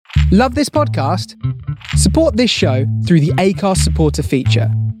Love this podcast? Support this show through the Acast supporter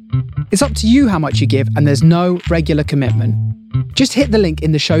feature. It's up to you how much you give, and there's no regular commitment. Just hit the link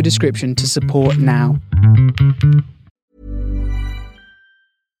in the show description to support now.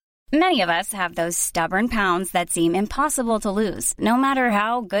 Many of us have those stubborn pounds that seem impossible to lose, no matter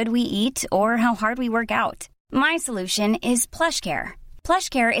how good we eat or how hard we work out. My solution is PlushCare.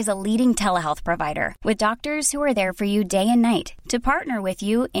 PlushCare is a leading telehealth provider with doctors who are there for you day and night to partner with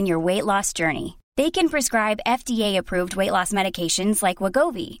you in your weight loss journey. They can prescribe FDA-approved weight loss medications like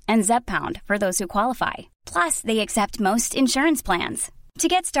Wegovy and Zepbound for those who qualify. Plus, they accept most insurance plans. To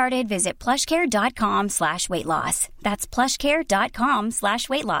get started, visit plushcare.com/weightloss. That's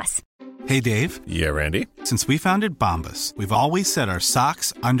plushcare.com/weightloss. Hey, Dave. Yeah, Randy. Since we founded Bombas, we've always said our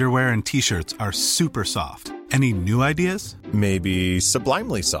socks, underwear, and T-shirts are super soft. Any new ideas? Maybe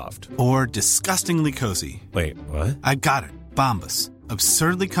sublimely soft. Or disgustingly cozy. Wait, what? I got it. Bombas.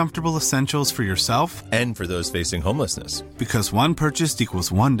 Absurdly comfortable essentials for yourself And for those facing homelessness. because one purchased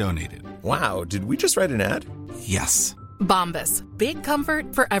equals one donated. Wow, did we just write an ad? Yes. Bombas. Big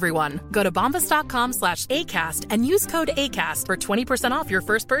comfort for everyone. Go to bombas.com/ACAST and use code ACAST for 20% off your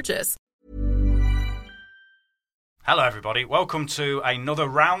first purchase. Hello everybody, welcome to another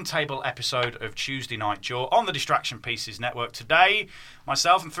roundtable episode of Tuesday Night Jaw on the Distraction Pieces Network. Today,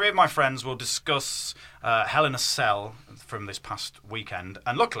 myself and three of my friends will discuss Hell in a Cell from this past weekend,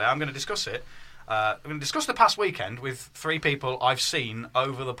 and luckily I'm going to discuss it. I'm going to discuss the past weekend with three people I've seen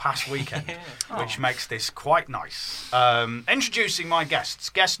over the past weekend, which makes this quite nice. Introducing my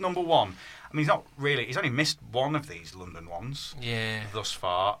guests. Guest number one. I mean, he's only missed one of these London ones thus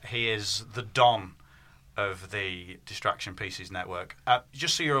far. He is the Don of the Distraction Pieces Network.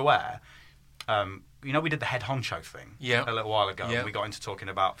 Just so you're aware, we did the head honcho thing a little while ago. And we got into talking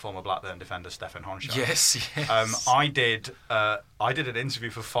about former Blackburn defender Stefan Honcho. Yes. I did an interview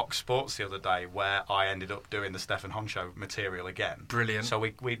for Fox Sports the other day where I ended up doing the Stefan Honcho material again. Brilliant. So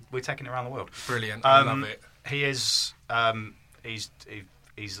we're taking it around the world. Brilliant. I love it. He is he's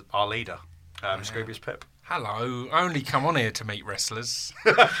our leader, Scroobius Pip. Hello. I only come on here to meet wrestlers.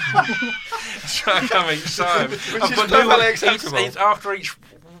 Try to come each time. Which is perfectly acceptable. After each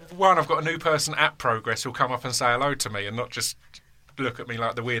one, I've got a new person at Progress who'll come up and say hello to me and not just look at me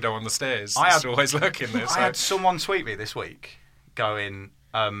like the weirdo on the stairs. It's always looking there. I had someone tweet me this week going,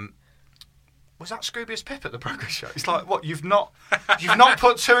 was that Scroobius Pip at the Progress show? It's like, what, you've not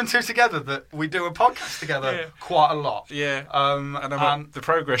put two and two together that we do a podcast together quite a lot. Yeah. And I'm at the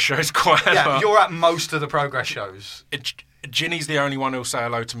Progress shows quite a lot. Yeah, you're at most of the Progress shows. Ginny's the only one who'll say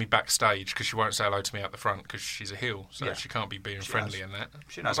hello to me backstage because she won't say hello to me out the front because she's a heel, so she can't be being friendly in that.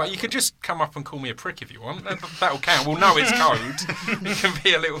 She I knows was like, you can just come up and call me a prick if you want. That'll count. Well, no, it's code. You can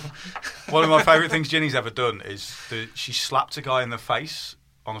be a little... One of my favourite things Ginny's ever done is she slapped a guy in the face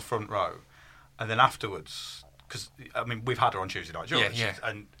on the front row, and then afterwards, because, I mean, we've had her on Tuesday Night Jaw,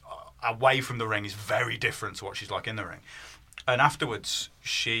 and away from the ring is very different to what she's like in the ring. And afterwards,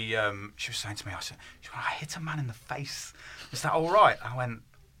 she was saying to me, I hit a man in the face. Is that all right? I went,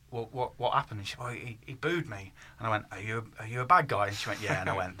 well, what happened? And she went, he booed me. And I went, are you a bad guy? And she went, yeah. And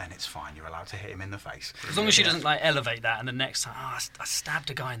I went, then it's fine. You're allowed to hit him in the face. As long as she doesn't elevate that, and the next time, I stabbed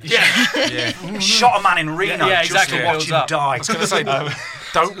a guy in the face. Shot a man in Reno just to watch him die. I was going to say,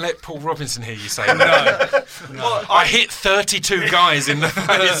 don't let Paul Robinson hear you say that. No. I hit 32 guys in the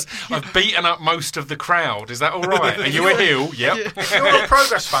face. I've beaten up most of the crowd. Is that all right? Are you a heel? Yep. If you're a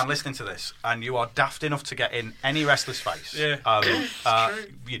Progress fan listening to this, and you are daft enough to get in any wrestler's face, you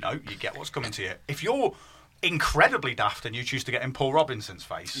get what's coming to you. If you're incredibly daft and you choose to get in Paul Robinson's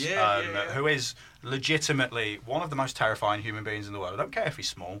face, who is legitimately one of the most terrifying human beings in the world. I don't care if he's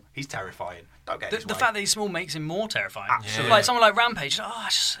small, he's terrifying. Don't get the fact that he's small makes him more terrifying. Absolutely. Like someone like Rampage,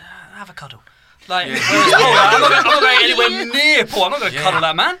 just have a cuddle. Like, whereas Paul, I'm not going anywhere near Paul. I'm not going to cuddle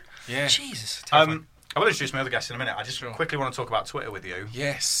that man. Yeah. Jesus. I will introduce my other guest in a minute. I just quickly want to talk about Twitter with you.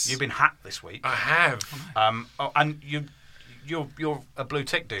 Yes. You've been hacked this week. I have. And you're a blue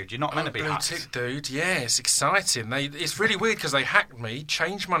tick dude. You're not meant to be hacked. Blue tick dude, yeah, it's exciting. It's really weird because they hacked me,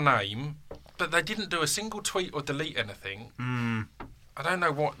 changed my name, but they didn't do a single tweet or delete anything. I don't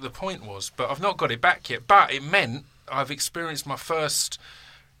know what the point was, but I've not got it back yet. But it meant I've experienced my first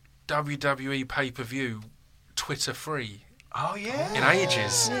WWE pay-per-view Twitter-free. Oh, yeah. In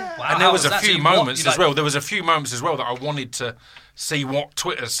ages. Wow. And there was a few moments as well. There was a few moments as well that I wanted to see what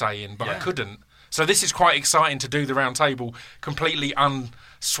Twitter's saying, but I couldn't. So this is quite exciting to do the round table completely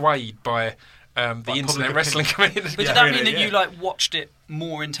unswayed by the internet wrestling community. But did that mean that you like watched it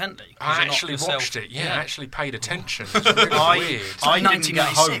more intently? I actually watched it. Yeah, I actually paid attention. It's really weird. I didn't get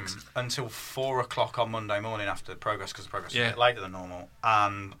home 1996. until 4 o'clock on Monday morning after Progress, because Progress was a bit later than normal,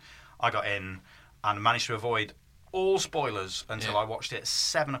 and I got in and managed to avoid all spoilers until I watched it at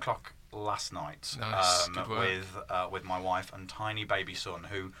 7 o'clock last night. Nice. Good work. With my wife and tiny baby son,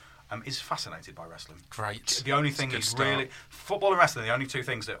 who is fascinated by wrestling. Great. The only thing It's a he's good really... Football and wrestling, the only two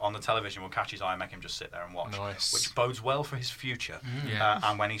things that on the television will catch his eye and make him just sit there and watch. Nice. Which bodes well for his future.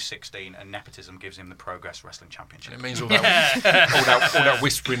 And when he's 16, and nepotism gives him the Progress Wrestling Championship. It means all that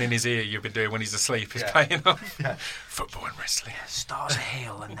whispering in his ear you've been doing when he's asleep is paying off. Football and wrestling. Stars a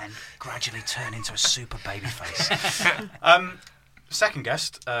heel and then gradually turn into a super babyface. Second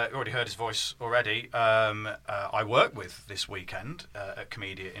guest, you already heard his voice already. I work with this weekend at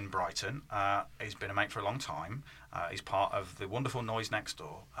Comedia in Brighton. He's been a mate for a long time. He's part of the wonderful Noise Next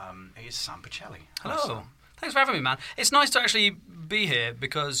Door. He is Sam Pacelli. Hello. Sam. Thanks for having me, man. It's nice to actually be here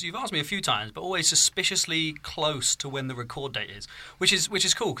because you've asked me a few times, but always suspiciously close to when the record date is, which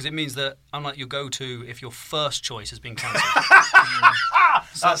is cool because it means that I'm like your go-to if your first choice has been cancelled.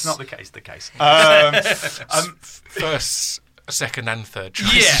 That's not the case. First, second, and third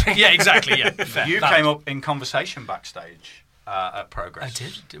choice. Yeah, exactly. Yeah, fair. You came up in conversation backstage at Progress. I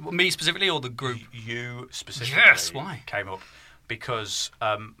did. Me specifically, or the group? You specifically. Yes. Why? Came up because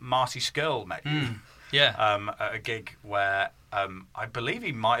Marty Skrull met you. Yeah. At a gig where I believe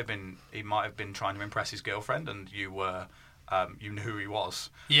he might have been trying to impress his girlfriend, and you were you knew who he was.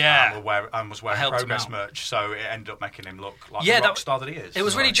 Yeah. And was wearing Progress merch, so it ended up making him look like the rock star that he is. It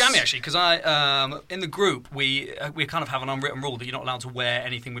was really jammy actually, because I in the group we kind of have an unwritten rule that you're not allowed to wear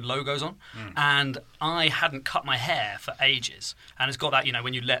anything with logos on, and I hadn't cut my hair for ages, and it's got that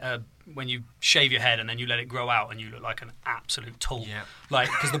when you shave your head and then you let it grow out and you look like an absolute tool, like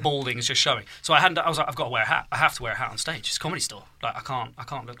because the balding is just showing. So I was like, I've got to wear a hat. I have to wear a hat on stage. It's a comedy store. Like I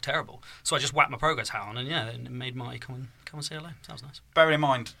can't look terrible. So I just whacked my Progress hat on, and it made Marty come and say hello. Sounds nice. Bearing in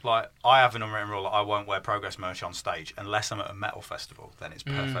mind, like I have an unwritten rule that I won't wear Progress merch on stage unless I'm at a metal festival. Then it's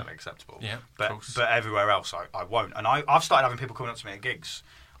perfectly acceptable. Yeah, but everywhere else I won't. And I've started having people coming up to me at gigs.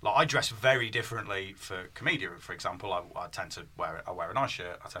 Like I dress very differently for Comedia, for example. I tend to wear a nice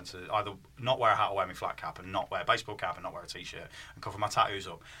shirt. I tend to either not wear a hat or wear my flat cap, and not wear a baseball cap and not wear a t-shirt, and cover my tattoos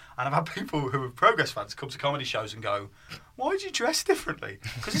up. And I've had people who are Progress fans come to comedy shows and go, "Why do you dress differently?"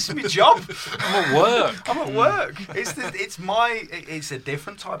 Because this is my job. I'm at work. I'm at work. It's a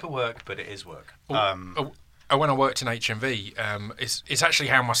different type of work, but it is work. When I worked in HMV, it's actually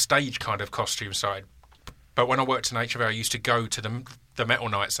how my stage kind of costume started. But when I worked in HMV, I used to go to the metal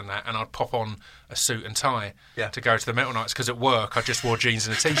nights and that, and I'd pop on a suit and tie to go to the metal nights, because at work I just wore jeans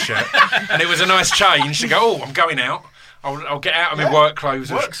and a t-shirt, and it was a nice change to go, oh, I'm going out, I'll get out of my work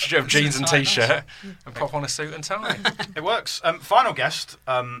clothes of jeans and t-shirt and pop on a suit and tie. It works. Final guest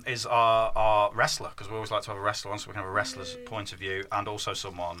is our wrestler, because we always like to have a wrestler on, so we can have a wrestler's point of view, and also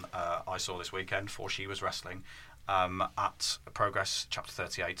someone I saw this weekend for She Was Wrestling at Progress Chapter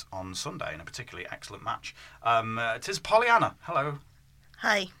 38 on Sunday in a particularly excellent match. It is Pollyanna. Hello.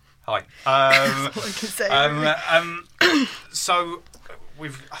 Hi. Hi. That's all I can say. So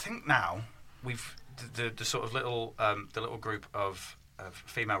I think now we've the sort of little the little group of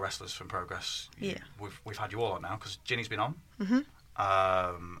female wrestlers from Progress. We've had you all on now, because Ginny's been on.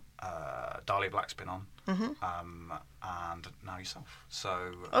 Dahlia Black's been on. And now yourself.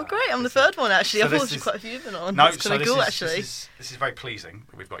 So. Oh great! I'm the third one actually. I thought there was quite a few been on. No, it's kind of cool actually. This is very pleasing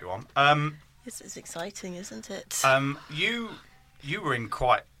that we've got you on. It's exciting, isn't it? You were in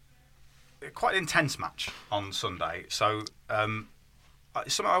quite an intense match on Sunday. So something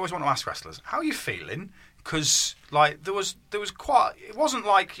I always want to ask wrestlers: how are you feeling? Because like there was quite. It wasn't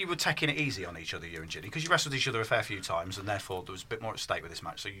like you were taking it easy on each other, you and Ginny, because you wrestled each other a fair few times, and therefore there was a bit more at stake with this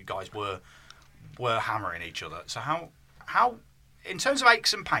match. So you guys were hammering each other. So how in terms of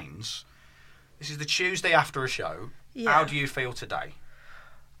aches and pains, this is the Tuesday after a show. Yeah. How do you feel today?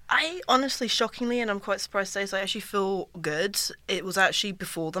 I honestly, shockingly, and I'm quite surprised to say, I actually feel good. It was actually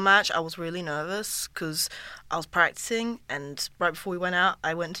before the match, I was really nervous because I was practicing, and right before we went out,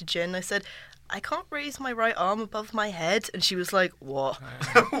 I went to Jen and I said, I can't raise my right arm above my head. And she was like, what?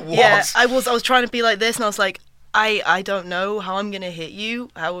 What? Yeah, I was trying to be like this, and I was like, I don't know how I'm going to hit you,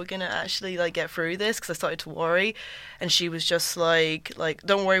 how we're going to actually like get through this, because I started to worry. And she was just like,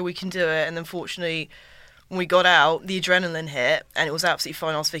 don't worry, we can do it. And then fortunately, when we got out, the adrenaline hit, and it was absolutely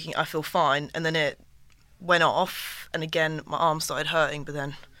fine. I was thinking, I feel fine. And then it went off, and again, my arm started hurting, but then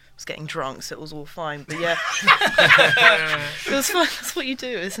I was getting drunk, so it was all fine. But yeah, it was fine. That's what you do,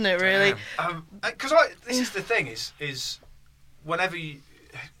 isn't it, really? Because this is the thing, is whenever you...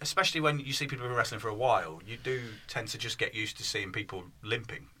 especially when you see people who've been wrestling for a while, you do tend to just get used to seeing people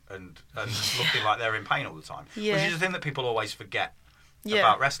limping and looking like they're in pain all the time. Yeah. Which is the thing that people always forget Yeah.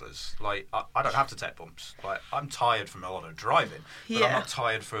 about wrestlers. Like, I don't have to take bumps. Like, I'm tired from a lot of driving, but I'm Yeah. not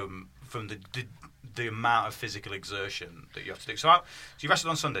tired from the amount of physical exertion that you have to do. So you wrestled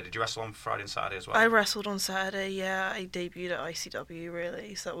on Sunday. Did you wrestle on Friday and Saturday as well? I wrestled on Saturday, yeah. I debuted at ICW,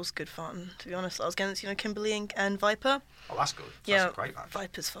 really, so that was good fun, to be honest. I was against, Kimberly and Viper. Oh, that's good. Yeah, That's a great match.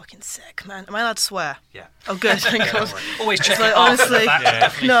 Viper's fucking sick, man. Am I allowed to swear? Yeah. Oh, good, thank God. Always check Like, it after the honestly, fact,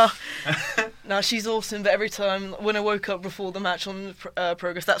 definitely. no, she's awesome, but every time, when I woke up before the match on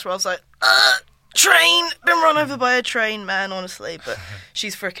Progress, that's where I was like, train! Been run over by a train, man, honestly. But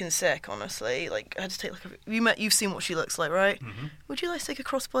she's freaking sick, honestly. Like, I had to take, you've seen what she looks like, right? Mm-hmm. Would you like to take a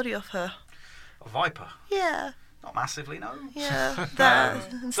crossbody off her? A Viper? Yeah. Not massively, no. Yeah,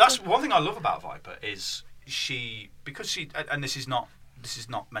 That's one thing I love about Viper is and this is not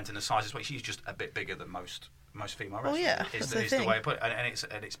meant in the sizes way. She's just a bit bigger than most female wrestlers. Oh, yeah, is that's the the way I thing. put it,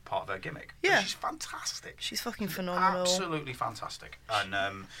 and it's part of her gimmick. Yeah. But she's fantastic. She's fucking phenomenal. Absolutely fantastic. And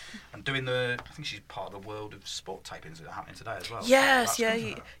doing I think she's part of the World of Sport tapings that are happening today as well. Yes, So yeah, that's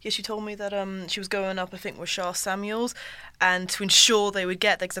good for her. yeah. She told me that she was going up, I think, with Shah Samuels, and to ensure they would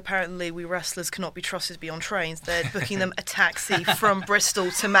get there, because apparently we wrestlers cannot be trusted to be on trains. They're booking them a taxi from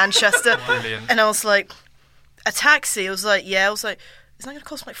Bristol to Manchester. Brilliant. And I was like, a taxi? I was like, yeah. I was like, isn't that going to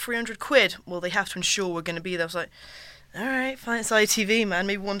cost like 300 quid? Well, they have to ensure we're going to be there. I was like, all right, fine, it's ITV, man.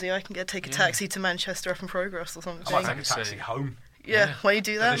 Maybe one day I can take a taxi to Manchester up in Progress or something. I might take a taxi home. Yeah, why you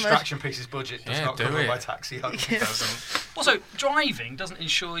do The that, man? distraction pieces budget does not do cover it. my taxi home. Yeah. Doesn't. Also, driving doesn't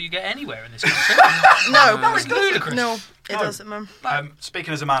ensure you get anywhere in this country. No, It's ludicrous. no, it No. doesn't, man.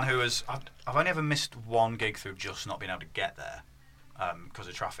 Speaking as a man who has, I've only ever missed one gig through just not being able to get there because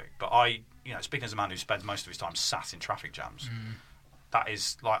of traffic. But speaking as a man who spends most of his time sat in traffic jams, that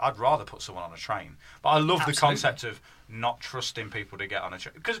is like I'd rather put someone on a train. But I love the concept of not trusting people to get on a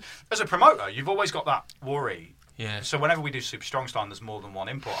train because as a promoter, you've always got that worry. Yeah. So whenever we do Super Strong Style and there's more than one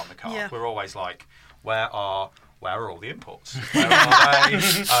import on the card, Yeah. we're always like, where are all the imports? Where are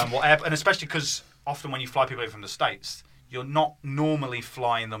they? And especially because often when you fly people in from the States, you're not normally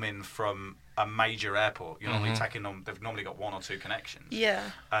flying them in from a major airport. You're normally taking them. They've normally got one or two connections.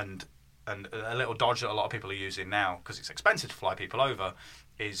 Yeah. And a little dodge that a lot of people are using now because it's expensive to fly people over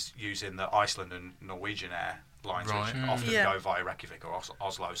is using the Iceland and Norwegian airlines, Right. which often Yeah. go via Reykjavik or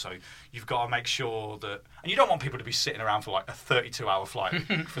Oslo. So you've got to make sure that, and you don't want people to be sitting around for like a 32-hour flight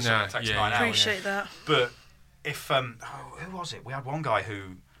for something that takes 9 hours. Appreciate that. But if who was it? We had one guy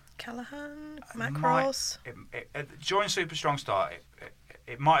who Callahan, Macross. during Super Strong Start,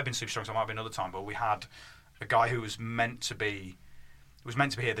 it might have been Super Strong Start, it might have been another time, but we had a guy who was meant to be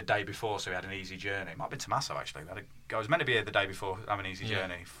here the day before, so he had an easy journey. It might have been Tommaso actually. We had a guy who was meant to be here the day before, have an easy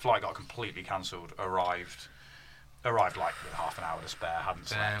journey. Flight got completely cancelled. Arrived like with half an hour to spare. Hadn't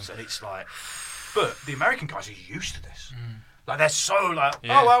slept. And it's like, but the American guys are used to this. Like they're so like,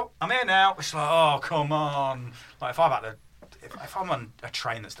 oh well, I'm here now. It's like, oh come on. Like if I'm on a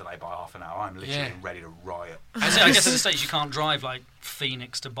train that's delayed by half an hour, I'm literally ready to riot. I guess in the States you can't drive like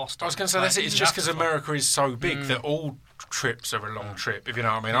Phoenix to Boston. I was going to say that's it. It's just because America is so big that all trips are a long trip. If you know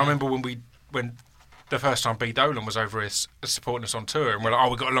what I mean. I remember when the first time B Dolan was over here supporting us on tour, and we're like, oh,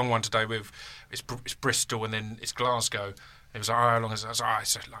 we've got a long one today with it's Bristol and then it's Glasgow. It was like, oh, how long is it? I was like,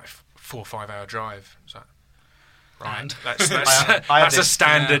 it's like 4 or 5 hour drive. It's like, right, that's a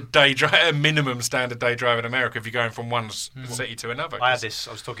standard day drive, a minimum standard day drive in America if you're going from one city to another. I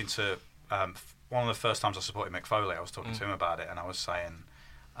was talking to one of the first times I supported Mick Foley. I was talking to him about it, and I was saying,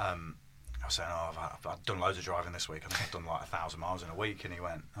 oh, I've done loads of driving this week. I think I've done like 1,000 miles in a week. And he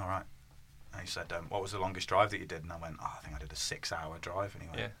went, all right. And he said, what was the longest drive that you did? And I went, oh, I think I did a 6-hour drive. And he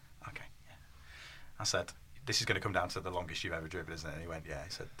went, okay. Yeah. I said, this is going to come down to the longest you've ever driven, isn't it? And he went, yeah. He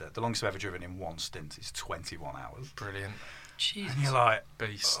said, the longest I've ever driven in one stint is 21 hours. Brilliant. Jesus. And you're like,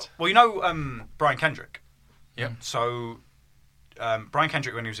 Beast. well, you know Brian Kendrick? Yep. So Brian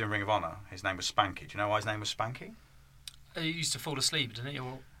Kendrick, when he was in Ring of Honor, his name was Spanky. Do you know why his name was Spanky? He used to fall asleep, didn't he?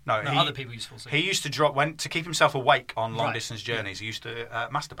 Or, No, other people used to fall asleep. He used to to keep himself awake on long Right. distance journeys. He used to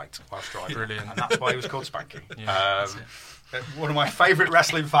masturbate whilst driving. Brilliant. And that's why he was called Spanky. Yeah, One of my favourite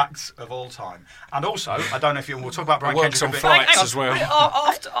wrestling facts of all time. And also, I don't know if we'll talk about Brian Works Kendrick on a bit. flights as well.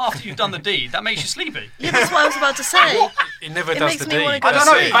 After you've done the deed, that makes you sleepy. Yeah, that's what I was about to say. It never It does makes the me deed. wanna go I don't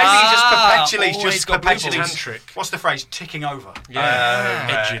to know. sleep. Maybe he always just got perpetually. tantric. What's the phrase? Ticking over.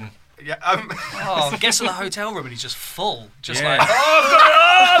 Yeah, edging. Yeah. Oh, gets to the hotel room and he's just full. Just Yeah. like,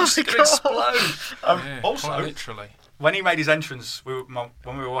 oh, I'm just going to explode. Yeah, Also, quite literally. when he made his entrance, when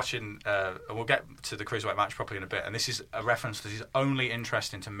we were watching, and we'll get to the cruiserweight match properly in a bit. And this is a reference that is only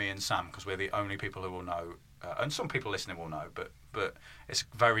interesting to me and Sam because we're the only people who will know, and some people listening will know. But it's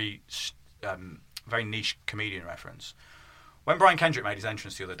a very niche comedian reference. When Brian Kendrick made his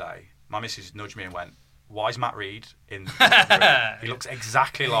entrance the other day, my missus nudged me and went, "Why is Matt Reed in the He looks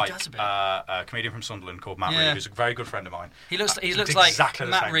exactly like a comedian from Sunderland called Matt Reed, who's a very good friend of mine. He looks exactly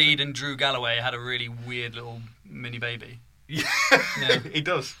like Matt Reed and Drew Galloway had a really weird little mini baby. Yeah. He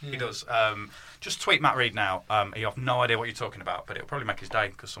does. Just tweet Matt Reed now. You have no idea what you're talking about, but it'll probably make his day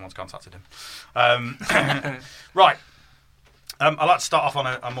because someone's contacted him. Right. I'd like to start off on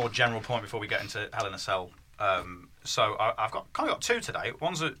a more general point before we get into Hell in a Cell. So I've got two today.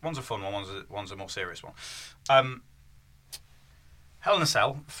 One's a fun one. One's a more serious one. Hell in a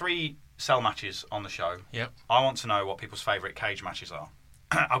Cell. 3 cell matches on the show. Yep. I want to know what people's favourite cage matches are.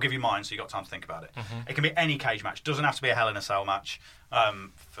 I'll give you mine, so you've got time to think about it. Mm-hmm. It can be any cage match. Doesn't have to be a Hell in a Cell match.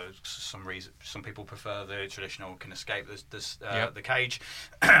 For some reason, some people prefer the traditional can escape the cage.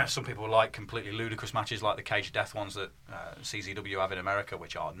 Some people like completely ludicrous matches like the cage death ones that CZW have in America,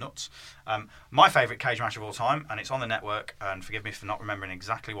 which are nuts. My favourite cage match of all time, and it's on the network, and forgive me for not remembering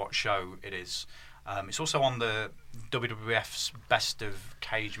exactly what show it is. It's also on the WWF's Best of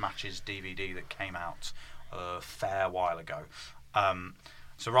Cage Matches DVD that came out a fair while ago.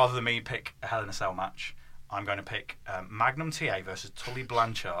 So rather than me pick a Hell in a Cell match, I'm going to pick Magnum TA versus Tully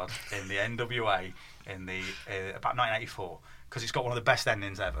Blanchard in the NWA in the about 1984 because it's got one of the best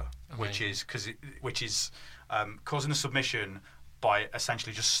endings ever, which is causing a submission by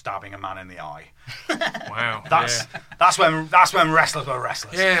essentially just stabbing a man in the eye. Wow, that's when wrestlers were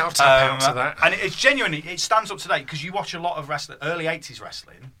wrestlers. Yeah, I'll tap out to that. And it's genuinely, it stands up to date because you watch a lot of early 80s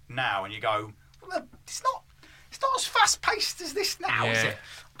wrestling now, and you go, well, it's not as fast paced as this now, is it?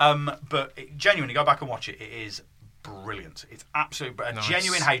 But genuinely, go back and watch it. It is brilliant. It's absolutely a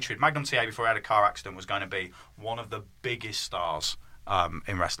genuine hatred. Magnum TA, before he had a car accident, was going to be one of the biggest stars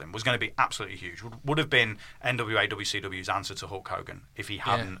in wrestling. Was going to be absolutely huge. Would have been NWA WCW's answer to Hulk Hogan if he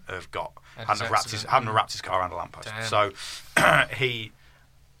hadn't have wrapped his car around a lamppost. Damn. So he.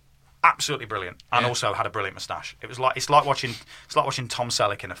 Absolutely brilliant, and also had a brilliant moustache. It's like watching Tom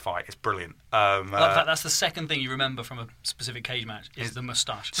Selleck in a fight. It's brilliant. That's the second thing you remember from a specific cage match is the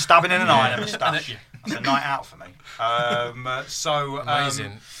moustache. Stabbing in an eye and a moustache. That's a night out for me.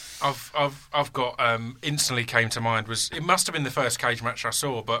 Amazing. I've got instantly came to mind it must have been the first cage match I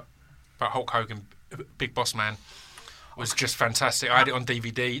saw, but Hulk Hogan, Big Boss Man. Was just fantastic. I had it on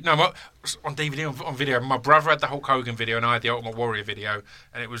DVD. No, on DVD, on video. My brother had the Hulk Hogan video and I had the Ultimate Warrior video,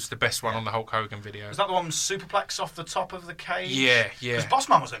 and it was the best one on the Hulk Hogan video. Was that the one superplex off the top of the cage? Yeah. Because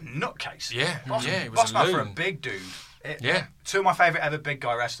Bossman was a nutcase. Yeah, it was Bossman a for a big dude. Yeah. Two of my favourite ever big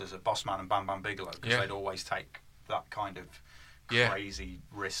guy wrestlers are Bossman and Bam Bam Bigelow, because they'd always take that kind of crazy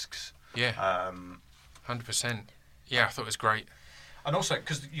risks. Yeah. 100%. Yeah, I thought it was great. And also,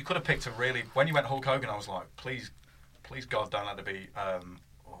 because you could have picked when you went Hulk Hogan, I was like, please God, don't let it be.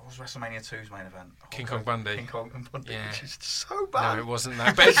 What was WrestleMania 2's main event? King Kong Bundy. King Kong and Bundy, which is so bad. No, it wasn't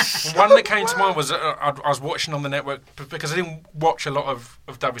that. But one that came to mind was I was watching on the network because I didn't watch a lot of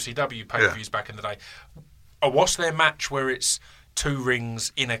WCW pay-per-views back in the day. I watched their match where it's 2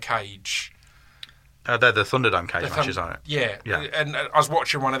 rings in a cage. They're the Thunderdome cage matches, aren't it? Yeah. And I was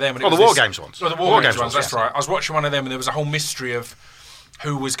watching one of them. And the War Games ones. Oh, the War Games ones, that's right. I was watching one of them and there was a whole mystery of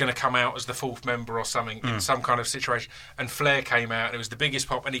who was going to come out as the 4th member or something in some kind of situation. And Flair came out, and it was the biggest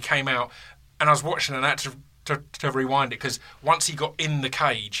pop, and he came out, and I was watching and I had to rewind it, because once he got in the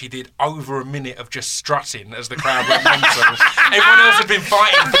cage, he did over a minute of just strutting as the crowd went mental. Everyone else had been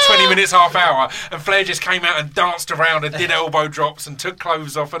fighting for 20 minutes, half hour, and Flair just came out and danced around and did elbow drops and took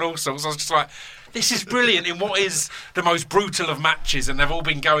clothes off and all sorts. I was just like, this is brilliant in what is the most brutal of matches, and they've all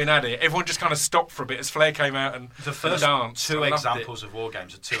been going at it. Everyone just kind of stopped for a bit as Flair came out and the first danced. 2 examples of War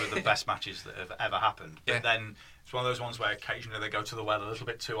Games are 2 of the best matches that have ever happened. But then it's one of those ones where occasionally they go to the well a little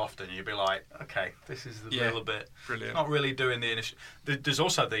bit too often, and you'd be like, okay, this is a little bit brilliant. Not really doing the initial. There's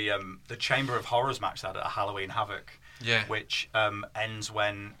also the Chamber of Horrors match that at Halloween Havoc, which ends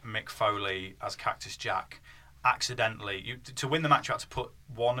when Mick Foley as Cactus Jack accidentally, to win the match, you had to put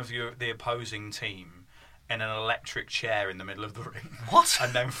one of the opposing team in an electric chair in the middle of the ring. What?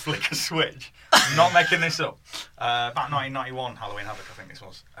 And then flick a switch. I'm not making this up. About 1991 Halloween Havoc, I think this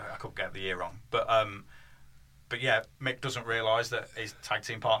was. I could get the year wrong. But yeah, Mick doesn't realise that his tag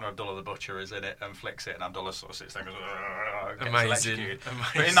team partner Abdullah the Butcher is in it and flicks it, and Abdullah sort of sits there and goes, amazing.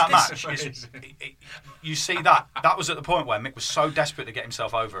 But in that match, you see that was at the point where Mick was so desperate to get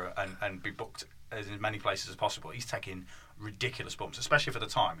himself over and be booked as many places as possible. He's taking ridiculous bumps, especially for the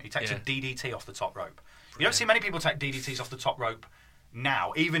time. He takes a DDT off the top rope. You don't see many people take DDTs off the top rope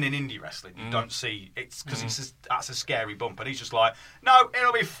now, even in indie wrestling. You don't see it's because that's a scary bump, and he's just like, no,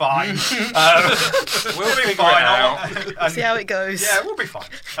 it'll be fine. We'll be fine. We'll see how it goes. Yeah, we'll be fine.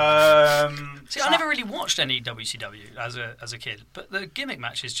 See, I never really watched any WCW as a kid, but the gimmick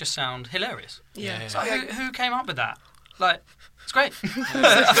matches just sound hilarious. Yeah. So who came up with that? Like, it's great.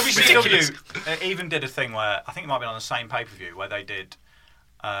 WCW even did a thing where I think it might have been on the same pay-per-view where they did.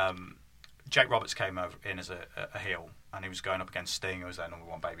 Jake Roberts came in as a heel, and he was going up against Sting, who was their number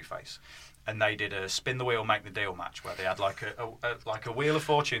one babyface. And they did a spin the wheel, make the deal match where they had like a Wheel of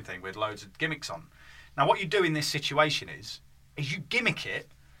Fortune thing with loads of gimmicks on. Now, what you do in this situation is you gimmick it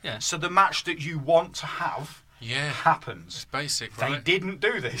so the match that you want to have happens. It's basic, They right? didn't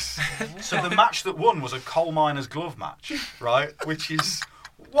do this. So the match that won was a coal miner's glove match, right? Which is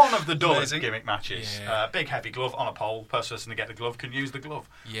one of the dullest gimmick matches. Yeah. Big heavy glove on a pole. Person to get the glove can use the glove.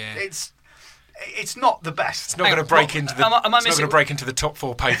 Yeah. It's not the best. It's not going to break into the top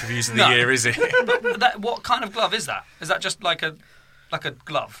 4 pay-per-views of the year, is it? What kind of glove is that? Is that just like a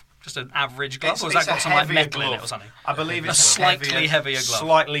glove? Just an average glove? Or has that got some heavier metal glove in it or something? I believe it's a slightly heavier glove.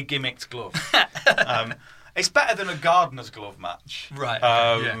 Slightly gimmicked glove. It's better than a gardener's glove match. Right.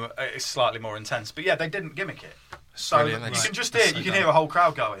 It's slightly more intense. But yeah, they didn't gimmick it. So Brilliant. you can just hear a whole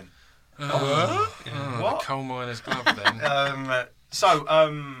crowd going, what? Coal miner's glove then.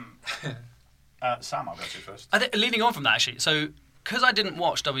 Sam, I'll go to first. I think, leading on from that, actually, so because I didn't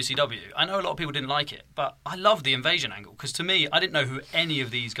watch WCW, I know a lot of people didn't like it, but I loved the invasion angle, because to me, I didn't know who any of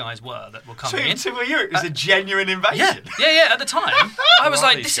these guys were that were coming in. To you, it was a genuine invasion. Yeah, at the time, I was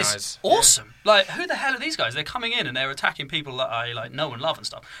like, these this guys? is awesome. Yeah. Like, who the hell are these guys? They're coming in and they're attacking people that I know and love and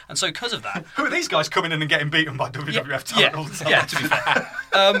stuff. And so because of that... Who are these guys coming in and getting beaten by WWF titles? Yeah, to be fair.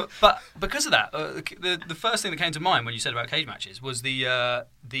 But because of that, the first thing that came to mind when you said about cage matches was the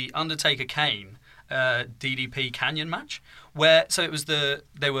Undertaker-Kane DDP Canyon match, where it was to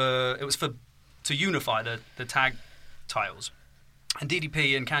unify the tag titles, and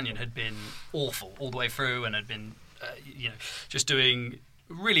DDP and Canyon had been awful all the way through, and had been just doing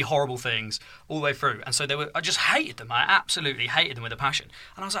really horrible things all the way through, and so I just hated them. I absolutely hated them with a passion,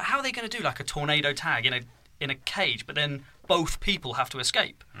 and I was like, how are they going to do like a tornado tag in a cage, but then both people have to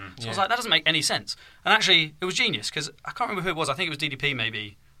escape? So I was like, that doesn't make any sense. And actually, it was genius, because I can't remember who it was. I think it was DDP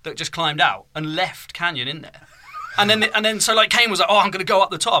maybe, that just climbed out and left Canyon in there. And then so like Kane was like, I'm going to go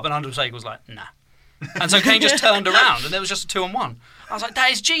up the top, and Undertaker was like, nah. And so Kane just turned around, and there was just a 2-on-1. I was like, that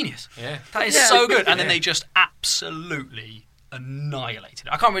is genius. Yeah. That is so good. And then they just absolutely annihilated it.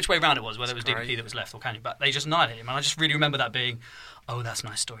 I can't remember which way around it was, whether it was DDP that was left or Canyon, but they just annihilated him. And I just really remember that being, that's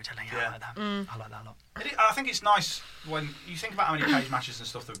nice storytelling. I like that. I like that a lot. I think it's nice when you think about how many cage matches and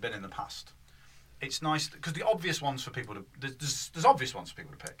stuff there have been in the past. It's nice because the obvious ones for people to there's obvious ones for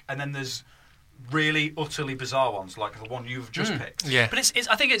people to pick, and then there's really utterly bizarre ones like the one you've just picked. Yeah. But I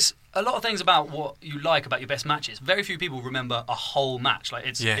think it's a lot of things about what you like about your best matches. Very few people remember a whole match. Like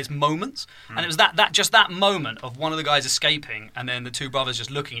it's moments, and it was that moment of one of the guys escaping, and then the two brothers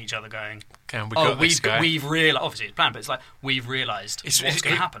just looking at each other, going, we've realised. Obviously it's planned, but it's like we've realised what's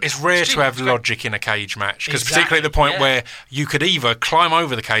going to happen. It's rare to have logic in a cage match, because particularly at the point where you could either climb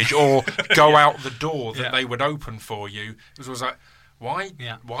over the cage or go out the door that they would open for you. It was like, why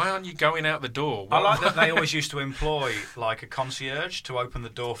aren't you going out the door? I like that they always used to employ like a concierge to open the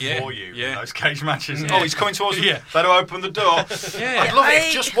door for you in those cage matches. Oh, he's coming towards you. Better open the door. I'd love it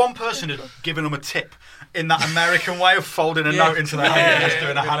if just one person had given them a tip in that American way of folding a note into their hand and just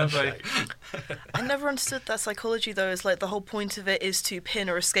doing a handshake. I never understood that psychology, though. Is like the whole point of it is to pin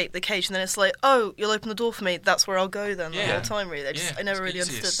or escape the cage, and then it's like, oh, you'll open the door for me. That's where I'll go then the whole time. Really, I never really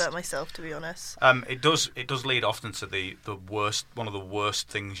understood that myself, to be honest. It does lead often to the worst, one of the worst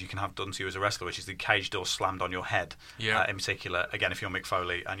things you can have done to you as a wrestler, which is the cage door slammed on your head. Yeah. In particular, again, if you're Mick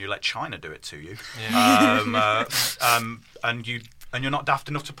Foley and you let China do it to you, and you're not daft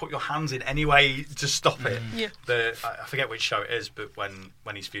enough to put your hands in any way to stop it. Yeah. I forget which show it is, but when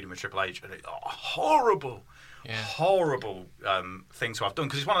he's feuding with Triple H, and horrible thing to have done,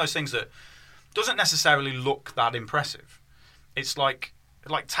 because it's one of those things that doesn't necessarily look that impressive. It's like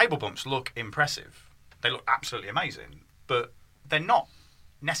table bumps look impressive. They look absolutely amazing, but they're not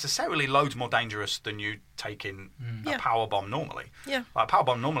necessarily loads more dangerous than you taking a power bomb normally. Yeah, like a power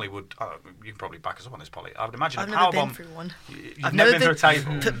bomb normally would. You can probably back us up on this, Polly. I would imagine I've a power never bomb. been through one. You've never been through a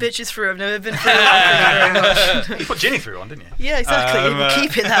table. Put bitches through. I've never been through one. Thank you very much. You put Ginny through one, didn't you? Yeah, exactly.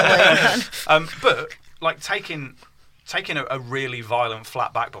 Keep it that way, man. But like taking taking a really violent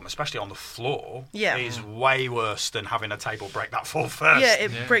flat back bump, especially on the floor, is way worse than having a table break that fall first. Yeah,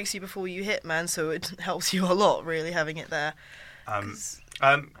 it breaks you before you hit, man, so it helps you a lot, really, having it there.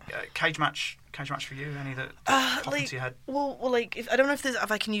 Cage match for you? Any that pop into your head? Well, like, I don't know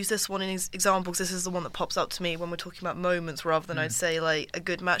if I can use this one in example, because this is the one that pops up to me when we're talking about moments rather than I'd say, like, a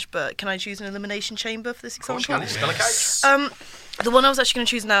good match, but can I choose an Elimination Chamber for this example? Of course you can. It's still a cage. The one I was actually going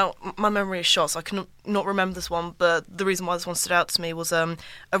to choose now, my memory is shot, so I can not remember this one, but the reason why this one stood out to me was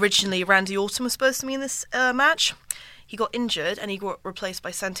originally Randy Orton was supposed to be in this match. He got injured and he got replaced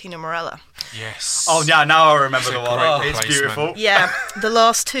by Santino Marella. Yes. Oh, yeah, now I remember the one. It's beautiful. Yeah, the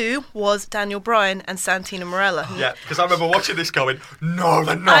last two was Daniel Bryan and Santino Marella. Yeah, because I remember watching this going, no,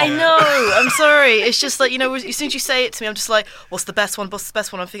 they're not. I know, I'm sorry. It's just like, as soon as you say it to me, I'm just like, what's the best one? What's the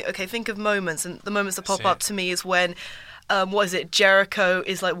best one? I'm thinking, okay, think of moments. And the moments that pop up to me is when... Jericho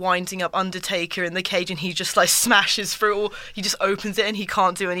is like winding up Undertaker in the cage and he just like smashes through, or he just opens it and he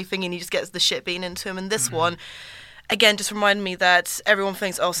can't do anything and he just gets the shit beaten into him. And this one, again, just reminded me that everyone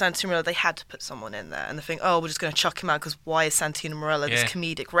thinks, Santino Marella, they had to put someone in there. And they think, we're just going to chuck him out because why is Santino Marella, this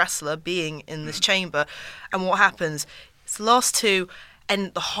comedic wrestler, being in this chamber? And what happens? It's the last two.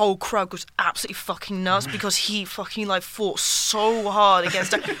 And the whole crowd goes absolutely fucking nuts because he fucking like fought so hard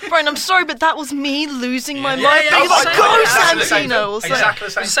against it. Brian, I'm sorry, but that was me losing my mind. I was like, go Santino! Exactly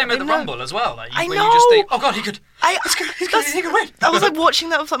the same. It's the same with the Rumble as well. Like, I know. You just think, oh god, he could win. I was like watching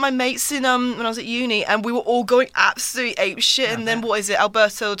that with like my mates in when I was at uni, and we were all going absolutely ape shit. And then what is it?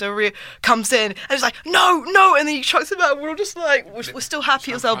 Alberto Del Rio comes in and it's like, no, and then he chucks him out. We're all just like, we're still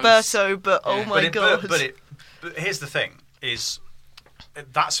happy as Alberto, but oh my god. But here's the thing: is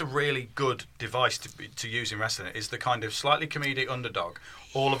that's a really good device to use in wrestling. Is the kind of slightly comedic underdog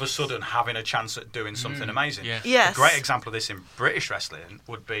all of a sudden having a chance at doing something amazing. Yes. A great example of this in British wrestling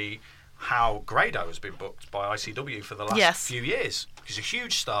would be how Grado has been booked by ICW for the last few years. He's a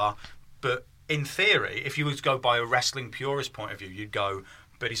huge star, but in theory, if you were to go by a wrestling purist point of view, you'd go,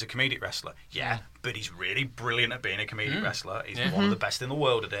 but he's a comedic wrestler. Yeah, but he's really brilliant at being a comedic wrestler. He's one of the best in the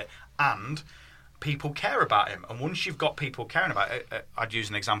world at it, and people care about him. And once you've got people caring about it, I'd use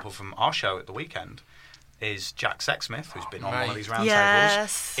an example from our show at the weekend, is Jack Sexsmith, who's been on one of these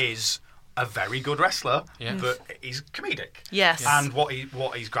roundtables, is a very good wrestler, but he's comedic. Yes. And what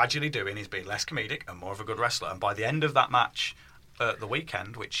he's gradually doing is being less comedic and more of a good wrestler. And by the end of that match at the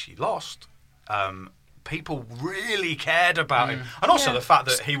weekend, which he lost, people really cared about him. And also the fact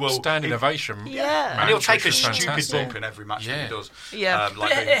that he will... Standing ovation. Yeah. And he'll take a stupid bump in every match that he does. Yeah.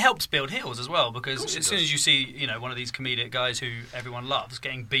 But it helps build heels as well, because as soon as you see, one of these comedic guys who everyone loves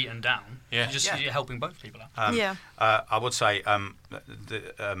getting beaten down, you're helping both people out. I would say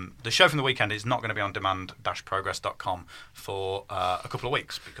the show from the weekend is not going to be on demand-progress.com for a couple of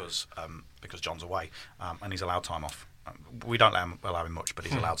weeks because John's away and he's allowed time off. We don't allow him much, but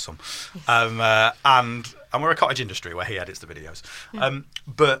he's allowed some. And we're a cottage industry where he edits the videos.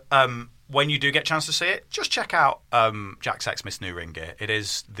 But when you do get a chance to see it, just check out Jack Sexsmith's new ring gear. It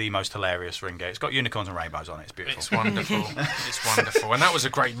is the most hilarious ring gear. It's got unicorns and rainbows on it. It's beautiful. It's wonderful. It's wonderful. And that was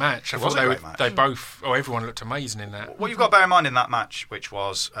a great match. I thought they both, everyone looked amazing in that. What you've got to bear in mind in that match, which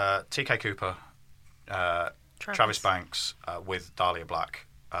was TK Cooper, Travis Banks with Dahlia Black,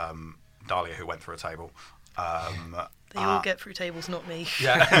 Dahlia who went through a table. They all get through tables, not me.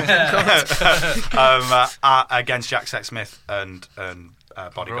 Yeah. Against Jack Sexsmith and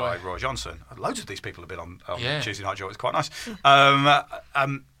body guy Roy Johnson. Loads of these people have been on Tuesday Night Jaw. It's quite nice.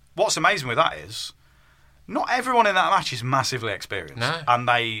 What's amazing with that is not everyone in that match is massively experienced. No. And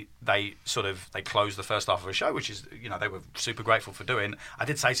they closed the first half of a show, which is they were super grateful for doing. I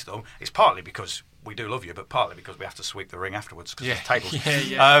did say to them, it's partly because we do love you, but partly because we have to sweep the ring afterwards because of the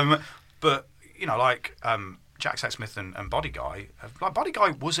tables. But Jack Sexsmith and Body Guy, Body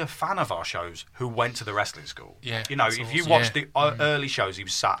Guy was a fan of our shows who went to the wrestling school. Yeah, if you watched the early shows, he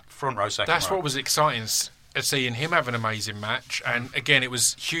was sat front row, second row. That's what was exciting, seeing him have an amazing match. And again, it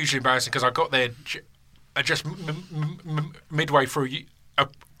was hugely embarrassing because I got there just midway through a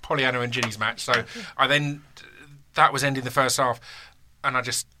Pollyanna and Ginny's match. So that was ending the first half, and I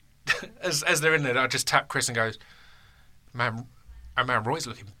just, as they're in there, I just tap Chris and goes, man, Roy's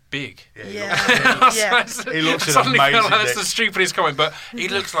looking big. He looks in amazing that's the stupidest comment, but he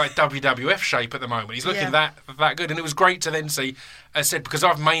looks like WWF shape at the moment. He's looking that good, and it was great to then see, as I said, because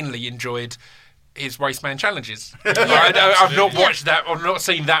I've mainly enjoyed his Wasteman challenges. I've not watched that or not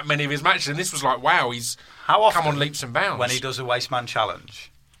seen that many of his matches, and this was like, wow, he's come on leaps and bounds. When he does a Wasteman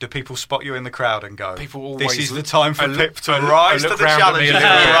challenge, do people spot you in the crowd and go, people always this is the time for Pip to rise to the challenge?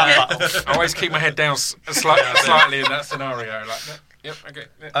 I always keep my head down slightly in that scenario. Like that. Yep. Okay.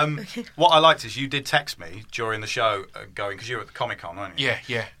 Yeah. What I liked is you did text me during the show, going because you were at the Comic-Con, weren't you?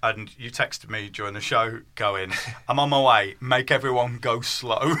 Yeah. And you texted me during the show, going, "I'm on my way. Make everyone go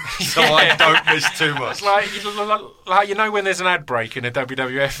slow, so I don't miss too much." It's like you know when there's an ad break in a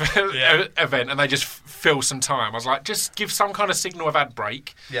WWF event and they just fill some time. I was like, just give some kind of signal of ad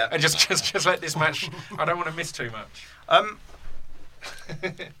break, and just let this match. I don't want to miss too much.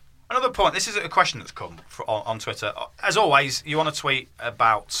 Another point, this is a question that's come on Twitter. As always, you want to tweet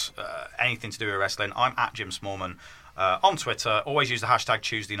about anything to do with wrestling. I'm at Jim Smallman on Twitter. Always use the hashtag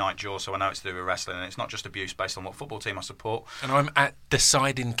Tuesday Night Jaw so I know it's to do with wrestling and it's not just abuse based on what football team I support. And I'm at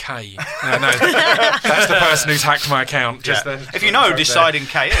Deciding K. No, that's the person who's hacked my account. If you know who Deciding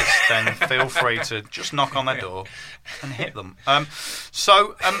K is, then feel free to just knock on their door and hit them.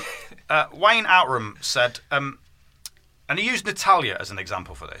 Wayne Outram said... and he used Natalya as an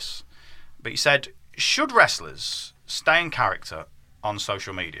example for this. But he said, should wrestlers stay in character on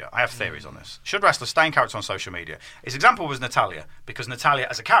social media? I have theories on this. Should wrestlers stay in character on social media? His example was Natalya, because Natalya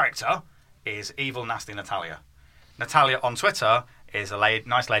as a character is evil, nasty Natalya. Natalya on Twitter is a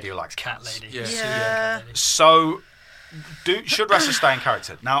nice lady who likes cat cats. lady. Yeah. So, should wrestlers stay in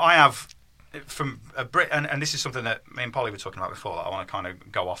character? Now, I have... From a Brit, and this is something that me and Polly were talking about before that I want to kind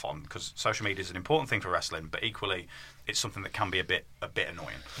of go off on, because social media is an important thing for wrestling, but equally it's something that can be a bit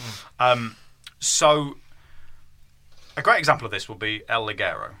annoying. So a great example of this will be El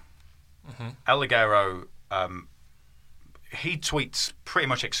Ligero. Mm-hmm. El Ligero, he tweets pretty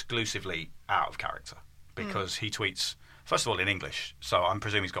much exclusively out of character, because he tweets first of all in English, so I'm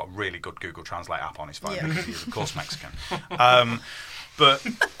presuming he's got a really good Google Translate app on his phone because he's of course Mexican. But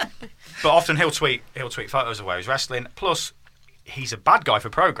often he'll tweet photos of where he's wrestling. Plus, he's a bad guy for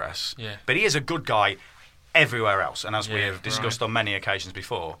Progress, but he is a good guy everywhere else. And as we have discussed on many occasions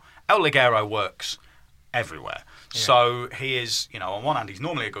before, El Ligero works everywhere. Yeah. So he is, on one hand, he's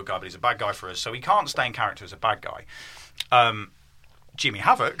normally a good guy, but he's a bad guy for us. So he can't stay in character as a bad guy. Jimmy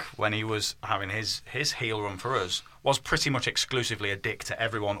Havoc, when he was having his heel run for us, was pretty much exclusively a dick to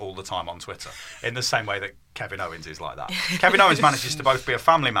everyone all the time on Twitter, in the same way that Kevin Owens is like that. Kevin Owens manages to both be a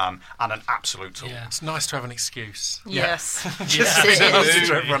family man and an absolute tool. Yeah. It's nice to have an excuse. Yes. Just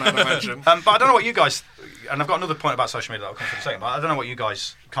to everyone, I'd imagine. But I don't know what you guys... And I've got another point about social media that I'll come to in a second, but I don't know what you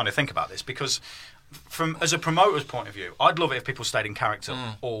guys kind of think about this, because... as a promoter's point of view, I'd love it if people stayed in character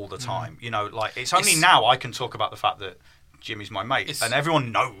all the time. It's only now I can talk about the fact that Jimmy's my mate, and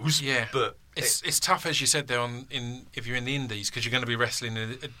everyone knows. Yeah, but it's tough, as you said there. If you're in the Indies, because you're going to be wrestling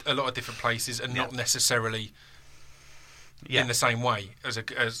in a lot of different places, and not necessarily in the same way as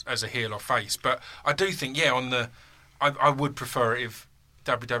a heel or face. But I do think, I would prefer it if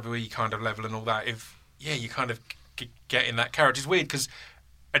WWE kind of level and all that. If you kind of get in that character. It's weird because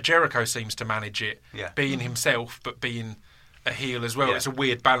Jericho seems to manage it, being himself, but being a heel as well. Yeah. It's a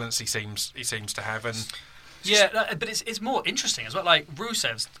weird balance he seems to have, and but it's more interesting as well. Like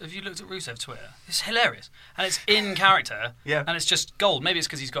Rusev's, have you looked at Rusev's Twitter? It's hilarious, and it's in character, and it's just gold. Maybe it's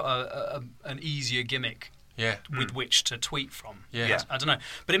because he's got an easier gimmick. With which to tweet from. I don't know.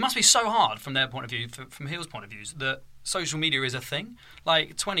 But it must be so hard from their point of view, from heels' point of view, that social media is a thing.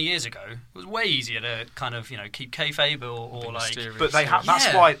 Like 20 years ago, it was way easier to kind of keep kayfabe or like. But they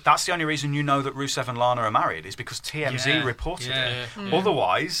that's the only reason you know that Rusev and Lana are married, is because TMZ reported it.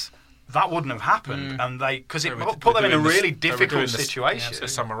 Otherwise, that wouldn't have happened, and because it put them in a really difficult situation. The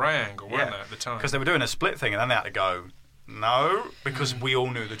Samurai angle, weren't they, at the time? Because they were doing a split thing, and then they had to go no, because we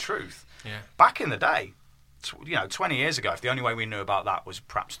all knew the truth. Yeah. Back in the day. 20 years ago, if the only way we knew about that was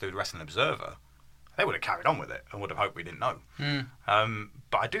perhaps through the Wrestling Observer, they would have carried on with it and would have hoped we didn't know.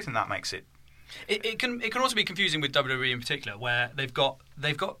 But I do think that makes it... It can also be confusing with WWE in particular, where they've got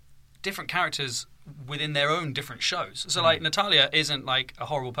different characters within their own different shows. So like Natalya isn't like a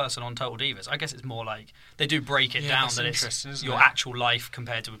horrible person on Total Divas. I guess it's more like they do break it down that it's your actual life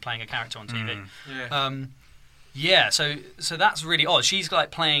compared to playing a character on TV. So that's really odd. She's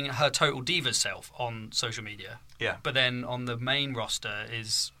like playing her Total Divas self on social media. Yeah. But then on the main roster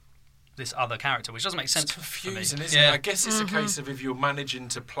is this other character, which doesn't make sense. It's confusing, isn't it? I guess it's a case of if you're managing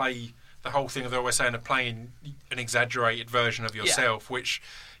to play the whole thing, they're always saying, of playing an exaggerated version of yourself, which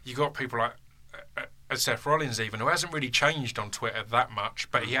you got people like Seth Rollins even, who hasn't really changed on Twitter that much,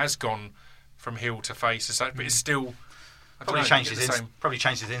 but he has gone from heel to face and such, but it's still... Probably changed his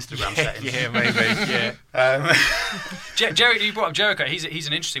Instagram settings. Yeah, maybe. Jericho, you brought up Jericho. He's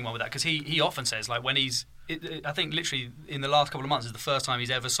an interesting one with that, because he often says, like, when I think literally in the last couple of months is the first time he's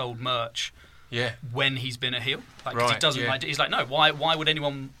ever sold merch. Yeah. When he's been a heel, like, cause he doesn't like. He's like, no, why would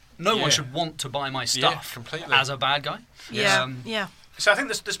anyone? No one should want to buy my stuff as a bad guy. Yeah. So I think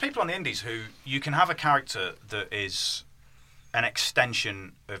there's people on the indies who you can have a character that is an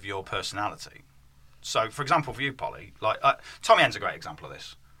extension of your personality. So, for example, for you, Polly, like Tommy End's a great example of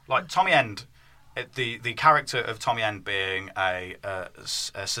this. Like Tommy End, the character of Tommy End being a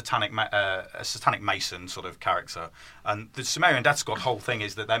satanic Mason sort of character, and the Sumerian Death Squad whole thing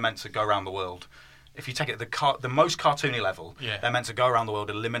is that they're meant to go around the world. If you take it at the most cartoony level, they're meant to go around the world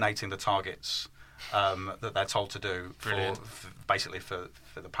eliminating the targets that they're told to do basically for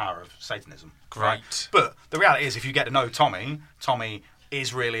the power of Satanism. Great. Right? But the reality is, if you get to know Tommy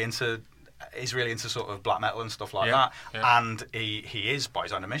is really into sort of black metal and stuff like that, and he is, by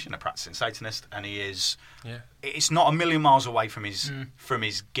his own admission, a practicing Satanist, and he is. Yeah. It's not a million miles away from his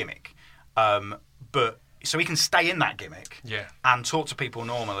gimmick, but so he can stay in that gimmick, and talk to people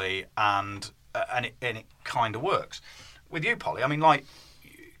normally, and it kind of works. With you, Polly, I mean, like,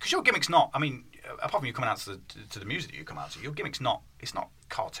 because your gimmick's not. I mean, apart from you coming out to the music that you come out to, your gimmick's not. It's not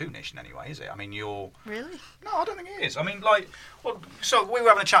cartoonish in any way, is it? I mean, you're... Really? No, I don't think it is. I mean, like... Well, so we were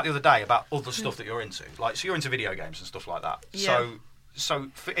having a chat the other day about other stuff that you're into. Like, so you're into video games and stuff like that. Yeah.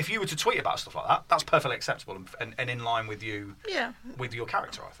 So if you were to tweet about stuff like that, that's perfectly acceptable and in line with you... Yeah. With your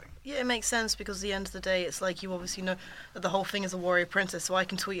character, I think. Yeah, it makes sense because at the end of the day, it's like you obviously know that the whole thing is a warrior princess, so I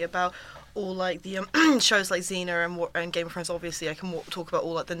can tweet about all like the shows like Xena and Game of Thrones. Obviously, I can talk about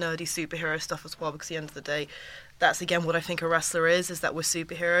all like the nerdy superhero stuff as well because at the end of the day, that's again what I think a wrestler is that we're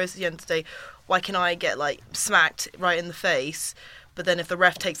superheroes. At the end of the day, why can I get like smacked right in the face? But then if the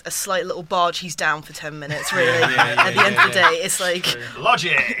ref takes a slight little barge, he's down for 10 minutes, really. At the end of the day, it's like...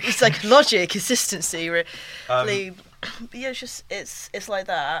 Logic! It's like logic, consistency, really. But yeah, it's just, it's like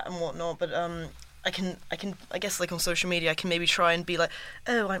that and whatnot, but I guess like on social media, I can maybe try and be like,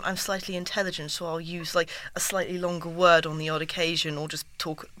 oh, I'm slightly intelligent, so I'll use like a slightly longer word on the odd occasion, or just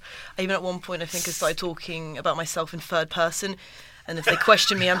talk. Even at one point, I think I started talking about myself in third person, and if they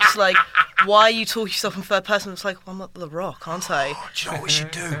question me, I'm just like, why are you talking yourself in third person? It's like, well, I'm not The Rock, aren't I? Oh, do you know what we should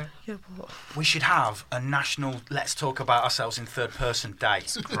do? Yeah, what? We should have a national Let's Talk About Ourselves in Third Person day.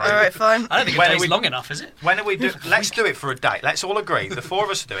 All right, fine. I don't think it takes long enough, is it? When are we do? Let's do it for a day. Let's all agree. The four of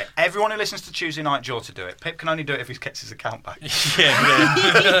us to do it. Everyone who listens to Tuesday Night Jaw to do it. Pip can only do it if he gets his account back.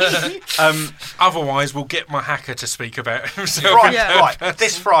 Otherwise, we'll get my hacker to speak about himself. Right.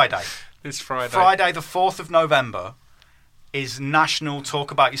 This Friday. Friday, the 4th of November, is National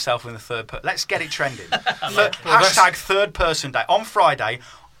Talk About Yourself in the Third Person. Let's get it trending. Hashtag Third Person Day. On Friday,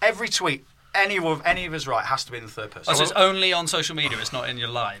 every tweet any of us write has to be in the third person. Oh, so it's only on social media, it's not in your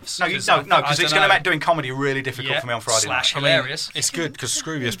lives? No, because it's going to make doing comedy really difficult for me on Friday night. Hilarious. It's good because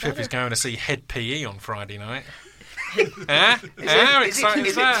Scroobius Pip is going to see Head PE on Friday night. Is it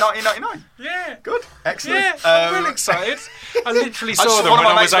 1999? Yeah. Good. Excellent. Yeah, I'm really excited. I literally saw them when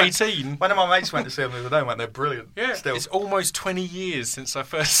I was 18. One of my mates went to see them the other day and went, they're brilliant. Yeah, still. It's almost 20 years since I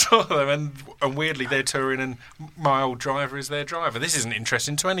first saw them, and weirdly they're touring and my old driver is their driver. This isn't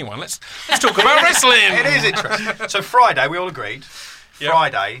interesting to anyone. Let's talk about wrestling. It is interesting. So Friday, we all agreed. Yep.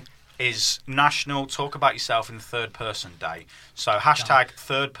 Friday is National Talk About Yourself in the Third Person Day. So hashtag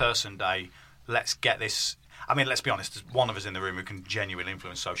Third Person Day. Let's get this... I mean, let's be honest. There's one of us in the room who can genuinely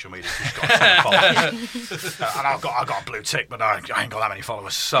influence social media. Who's got 10 followers, and I've got a blue tick, but I ain't got that many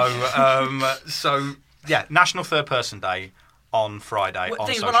followers. So yeah, National Third Person Day on Friday.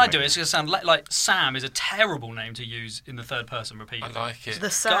 When I do it, it's going to sound like Sam is a terrible name to use in the third person repeatedly. I like it. The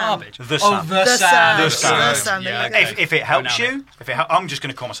Sam. Garbage. The Sam. The Sam. The Sam. Yeah, if it helps you, I'm just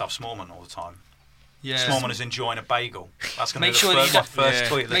going to call myself Smallman all the time. Yeah. Smallman is enjoying a bagel. That's going to be my first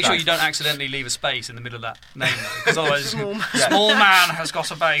tweet of the day. Make sure you don't accidentally leave a space in the middle of that name, because otherwise, small man has got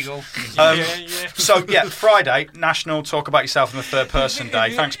a bagel. So, Friday, National Talk About Yourself in the Third Person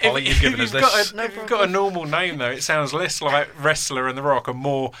Day. Thanks, Polly. You've given us this. If you've got a normal name, though, it sounds less like Wrestler and The Rock and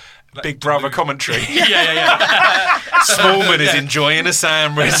more Big Brother commentary. Yeah. Smallman is enjoying a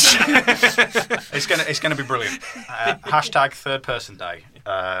sandwich. It's going to be brilliant. Hashtag Third Person Day.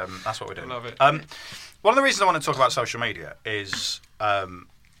 That's what we're doing. Love it. One of the reasons I want to talk about social media is how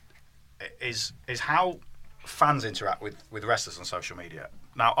fans interact with wrestlers on social media.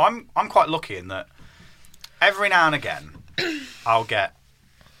 Now, I'm quite lucky in that every now and again I'll get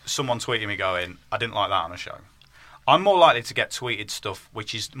someone tweeting me going, I didn't like that on a show. I'm more likely to get tweeted stuff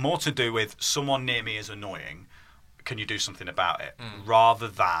which is more to do with someone near me is annoying, can you do something about it, rather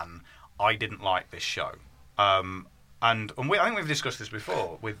than I didn't like this show. And I think we've discussed this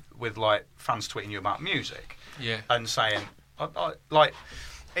before with like fans tweeting you about music, and saying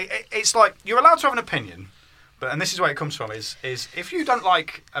it's like you're allowed to have an opinion, and this is where it comes from is if you don't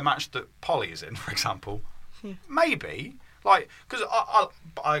like a match that Polly is in, for example, maybe like because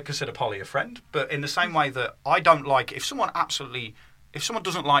I consider Polly a friend, but in the same way that I don't like if someone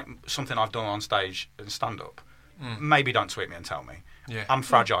doesn't like something I've done on stage and stand up. maybe don't tweet me and tell me. Yeah. I'm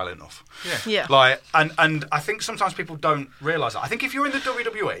fragile enough. Yeah. Like, and I think sometimes people don't realise that. I think if you're in the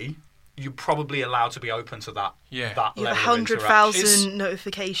WWE, you're probably allowed to be open to that. Yeah. That You have level of interaction. 100,000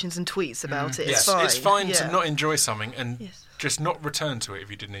 notifications and tweets about it. It's fine. It's fine Yeah. to not enjoy something and Yes. just not return to it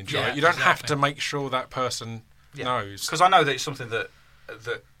if you didn't enjoy Yeah, it. You don't have exactly. to make sure that person knows. Because I know that it's something that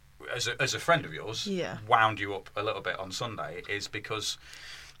as a friend of yours wound you up a little bit on Sunday is because,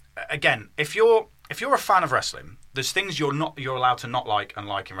 again, if you're a fan of wrestling, there's things you're allowed to not like and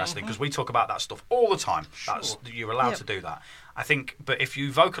like in wrestling because we talk about that stuff all the time. You're allowed to do that. I think, but if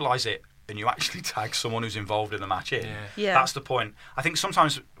you vocalise it and you actually tag someone who's involved in the match that's the point. I think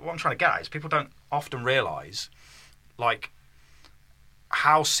sometimes what I'm trying to get at is people don't often realise, like,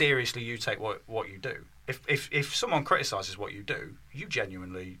 how seriously you take what you do. If someone criticises what you do, you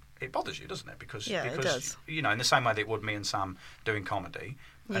genuinely, it bothers you, doesn't it? Because it does. You know, in the same way that it would me and Sam doing comedy,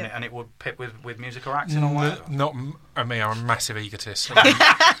 and it would pit with music or acting or whatever. Not me. I'm a massive egotist.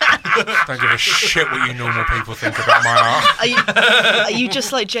 Don't give a shit what you normal people think about my art. Are you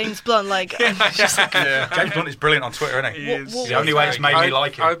just like James Blunt? Like, James Blunt is brilliant on Twitter, isn't he? What The only way it's made me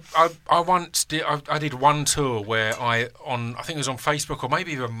like him. I once did. I did one tour where I think it was on Facebook or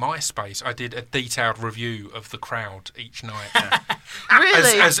maybe even MySpace. I did a detailed review of the crowd each night.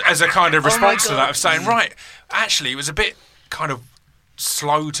 really? As a kind of response to God. that, of saying, right, actually, it was a bit kind of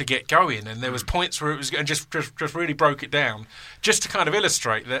slow to get going, and there was points where it was, and just really broke it down, just to kind of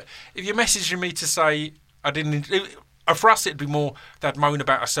illustrate that if you're messaging me to say I didn't, for us it'd be more they'd moan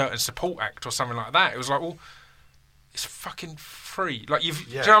about a certain support act or something like that. It was like, well, it's fucking free. Like do you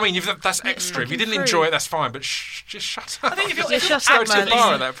know what I mean? That's extra. If you didn't enjoy it, that's fine, but just shut up. I think if you're shut go up, to the man.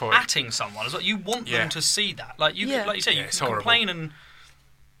 bar at that point. atting someone as well, you want them to see that. Like you say, you it's can horrible. complain and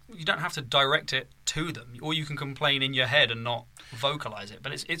you don't have to direct it to them, or you can complain in your head and not vocalize it.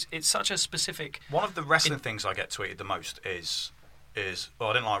 But it's such a specific. One of the wrestling things I get tweeted the most is well,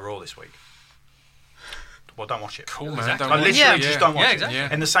 I didn't like Raw this week. Well, don't watch it. Cool, man. Exactly. Don't Like, watch literally, it. just don't watch Yeah, it. exactly.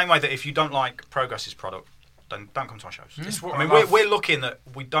 Yeah. In the same way that if you don't like Progress's product, then don't come to our shows. It's what I mean, I love. we're looking that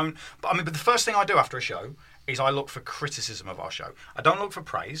we don't. But the first thing I do after a show is I look for criticism of our show. I don't look for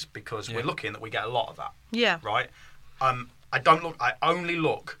praise because we're looking that we get a lot of that. Yeah. Right. I don't look. I only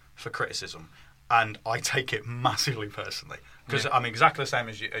look for criticism, and I take it massively personally because I'm exactly the same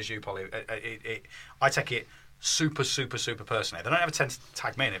as you, Polly. I take it super personally. They don't ever tend to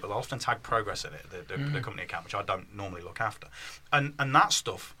tag me in it, but they'll often tag Progress in it, the company account, which I don't normally look after, and that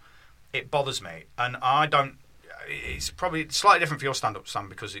stuff, it bothers me, and I don't. It's probably slightly different for your stand-up, Sam,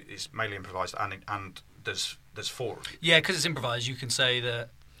 because it's mainly improvised, and there's four of you. Yeah, because it's improvised, you can say that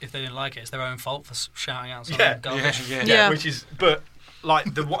if they didn't like it, it's their own fault for shouting out something Yeah. garbage. Yeah. Which is, but like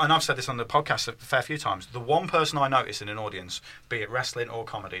and I've said this on the podcast a fair few times. The one person I notice in an audience, be it wrestling or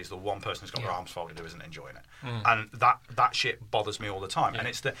comedy, is the one person who's got their arms folded who isn't enjoying it, and that shit bothers me all the time. And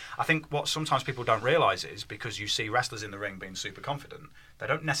it's I think what sometimes people don't realise is because you see wrestlers in the ring being super confident, they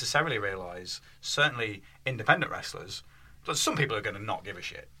don't necessarily realise. Certainly, independent wrestlers, but some people are going to not give a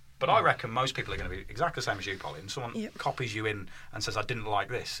shit. But I reckon most people are going to be exactly the same as you, Polly. And someone copies you in and says, "I didn't like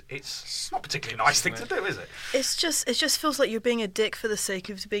this." It's not a particularly nice thing to do, is it? It just feels like you're being a dick for the sake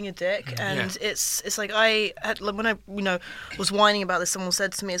of being a dick, and it's like when I was whining about this, someone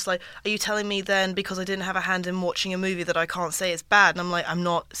said to me, "It's like, are you telling me then because I didn't have a hand in watching a movie that I can't say it's bad?" And I'm like, I'm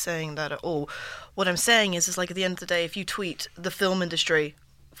not saying that at all. What I'm saying is like at the end of the day, if you tweet the film industry,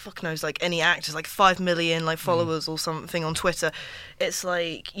 fuck knows, like any actors, like 5 million like followers or something on Twitter, it's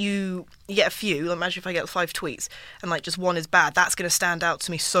like you get a few. Like, imagine if I get 5 tweets and like just one is bad, that's going to stand out to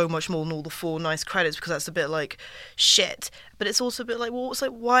me so much more than all the 4 nice credits, because that's a bit like shit. But it's also a bit like, well, it's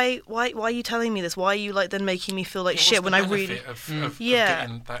like why are you telling me this? Why are you like then making me feel like shit when I really of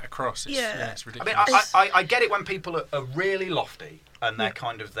getting that across? It's ridiculous. I get it when people are really lofty and they're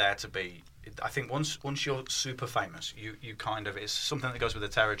kind of there to be. I think once you're super famous, you kind of, it's something that goes with the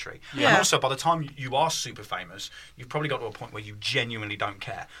territory. Yeah. And also, by the time you are super famous, you've probably got to a point where you genuinely don't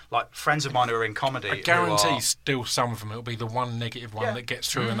care. Like friends of mine who are in comedy, I guarantee still some of them it'll be the one negative one that gets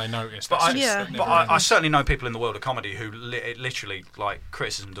through and they notice. But That's I certainly know people in the world of comedy who literally, like,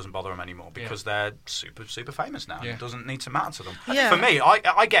 criticism doesn't bother them anymore because they're super famous now. And it doesn't need to matter to them. Yeah. For me,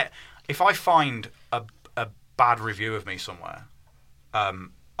 I get, if I find a bad review of me somewhere,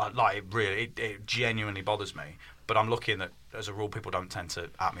 it genuinely bothers me. But I'm looking that, as a rule, people don't tend to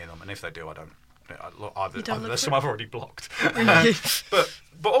at me in them, and if they do, I don't. Either there's some I've already blocked.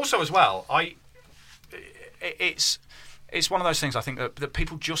 But also as well, it's one of those things I think that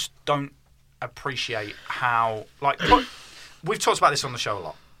people just don't appreciate how, like, we've talked about this on the show a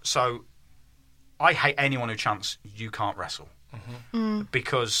lot. So I hate anyone who chants "you can't wrestle."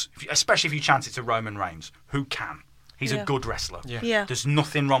 Because, especially if you chant it to Roman Reigns, who can? He's a good wrestler. Yeah. There's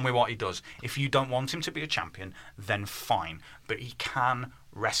nothing wrong with what he does. If you don't want him to be a champion, then fine. But he can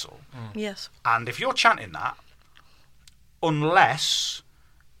wrestle. Yes. And if you're chanting that, unless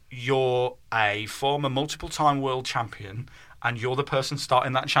you're a former multiple-time world champion and you're the person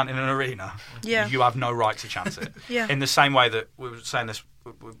starting that chant in an arena, you have no right to chant it. In the same way that we were saying this,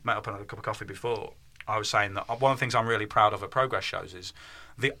 we met up on a cup of coffee before, I was saying that one of the things I'm really proud of at Progress shows is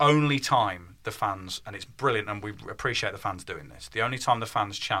the only time the fans, and it's brilliant and we appreciate the fans doing this, the only time the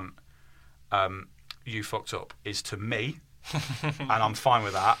fans chant, you fucked up, is to me, and I'm fine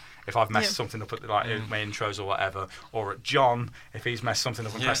with that. If I've messed something up at my intros or whatever, or at John, if he's messed something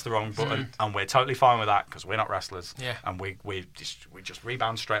up and pressed the wrong button, and we're totally fine with that because we're not wrestlers, and we just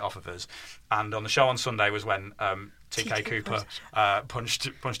rebound straight off of us. And on the show on Sunday was when TK Cooper punched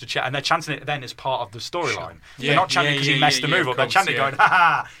a chair, and they're chanting it then as part of the storyline. They're not chanting because he messed the move up. They're chanting going, "Ha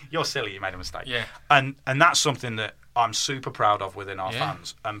ha! You're silly. You made a mistake." And that's something that I'm super proud of within our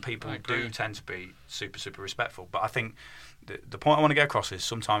fans, and people do tend to be super respectful. But I think the point I want to get across is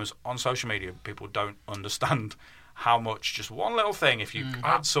sometimes on social media people don't understand how much just one little thing, if you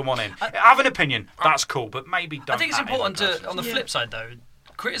add someone in, have an opinion, that's cool, but maybe don't. I think it's important to, on the flip side though,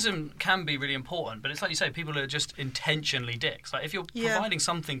 criticism can be really important, but it's like you say, people are just intentionally dicks. Like if you're providing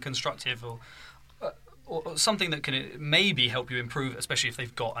something constructive or something that can maybe help you improve, especially if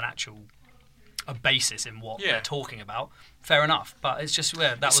they've got a basis in what they're talking about, fair enough. But it's just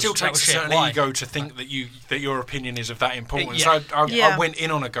that was still takes a certain ego to think that your opinion is of that importance. I went in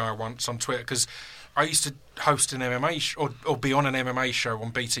on a guy once on Twitter because I used to host an MMA or be on an MMA show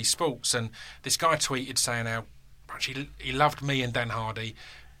on BT Sports, and this guy tweeted saying how much he loved me and Dan Hardy,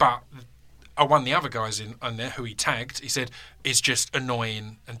 but I won the other guys in there who he tagged. He said is just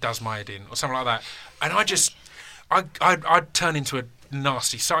annoying and does my head in or something like that, and I'd turn into a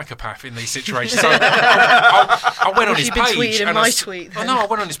nasty psychopath in these situations. So I went on his page and I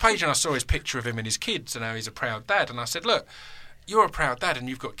went on his page and I saw his picture of him and his kids and how he's a proud dad, and I said, look, you're a proud dad and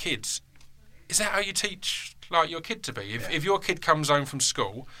you've got kids. Is that how you teach your kid to be? If your kid comes home from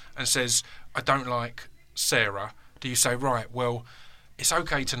school and says, I don't like Sarah, do you say, right, well, it's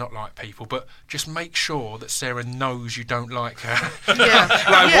okay to not like people, but just make sure that Sarah knows you don't like her.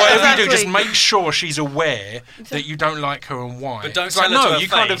 Whatever you do, just make sure she's aware that you don't like her and why. But don't tell her to her you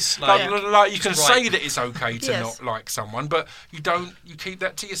face, you can say that it's okay to not like someone, but you don't. You keep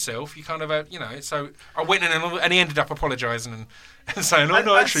that to yourself. You kind of, So I went in and he ended up apologising and saying, "Oh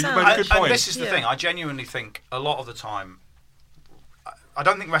no, actually, you made a good point." And this is the thing. I genuinely think a lot of the time, I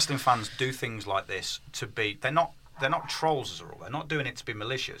don't think wrestling fans do things like this to be. They're not trolls as a rule. They're not doing it to be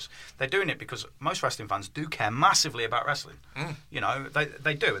malicious. They're doing it because most wrestling fans do care massively about wrestling.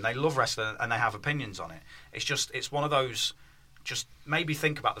 They do, and they love wrestling, and they have opinions on it. It's one of those. Just maybe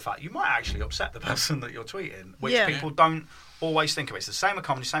think about the fact you might actually upset the person that you're tweeting, which people don't always think of. It's the same with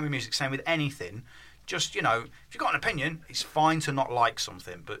comedy, same with music, same with anything. Just if you've got an opinion, it's fine to not like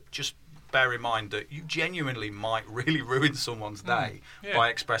something, but just bear in mind that you genuinely might really ruin someone's day by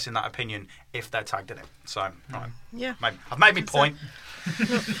expressing that opinion if they're tagged in it. So, right. Yeah. I've made me point.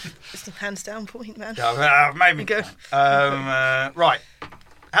 It's a hands down point, man. I've made me go. Right.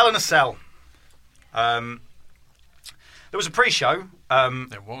 Hell in a Cell. There was a pre-show.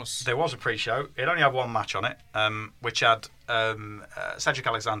 There was a pre-show. It only had one match on it, which had Cedric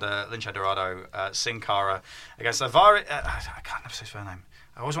Alexander, Lince Dorado, Sin Cara against Daivari. I can't never say his first name.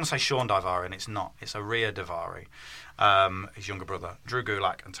 I always want to say Sean Daivari, and it's not. It's Aria Daivari, his younger brother, Drew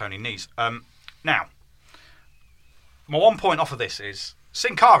Gulak, and Tony Nese. Now, my one point off of this is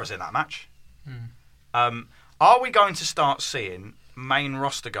Sin Cara's in that match. Are we going to start seeing main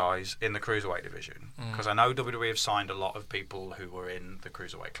roster guys in the Cruiserweight division? Because I know WWE have signed a lot of people who were in the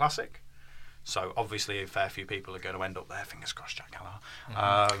Cruiserweight Classic. So obviously a fair few people are going to end up there. Fingers crossed, Jack Keller. A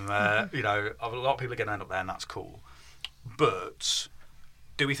lot of people are going to end up there, and that's cool. But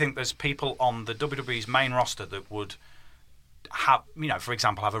do we think there's people on the WWE's main roster that would have, for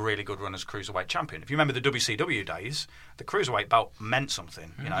example, have a really good run as Cruiserweight champion? If you remember the WCW days, the Cruiserweight belt meant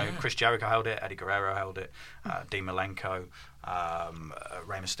something. Chris Jericho held it, Eddie Guerrero held it, Dean Malenko,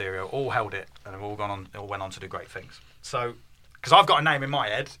 Rey Mysterio all held it, and have all went on to do great things. So, because I've got a name in my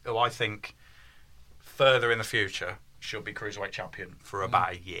head who I think further in the future should be Cruiserweight champion for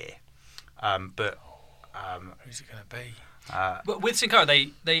about a year. Who's it going to be? But with Sin Cara,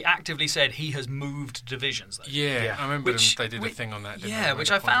 they actively said he has moved divisions, though. Yeah. I remember they did a thing on that.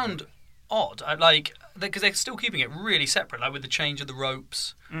 Which I found odd. Because they're still keeping it really separate, like with the change of the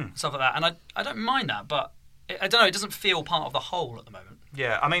ropes, stuff like that. And I don't mind that, but I don't know, it doesn't feel part of the whole at the moment.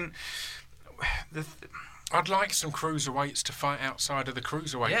 Yeah, I mean, I'd like some cruiserweights to fight outside of the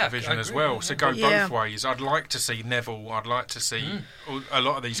cruiserweight Yeah, division I as agree, well. yeah. So go Yeah. both ways. I'd like to see Neville. I'd like to see a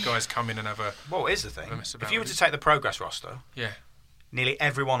lot of these guys come in and have a... Well, here's the thing. Mess about If you were with to it. take the Progress roster, Yeah, nearly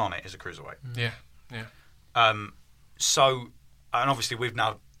everyone on it is a cruiserweight. yeah. So, and obviously we've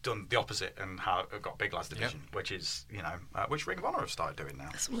now done the opposite and got Big Lads division, which is, which Ring of Honor have started doing now.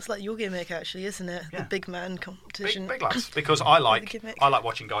 It's almost like your gimmick, actually, isn't it? Yeah. The big man competition. Big Lads, because I like gimmick.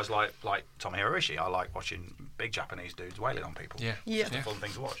 watching guys like Tomohiro Ishii. I like watching big Japanese dudes wailing on people. Yeah. Yeah. It's a fun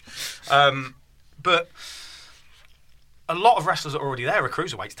thing to watch. But a lot of wrestlers that are already there are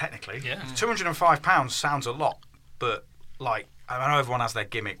cruiserweights, technically. Yeah. £205 sounds a lot, but I know everyone has their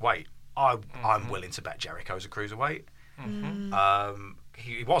gimmick weight. I'm willing to bet Jericho's a cruiserweight.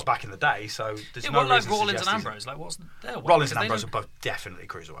 He was back in the day, so there's no like reason to Rollins suggest and he's- Ambrose. Like, what's their weight? Rollins and 'Cause they Ambrose are don't- both definitely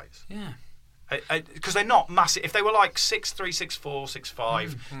cruiserweights. Yeah. Because they're not massive. If they were like 6'3", 6'4",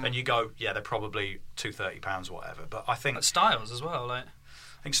 6'5", then you go, yeah, they're probably £230 or whatever. But I think But Styles as well. Like,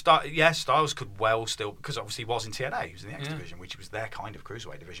 Styles could well still, because obviously he was in TNA, he was in the X division, which was their kind of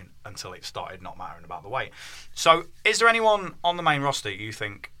cruiserweight division until it started not mattering about the weight. So, is there anyone on the main roster you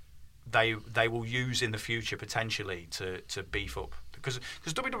think they will use in the future potentially to beef up? Because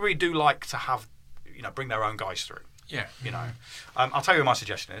WWE do like to have, bring their own guys through. Yeah. I'll tell you what my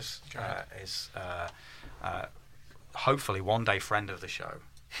suggestion is. Hopefully one day friend of the show.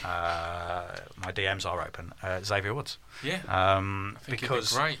 My DMs are open. Xavier Woods. Yeah. I think it'd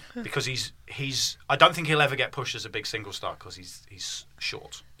be great. Because he's. I don't think he'll ever get pushed as a big single star because he's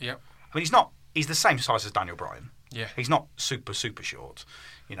short. Yep. I mean, he's not. He's the same size as Daniel Bryan. Yeah. He's not super short.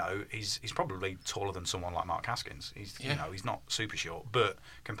 He's probably taller than someone like Mark Haskins. He's he's not super short, but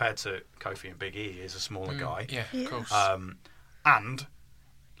compared to Kofi and Big E, he is a smaller guy. Yeah, of course. And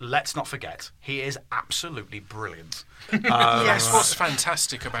let's not forget, he is absolutely brilliant. That's what's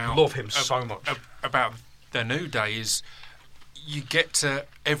fantastic about... Love him so much. About the New Day is you get to,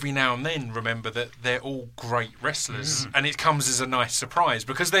 every now and then, remember that they're all great wrestlers. And it comes as a nice surprise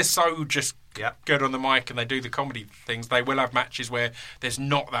because they're so just good on the mic and they do the comedy things. They will have matches where there's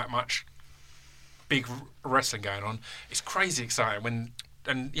not that much big wrestling going on. It's crazy exciting when...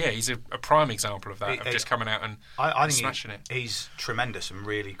 And yeah, he's a prime example of that, of just coming out and I think smashing it. He's tremendous and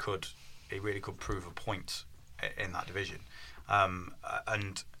really could prove a point in that division, and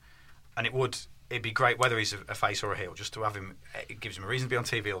it'd be great whether he's a face or a heel, just to have him. It gives him a reason to be on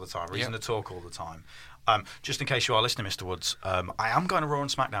TV all the time, a reason to talk all the time. Just in case you are listening, Mr. Woods, I am going to Raw and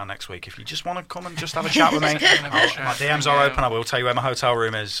SmackDown next week. If you just want to come and just have a chat with me, my DMs are open. I will tell you where my hotel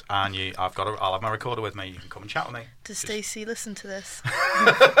room is, and I'll have my recorder with me. You can come and chat with me. Does Stacey listen to this?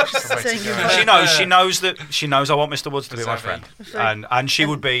 She knows I want Mr. Woods to be my friend, and she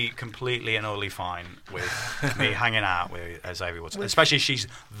would be completely and utterly fine with me hanging out with Xavier Woods, especially if she's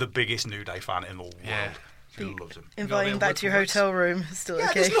the biggest New Day fan in the world. She loves him. Inviting back to your hotel room is still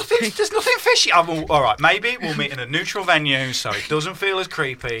okay. There's nothing fishy. All right, maybe we'll meet in a neutral venue so it doesn't feel as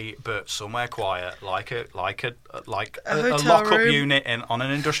creepy, but somewhere quiet, like a lock-up unit on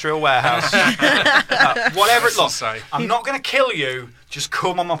an industrial warehouse. Whatever it looks like. I'm not going to kill you. Just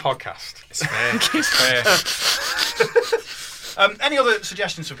come on my podcast. It's fair. Any other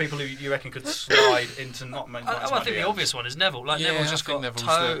suggestions for people who you reckon could slide into not? I think the obvious one is Neville. Neville's just got Neville's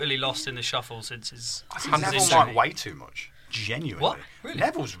totally lost in the shuffle since his. I think Neville might weigh too much. Genuinely. What? Really?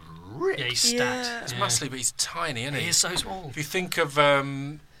 Neville's ripped. Yeah, he's stacked. Yeah. He's muscly, but he's tiny, isn't he? He is so small. If you think of or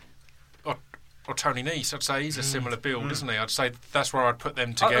Tony Nese, I'd say he's a similar build, isn't he? I'd say that's where I'd put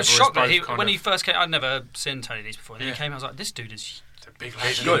them together. I was shocked as that both when he first came. I'd never seen Tony Nese before. And then he came, I was like, this dude is. big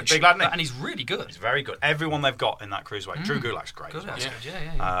He's good, big lad, isn't he? And he's really good. He's very good. Everyone they've got in that cruiserweight. Drew Gulak's great. Good, as well.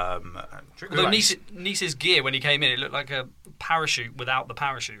 yeah. Drew Although Gulak's- Nese's gear when he came in, it looked like a parachute without the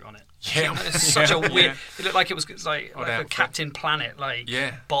parachute on it. Yeah. It's such a weird. Yeah. It looked like it was like a outfit. Captain Planet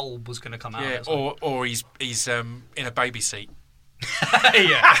bulb was going to come out. Yeah, of it or he's in a baby seat.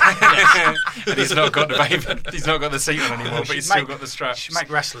 yeah. And he's not got the baby. He's not got the seat on anymore, but he's still got the straps. Should make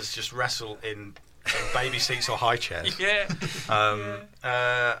wrestlers just wrestle in baby seats or high chairs. Yeah.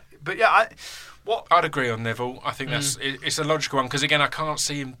 But yeah, I'd agree on Neville. I think it's a logical one because again, I can't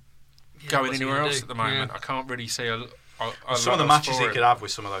see him going what's he anywhere gonna else do? at the moment. Yeah. I can't really see a some of the matches he could have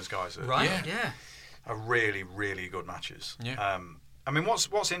with some of those guys Right. are really, really good matches. Yeah. I mean,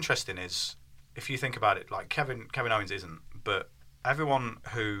 what's interesting is if you think about it, like Kevin Owens isn't, but everyone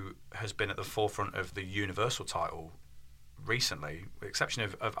who has been at the forefront of the Universal title recently, with the exception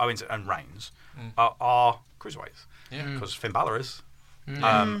of Owens and Reigns, are cruiserweights. Yeah. Because Finn Balor is.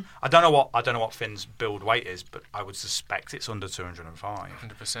 I don't know what Finn's build weight is, but I would suspect it's under 205.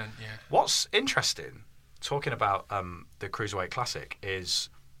 100%. Yeah. What's interesting, talking about the Cruiserweight Classic, is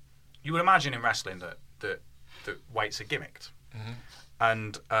you would imagine in wrestling that that weights are gimmicked.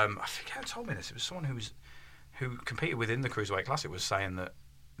 And I forget who told me this. It was someone who competed within the Cruiserweight Classic was saying that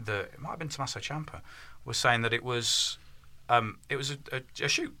it might have been Tommaso Ciampa, was saying that it was a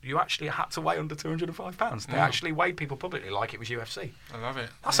shoot. You actually had to weigh under 205 pounds. They actually weighed people publicly like it was UFC. I love it.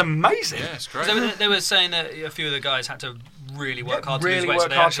 That's amazing. Yeah, it's great. So they were saying that a few of the guys had to really work hard to really lose weight. work So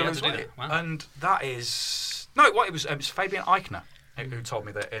they hard actually to had lose to do weight. that. Wow. And that is it was Fabian Eichner who told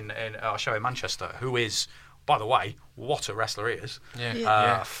me that in our show in Manchester, who is, by the way, what a wrestler he is.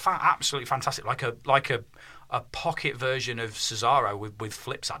 Yeah. Absolutely fantastic, like a pocket version of Cesaro with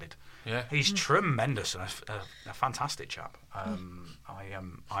flips added. Yeah, he's tremendous and a fantastic chap. I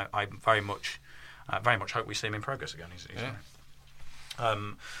very much hope we see him in progress again. He's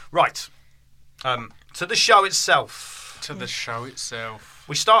right. To the show itself.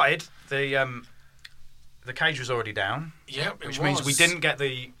 We started the cage was already down. Yep, which means we didn't get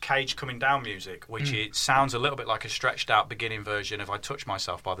the cage coming down music, which it sounds a little bit like a stretched out beginning version of "I Touch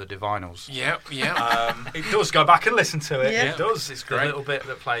Myself" by the Divinals. Yep. It does. Go back and listen to it. Yeah. It does. It's great. The little bit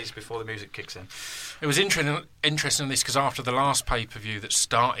that plays before the music kicks in. It was interesting this because after the last pay-per-view that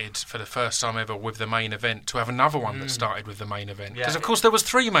started for the first time ever with the main event, to have another one that started with the main event. Because of course there was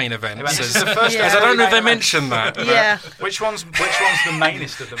 3 main events. This is the first. Yeah. I don't know if they mentioned that. Yeah. Which one's the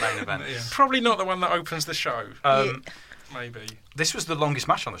mainest of the main event? Probably not the one that opens the show. Maybe. This was the longest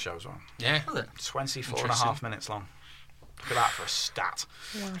match on the show as well. Yeah. 24.5 minutes long. Look at that for a stat.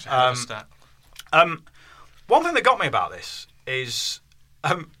 One thing that got me about this is,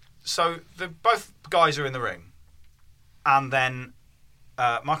 so both guys are in the ring, and then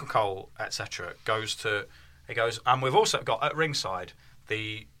Michael Cole, etc., goes, and we've also got at ringside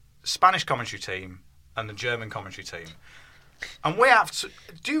the Spanish commentary team and the German commentary team, and we have to.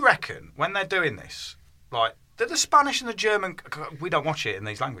 Do you reckon when they're doing this, like? Do the Spanish and the German... We don't watch it in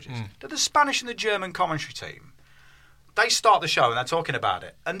these languages. Do the Spanish and the German commentary team... They start the show and they're talking about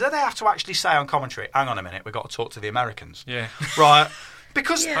it. And do they have to actually say on commentary, hang on a minute, we've got to talk to the Americans? Yeah. Right?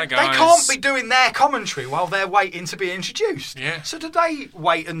 Because Hi, they guys. can't be doing their commentary while they're waiting to be introduced. Yeah. So do they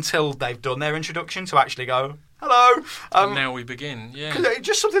wait until they've done their introduction to actually go, hello? And now we begin, yeah. 'Cause it's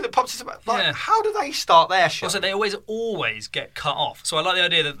just something that pops into my... Yeah. How do they start their show? Also, they always get cut off. So I like the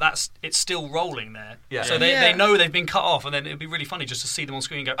idea that it's still rolling there. Yeah. So they know they've been cut off, and then it'd be really funny just to see them on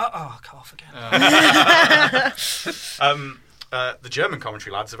screen and go, cut off again. The German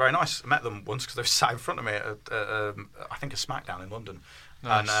commentary lads are very nice. I met them once because they sat in front of me at I think a SmackDown in London.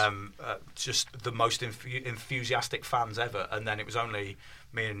 Nice. And just the most enthusiastic fans ever. And then it was only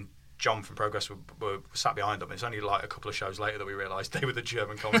me and John from Progress were sat behind them. It's only like a couple of shows later that we realised they were the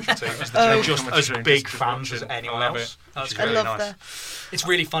German commentary team. They're just as big fans as anyone else. That's Which is great. really I love nice. that. It's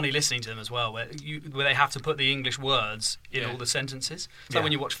really funny listening to them as well, where they have to put the English words in all the sentences. It's like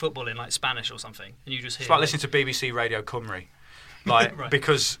when you watch football in like Spanish or something, and you just hear... It's like listening to BBC Radio Cymru. Like, Right.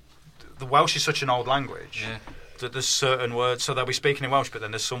 because the Welsh is such an old language that there's certain words, so they'll be speaking in Welsh, but then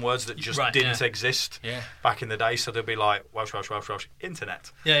there's some words that just didn't exist back in the day, so they'll be like Welsh,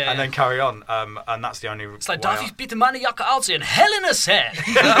 internet, and then carry on, and that's the only. It's like, way darf on. ich bitte meine Jacke ausziehen? Helena said.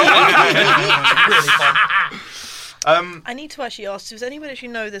 Really fun. I need to actually ask, does anyone actually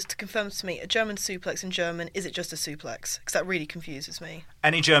know this to confirm to me, a German suplex in German, is it just a suplex? Because that really confuses me.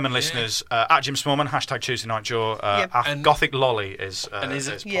 Any German listeners, at Jim Smallman, hashtag Tuesday Night Jaw, And- Gothic Lolly is. And is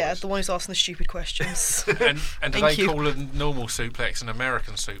it- Yeah, the one who's asking the stupid questions. And do Thank they you. call a normal suplex an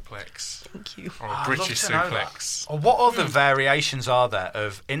American suplex? Thank you. Or a I'd British love to know that. suplex? Or what other variations are there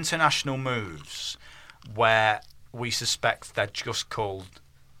of international moves where we suspect they're just called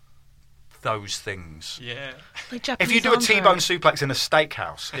those things? Yeah. Like If you do a T-bone suplex in a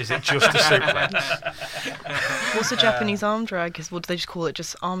steakhouse, is it just a suplex? What's a Japanese arm drag? What do they just call it?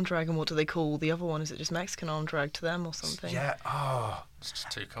 Just arm drag, and what do they call the other one? Is it just Mexican arm drag to them or something? Yeah. Oh. It's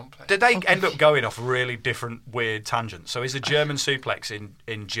just too complex. Did they end up going off really different weird tangents? So is a German suplex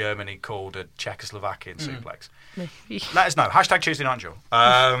in Germany called a Czechoslovakian suplex? Maybe. Let us know. Hashtag Tuesday Night Jaw.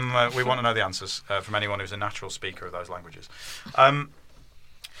 We want to know the answers from anyone who's a natural speaker of those languages.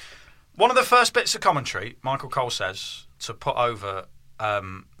 One of the first bits of commentary, Michael Cole says, to put over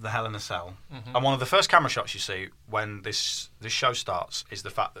the Hell in a Cell, and one of the first camera shots you see when this show starts is the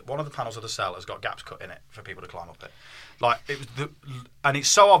fact that one of the panels of the cell has got gaps cut in it for people to climb up it. Like it was and it's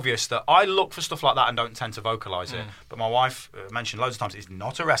so obvious that I look for stuff like that and don't tend to vocalise it. But my wife mentioned loads of times is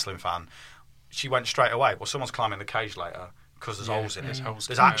not a wrestling fan. She went straight away. Well, someone's climbing the cage later because there's holes in it.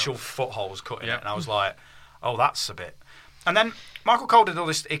 There's actual footholes cut in it, and I was like, oh, that's a bit. And then Michael Cole did all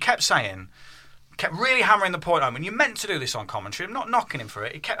this. He kept saying, kept really hammering the point home, and you're meant to do this on commentary. I'm not knocking him for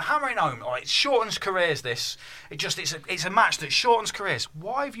it. He kept hammering home, it shortens careers. It's a match that shortens careers.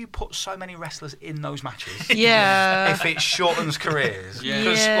 Why have you put so many wrestlers in those matches? Yeah. If it shortens careers, Yeah.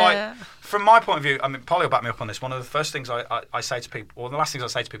 because Yeah. from my point of view, I mean, Polly will back me up on this. One of the first things I say to people, or the last things I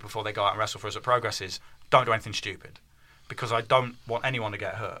say to people before they go out and wrestle for us at Progress is, don't do anything stupid. Because I don't want anyone to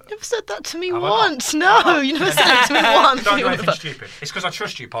get hurt. You never said that to me Have I once. not? No, you never said it to me once. Don't do anything stupid. It's because I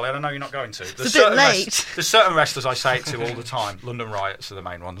trust you, Polly, and I know you're not going to. It's a bit late. There's certain wrestlers I say it to all the time. London Riots are the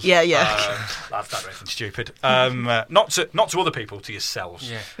main ones. Yeah. Lads, don't do anything stupid. Not to other people, to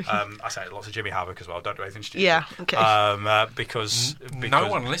yourselves. Yeah. I say it lots to Jimmy Havoc as well. Don't do anything stupid. Yeah, okay. Because no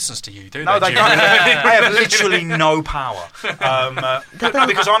one listens to you, do no, they? they don't. They have literally no power.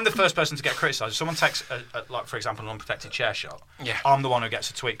 Because I'm the first person to get criticised. If someone takes, like for example, an unprotected chair shot, Yeah. I'm the one who gets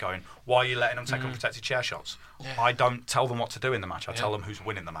a tweet going, why are you letting them take unprotected chair shots? Yeah. I don't tell them what to do in the match. I tell them who's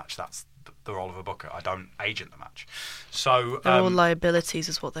winning the match. That's the role of a booker. I don't agent the match. So They're all liabilities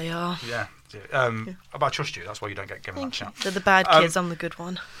is what they are. yeah. But I trust you. That's why you don't get given that chance. They're the bad kids, I'm the good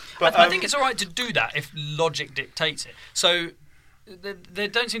one. But, I think it's all right to do that if logic dictates it. So they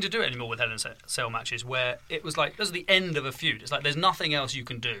don't seem to do it anymore with Hell in a Cell matches where it was like, this is the end of a feud. It's like there's nothing else you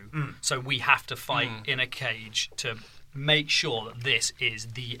can do, so we have to fight in a cage to make sure that this is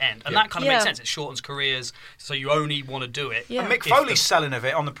the end. And that kind of makes sense. It shortens careers, so you only want to do it. Yeah. And Mick Foley's selling of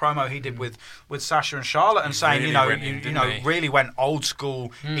it on the promo he did with Sasha and Charlotte, and saying, really really went old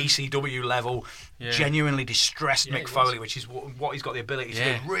school ECW level, genuinely distressed Mick it Foley, which is what he's got the ability to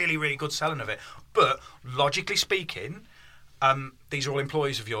do. Really, really good selling of it. But logically speaking, these are all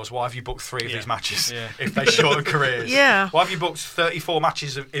employees of yours. Why have you booked 3 of these matches if they shorten careers? Yeah. Why have you booked 34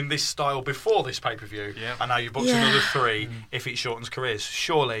 matches in this style before this pay-per-view, and now you've booked another 3 if it shortens careers?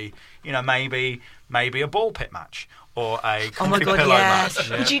 Surely, maybe a ball pit match or a comfy pillow match.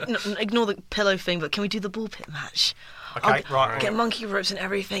 Would you ignore the pillow thing, but can we do the ball pit match? Okay, right. Get monkey ropes and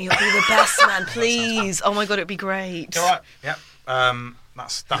everything. It'll be the best, man. Please. Oh my god, it'd be great. All right. Yeah.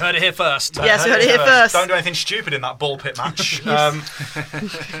 That. You heard it here first. Yes, you heard it here first. Don't do anything stupid in that ball pit match. And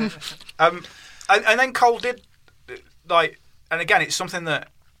then Cole did and again, it's something that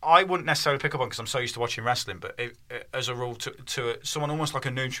I wouldn't necessarily pick up on because I'm so used to watching wrestling. But as a rule, to someone almost like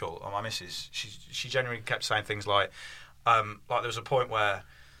a neutral, or my missus, she genuinely kept saying things like there was a point where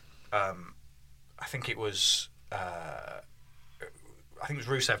I think it was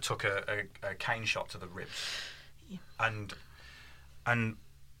Rusev took a cane shot to the ribs, and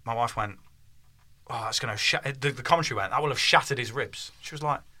my wife went, "Oh, that's going to the commentary went, that will have shattered his ribs." She was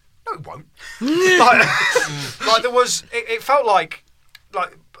like, "No, it won't." like there was, it felt like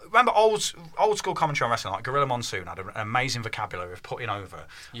remember old school commentary on wrestling, like Gorilla Monsoon had an amazing vocabulary of putting over,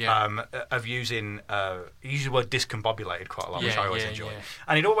 of using he used the word discombobulated quite a lot, which I always enjoy. Yeah.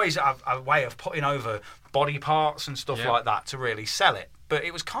 And he'd always have a way of putting over body parts and stuff like that to really sell it. But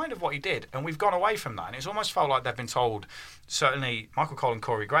it was kind of what he did, and we've gone away from that. And it's almost felt like they've been told, certainly Michael Cole and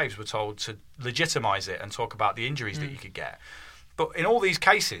Corey Graves were told to legitimise it and talk about the injuries that you could get. But in all these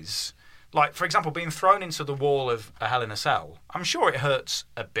cases, like, for example, being thrown into the wall of a Hell in a Cell, I'm sure it hurts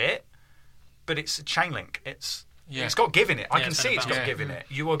a bit, but it's a chain link. It's got give in it. I can see it's got give in it.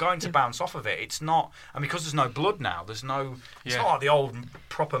 You are going to bounce off of it. It's not, and because there's no blood now, it's not like the old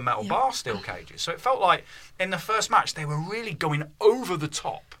proper metal bar steel cages. So it felt like in the first match they were really going over the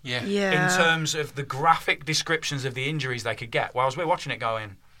top in terms of the graphic descriptions of the injuries they could get. Whereas we're watching it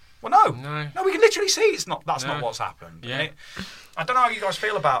going, well, no, we can literally see it's not. That's not what's happened. Yeah. I don't know how you guys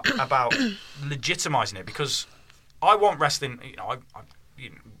feel about legitimising it, because I want wrestling.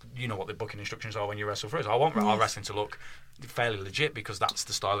 You know what the booking instructions are when you wrestle for us. I want our wrestling to look fairly legit, because that's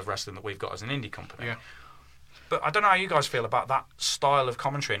the style of wrestling that we've got as an indie company. Yeah. But I don't know how you guys feel about that style of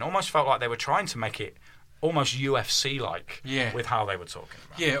commentary. It almost felt like they were trying to make it almost UFC-like with how they were talking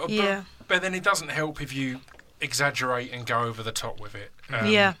about it. But then it doesn't help if you exaggerate and go over the top with it.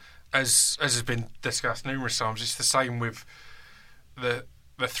 As has been discussed numerous times, it's the same with the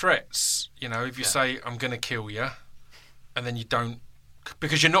threats. If you say, I'm going to kill you, and then you don't,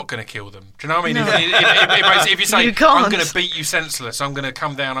 because you're not going to kill them. Do you know what I mean? No. If you say, I'm going to beat you senseless, I'm going to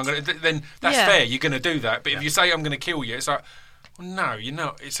come down, then that's fair, you're going to do that. But if you say, I'm going to kill you, it's like, well, no, you're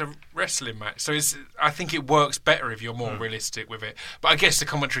not. It's a wrestling match. So I think it works better if you're more realistic with it. But I guess the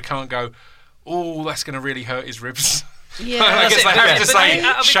commentary can't go, oh, that's going to really hurt his ribs. Yeah, I guess they have to say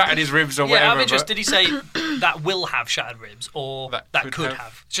shattered his ribs or whatever. I'm interested. Did he say that will have shattered ribs, or that could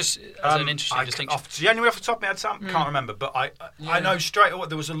have? Just as an interesting distinction. Genuinely off the top of my head, Sam, can't remember, but I know straight away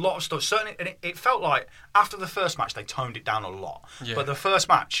there was a lot of stuff. Certainly, and it felt like after the first match they toned it down a lot. Yeah. But the first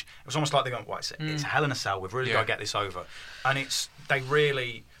match, it was almost like they went, "Well, it's Hell in a Cell. We've really got to get this over," and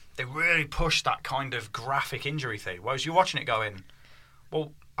they they really pushed that kind of graphic injury thing. Whereas you're watching it going,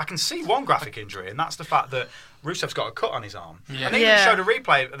 well, I can see one graphic injury, and that's the fact that Rusev's got a cut on his arm. Yeah. And they even showed a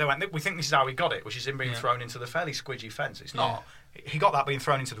replay. They went, we think this is how he got it, which is him being thrown into the fairly squidgy fence. It's not. He got that being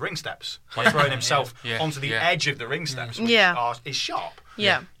thrown into the ring steps by throwing himself onto the edge of the ring steps, which is sharp.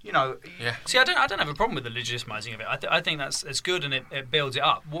 Yeah. You know. Yeah. See, I don't have a problem with the legitimizing of it. I think it's good and it builds it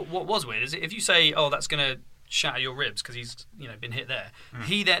up. What was weird is if you say, oh, that's going to shatter your ribs because he's been hit there.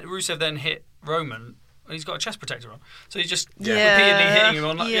 Rusev then hit Roman. He's got a chest protector on, so he's just repeatedly hitting him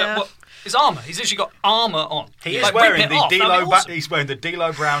on. His armour. He's literally got armour on. He is wearing the D'Lo. He's wearing the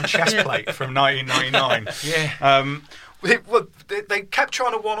D'Lo Brown chest plate from 1999. They kept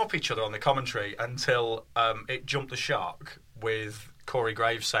trying to one up each other on the commentary until it jumped the shark with Corey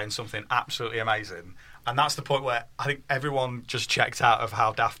Graves saying something absolutely amazing. And that's the point where I think everyone just checked out of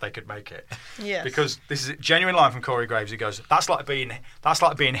how daft they could make it. Yes. Because this is a genuine line from Corey Graves. He goes, "That's like being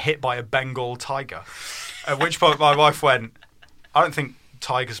hit by a Bengal tiger." At which point my wife went, "I don't think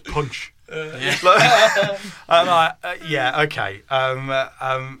tigers punch." I'm like, okay.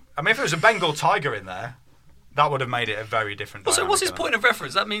 I mean, if it was a Bengal tiger in there, that would have made it a very different. So what's his point of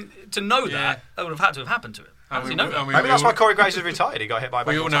reference? That mean to know that would have had to have happened to him. How does he know that? Maybe that's why Corey Graves is retired. He got hit by a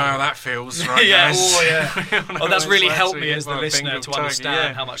Bengal tiger. We all know how that feels, right? Yeah. Guys? Oh, that's really helped me as the listener to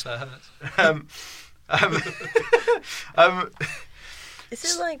understand how much that hurts. Is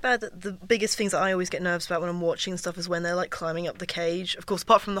it like bad that the biggest things that I always get nervous about when I'm watching stuff is when they're like climbing up the cage? Of course,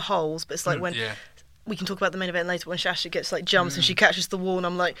 apart from the holes, but it's like when we can talk about the main event later when Sasha gets like jumps and she catches the wall, and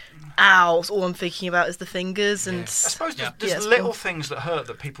I'm like, ow! So all I'm thinking about is the fingers. And I suppose there's little things that hurt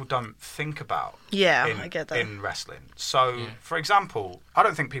that people don't think about. I get that in wrestling. So, for example, I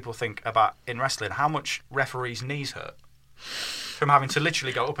don't think people think about in wrestling how much referees' knees hurt from having to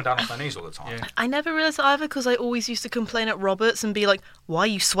literally go up and down off their knees all the time. I never realised that either because I always used to complain at Roberts and be like, why are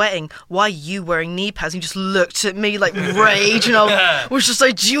you sweating? Why are you wearing knee pads? And he just looked at me like rage, and I was just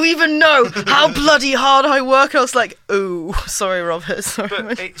like, do you even know how bloody hard I work? And I was like, ooh, sorry, Roberts. Sorry,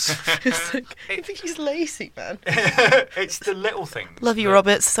 but it's like, I think he's lazy, man. It's the little things. Love you,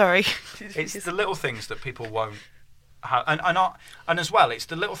 Roberts. Sorry. It's the little things that people won't have, and as well, it's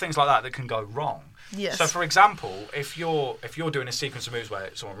the little things like that can go wrong. Yes. So, for example, if you're doing a sequence of moves where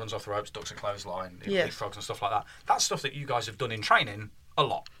someone runs off the ropes, ducks a clothesline, leapfrogs and stuff like that, that's stuff that you guys have done in training a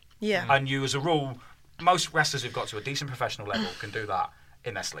lot. Yeah. And you, as a rule, most wrestlers who've got to a decent professional level can do that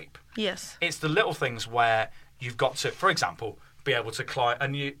in their sleep. Yes. It's the little things where you've got to, for example, be able to climb,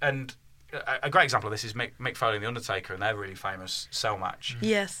 and a great example of this is Mick Foley and The Undertaker and their really famous cell match.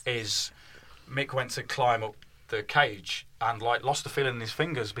 Yes. Is Mick went to climb up the cage and lost the feeling in his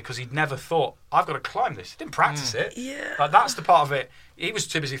fingers because he'd never thought, I've got to climb this. He didn't practice it. Yeah. That's the part of it. He was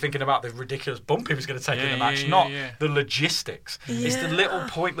too busy thinking about the ridiculous bump he was going to take in the match, not the logistics. Yeah. It's the little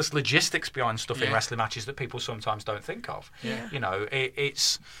pointless logistics behind stuff in wrestling matches that people sometimes don't think of. Yeah. You know,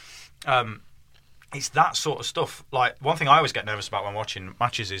 it's that sort of stuff. Like, one thing I always get nervous about when watching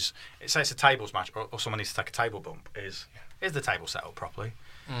matches is, say it's a tables match or someone needs to take a table bump, is the table set up properly?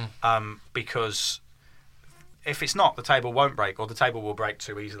 Because if it's not, the table won't break, or the table will break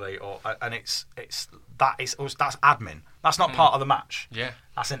too easily, and that's admin. That's not part of the match. Yeah,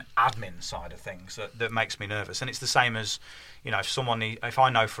 that's an admin side of things that makes me nervous. And it's the same as, if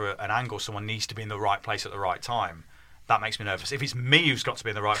I know for an angle someone needs to be in the right place at the right time, that makes me nervous. If it's me who's got to be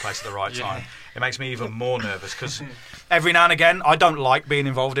in the right place at the right time, it makes me even more nervous, because every now and again, I don't like being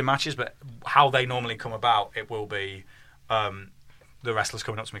involved in matches, but how they normally come about, it will be the wrestlers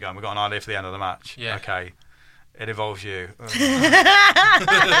coming up to me going, we've got an idea for the end of the match. Yeah. Okay. It involves you.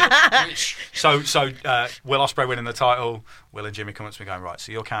 So Will Ospreay winning the title, Will and Jimmy come up to me going, right,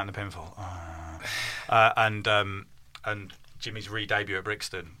 so you're counting the pinfall. And Jimmy's re-debut at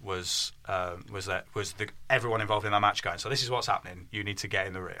Brixton was everyone involved in that match going, so this is what's happening. You need to get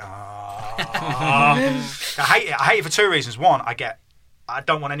in the ring. I hate it for two reasons. One, I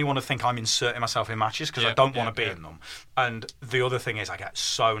don't want anyone to think I'm inserting myself in matches because I don't want to be in them. And the other thing is I get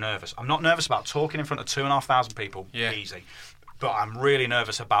so nervous. I'm not nervous about talking in front of 2,500 people, easy. But I'm really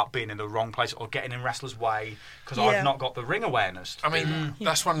nervous about being in the wrong place or getting in wrestlers' way because I've not got the ring awareness. I mean,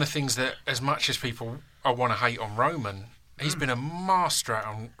 that's one of the things that, as much as people want to hate on Roman, he's been a master at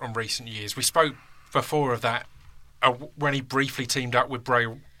on recent years. We spoke before of that when he briefly teamed up with Bray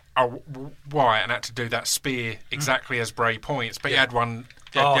Wyatt and had to do that spear exactly as Bray points, but he had one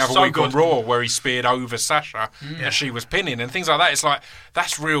the other week on Raw where he speared over Sasha and she was pinning and things like that. It's like,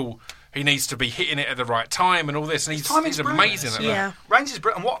 that's real. He needs to be hitting it at the right time and all this, and he's amazing at that. Reigns is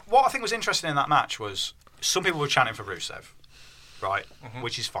brilliant. And what I think was interesting in that match was some people were chanting for Rusev, right,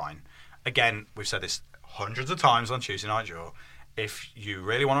 which is fine. Again, we've said this hundreds of times on Tuesday Night Raw. if you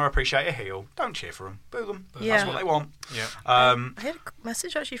really want to appreciate a heel, don't cheer for them, boo them. Yeah. That's what they want. Yeah. I had a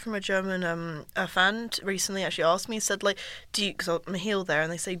message actually from a German a fan recently. Actually asked me, said like, "Do you?" Because I'm a heel there,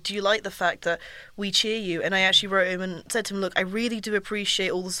 and they say, "Do you like the fact that we cheer you?" And I actually wrote him and said to him, "Look, I really do appreciate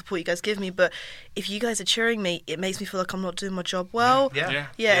all the support you guys give me, but if you guys are cheering me, it makes me feel like I'm not doing my job well."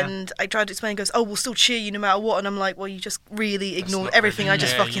 Yeah. And I tried to explain. He goes, "Oh, we'll still cheer you no matter what." And I'm like, "Well, you just really ignored not everything really- I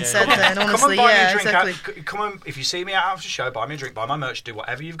just yeah, fucking yeah. said there." And honestly, come and buy me yeah, a drink. exactly. Come on, if you see me out after the show, buy me a drink, buy my merch, do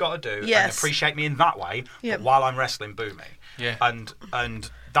whatever you've got to do, and Yes. appreciate me in that way. Yeah. But while I'm wrestling, boo me. Yeah. And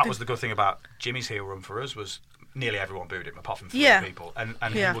that was the good thing about Jimmy's heel run for us was nearly everyone booed him apart from 3 Yeah. people, and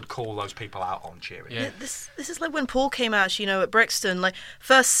Yeah. he would call those people out on cheering. Yeah. This is like when Paul came out, you know, at Brixton. Like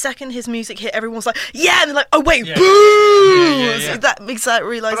first second his music hit, everyone's like, "Yeah," and they're like, "Oh wait, boo!" Yeah. That makes that But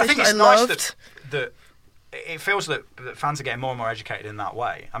realization I think I it's nice loved. that it feels that fans are getting more and more educated in that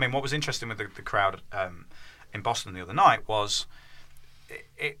way. I mean, what was interesting with the crowd in Boston the other night was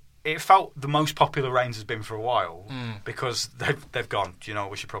it felt the most popular Reigns has been for a while because they've gone, do you know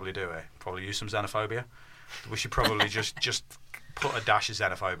what we should probably do here? Probably use some xenophobia. We should probably just put a dash of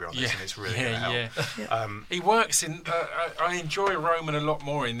xenophobia on this, and it's really going to help. He works in. I enjoy Roman a lot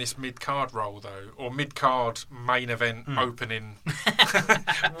more in this mid-card role, though, or mid-card main event opening.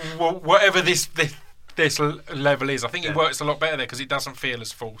 Whatever this level is, I think it works a lot better there because it doesn't feel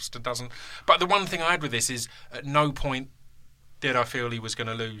as forced. It doesn't. But the one thing I had with this is, at no point did I feel he was going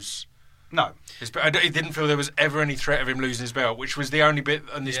to lose. No. It didn't feel there was ever any threat of him losing his belt, which was the only bit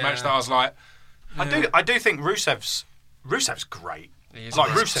in this match that I was like, I do think Rusev's great. He is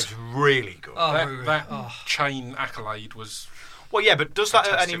Like amazing. Rusev's really good. that chain accolade was. Well, yeah, but does that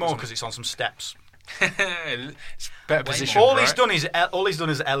Fantastic, anymore wasn't because it's on some steps? It's better position. All right? he's done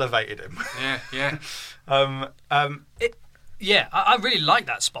is elevated him. Yeah. Yeah, I really liked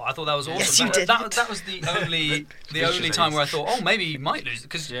that spot. I thought that was awesome. Yes, you that, did. That was the only time where I thought, oh, maybe he might lose it.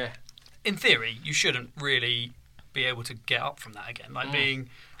 Because in theory, you shouldn't really be able to get up from that again. Like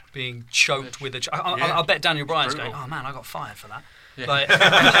being choked with a... I bet Daniel Bryan's going, oh man, I got fired for that. Yeah. Like,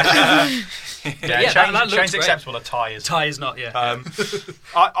 Chain's looks great. acceptable. A tie is. Tie is not,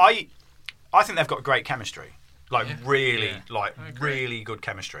 I think they've got great chemistry. Really good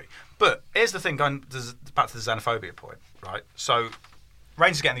chemistry. But here's the thing, going back to the xenophobia point, right? So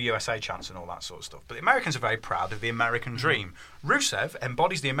Reigns is getting the USA chance and all that sort of stuff. But the Americans are very proud of the American dream. Rusev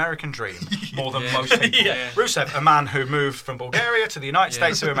embodies the American dream more than most people. Rusev, a man who moved from Bulgaria to the United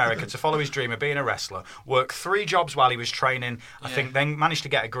States of America to follow his dream of being a wrestler, worked 3 jobs while he was training, I think then managed to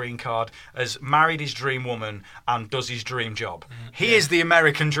get a green card, has married his dream woman and does his dream job. He is the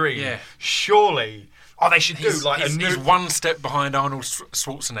American dream. Yeah. Surely... Oh, they should do like a new... He's one step behind Arnold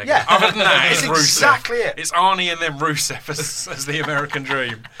Schwarzenegger. Yeah. Other than that, It's it's Rusev. exactly it. It's Arnie and then Rusev as the American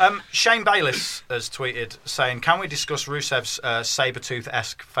dream. Shane Bayliss has tweeted saying, "Can we discuss Rusev's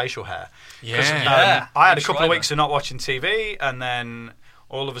Sabretooth-esque facial hair?" Yeah. I had a couple of weeks of not watching TV, and then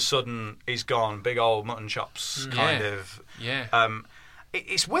all of a sudden he's gone, big old mutton chops, kind of. Yeah.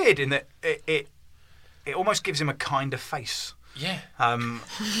 It's weird in that it almost gives him a kind of face. Yeah.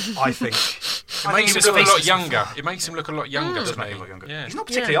 I think. It makes him look a lot younger. It makes him look a lot younger to me. Yeah. He's not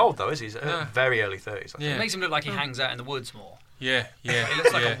particularly old though, is he? He's very early 30s. I think. It makes him look like he hangs out in the woods more. Yeah. He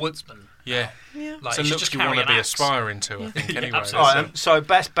looks like a woodsman. Yeah. Like, It's a he should look just you carry want to an be axe. aspiring to, I think, anyway. absolutely. All right, so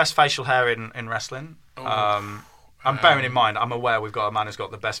best facial hair in wrestling. I'm bearing in mind, I'm aware we've got a man who's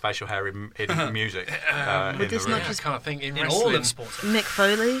got the best facial hair in music. In this the not room. I can't think in In wrestling. all of sports. Mick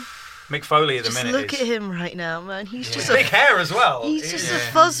Foley. Mick Foley at the Just minute look is at him right now, man. He's just big hair as well. He's just a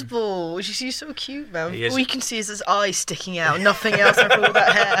fuzzball, which is he's so cute, man. He is. All you can see is his eyes sticking out, nothing else after all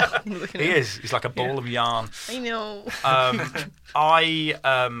that hair. Look at He him. is. He's like a ball of yarn. I know.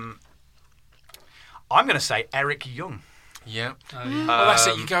 I'm going to say Eric Young. Yeah. Well, that's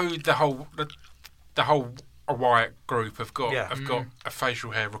it. You go the whole Wyatt group have got a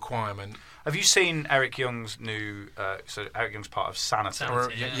facial hair requirement. Have you seen Eric Young's new? So Eric Young's part of Sanity.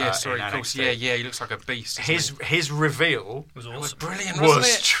 Sorry, of course. NXT. Yeah, he looks like a beast. His reveal was awesome. Brilliant, wasn't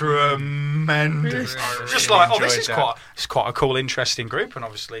was it? tremendous. Just really like, this is enjoyed it's quite a cool, interesting group, and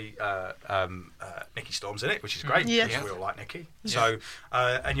obviously Nikki Storm's in it, which is great. Yeah. Because we all like Nikki. So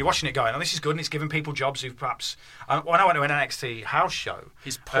and you're watching it going, this is good, and it's giving people jobs who perhaps. When I went to an NXT house show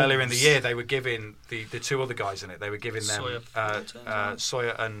earlier in the year, they were giving the 2 other guys in it. They were giving them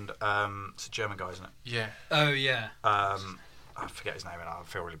Sawyer and it's a German guy, isn't it? Yeah. Oh, yeah. I forget his name, and I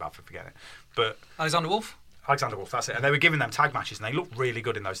feel really bad for forgetting it. But Alexander Wolf? Alexander Wolf, that's it. And they were giving them tag matches, and they looked really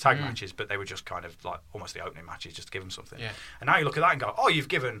good in those tag matches, but they were just kind of like almost the opening matches just to give them something. Yeah. And now you look at that and go, you've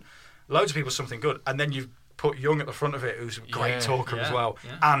given loads of people something good, and then you've put Young at the front of it, who's a great talker as well,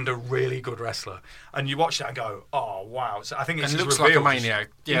 and a really good wrestler. And you watch that and go, oh, wow. So I think it's and looks reveal. like a maniac.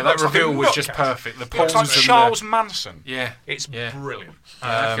 Yeah, that reveal was just perfect. The pause like Charles Manson. Yeah. It's brilliant.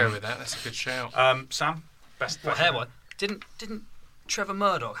 I'd go with that. That's a good shout. Sam, best hair-wise. Didn't Trevor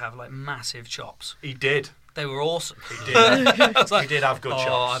Murdoch have like massive chops? He did. They were awesome. He did. He did have good chops.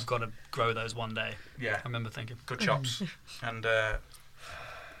 Oh, I've got to grow those one day. Yeah. I remember thinking. Good chops. And a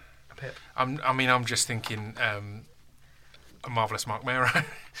pip. I'm just thinking a marvellous Mark Mero.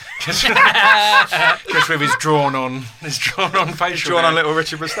 Just with his drawn on facial drawn on little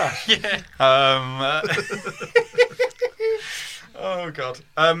Richard moustache. Yeah. Oh, God.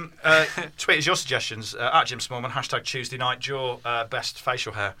 Tweet us your suggestions at Jim Smallman, #Tuesday Night Jaw, best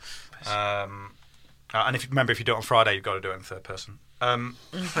facial hair. And if you do it on Friday, you've got to do it in third person. I'm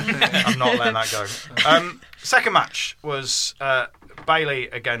not letting that go. Second match was Bayley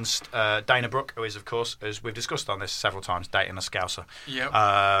against Dana Brooke, who is, of course, as we've discussed on this several times, dating a Scouser.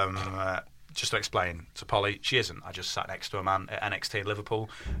 Yep. Just to explain to Polly, she isn't. I just sat next to a man at NXT in Liverpool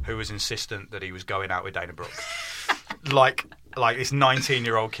who was insistent that he was going out with Dana Brooke. like this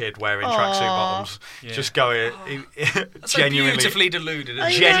 19-year-old kid wearing tracksuit bottoms, just going. That's genuinely so beautifully deluded.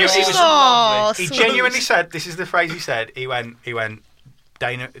 He genuinely said, "This is the phrase he said." He went.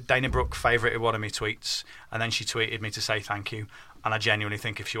 Dana Brooke favourited one of my tweets, and then she tweeted me to say thank you. And I genuinely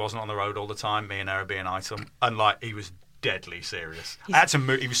think if she wasn't on the road all the time, me and her would be an item. And he was deadly serious. I had to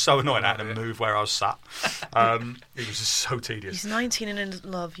move. He was so annoying. I had to move where I was sat. It was just so tedious. He's 19 and in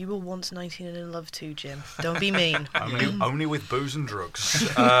love. You were once 19 and in love too, Jim. Don't be mean. Only with booze and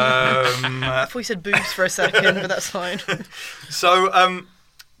drugs. I thought you said boobs for a second, but that's fine. So,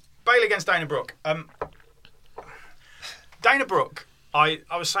 Bayley against Dana Brooke. Dana Brooke, I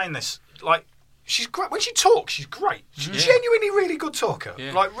was saying this, she's great. When she talks, she's great. She's genuinely really good talker.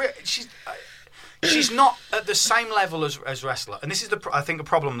 Yeah. She's not at the same level as wrestler, and this is I think the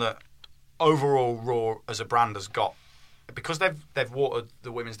problem that overall Raw as a brand has got, because they've watered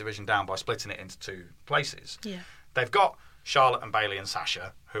the women's division down by splitting it into two places. Yeah, they've got Charlotte and Bayley and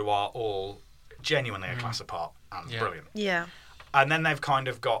Sasha, who are all genuinely a class apart and brilliant. Yeah, and then they've kind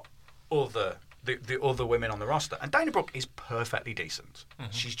of got the other women on the roster, and Dana Brooke is perfectly decent. Mm-hmm.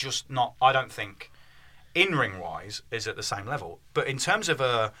 She's just not. I don't think in-ring wise is at the same level, but in terms of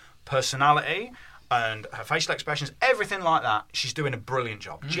her personality and her facial expressions, everything like that, she's doing a brilliant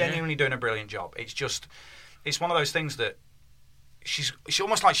job. Genuinely doing a brilliant job. It's one of those things that she's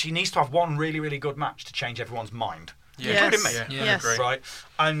almost like she needs to have one really, really good match to change everyone's mind. Yeah. Including me. Yeah. Yes. Great. Right?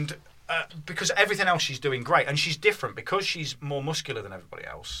 And because everything else she's doing great, and she's different because she's more muscular than everybody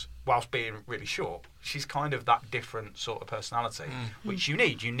else, whilst being really short. She's kind of that different sort of personality, which you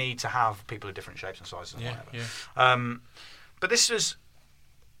need. You need to have people of different shapes and sizes and whatever. Yeah. But this was...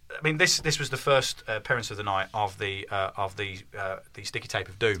 this was the first appearance of the night of the sticky tape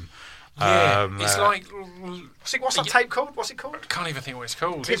of doom. Yeah, it's like... What's that tape called? What's it called? I can't even think what it's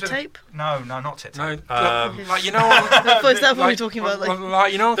called. Tip tape? No, not tip tape. No, Is that what we're talking about?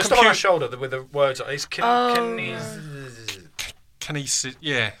 The stuff on her shoulder with the words on it. It's kinesis,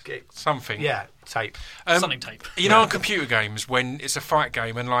 something. Yeah, tape. Something tape. On computer games, when it's a fight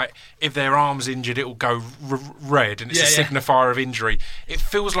game and if their arm's injured, it'll go red and it's a signifier of injury. It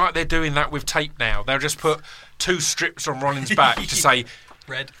feels like they're doing that with tape now. They'll just put 2 strips on Rollins' back to say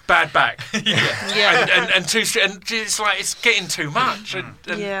red, bad back. and 2 strips, and it's getting too much. Do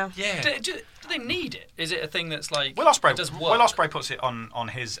they need it? Is it a thing that's like Will Ospreay does work? Will Ospreay puts it on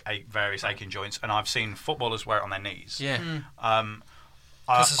his various aching joints, and I've seen footballers wear it on their knees. Yeah.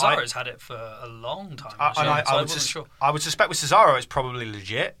 Cesaro's had it for a long time. I wasn't sure. I would suspect with Cesaro it's probably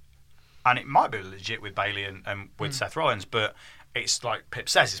legit, and it might be legit with Bayley and with Seth Rollins, but it's like Pip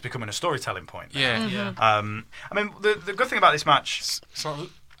says, it's becoming a storytelling point. Yeah. The good thing about this match... So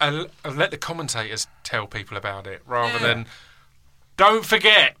I'll let the commentators tell people about it, rather than... Don't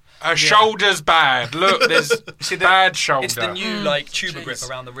forget... Her shoulder's bad. Look, there's bad shoulder. It's the new tuber grip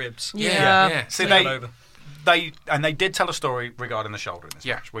around the ribs. Yeah. See, they did tell a story regarding the shoulder in this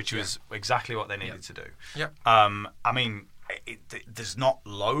match, which was exactly what they needed to do. Yeah. There's not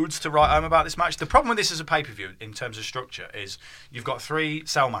loads to write home about this match. The problem with this as a pay-per-view, in terms of structure, is you've got 3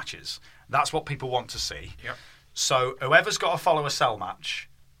 cell matches. That's what people want to see. Yep. So whoever's got to follow a cell match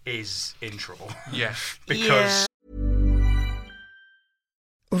is in trouble. Yeah. Because...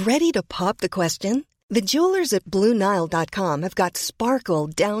 Ready to pop the question? The jewelers at BlueNile.com have got sparkle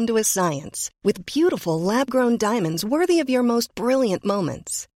down to a science with beautiful lab-grown diamonds worthy of your most brilliant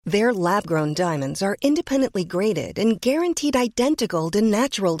moments. Their lab-grown diamonds are independently graded and guaranteed identical to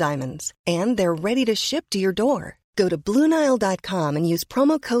natural diamonds, and they're ready to ship to your door. Go to BlueNile.com and use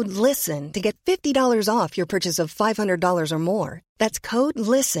promo code LISTEN to get $50 off your purchase of $500 or more. That's code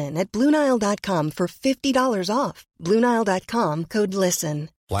LISTEN at BlueNile.com for $50 off. BlueNile.com, code LISTEN.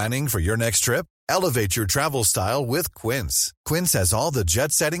 Planning for your next trip? Elevate your travel style with Quince. Quince has all the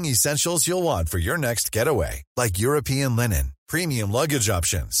jet-setting essentials you'll want for your next getaway, like European linen, premium luggage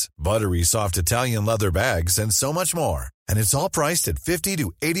options, buttery soft Italian leather bags, and so much more. And it's all priced at 50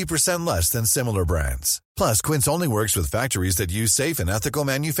 to 80% less than similar brands. Plus, Quince only works with factories that use safe and ethical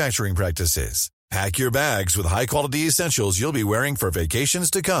manufacturing practices. Pack your bags with high-quality essentials you'll be wearing for vacations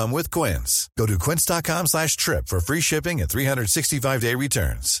to come with Quince. Go to quince.com/trip for free shipping and 365-day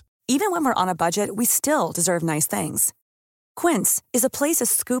returns. Even when we're on a budget, we still deserve nice things. Quince is a place to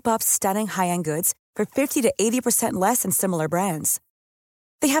scoop up stunning high-end goods for 50 to 80% less than similar brands.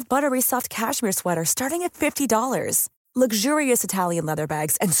 They have buttery soft cashmere sweaters starting at $50, luxurious Italian leather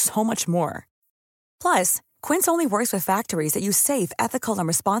bags, and so much more. Plus, Quince only works with factories that use safe, ethical, and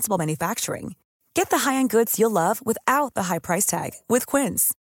responsible manufacturing. Get the high-end goods you'll love without the high price tag with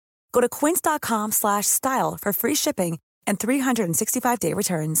Quince. Go to quince.com/style for free shipping and 365-day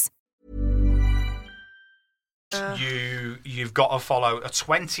returns. You've got to follow a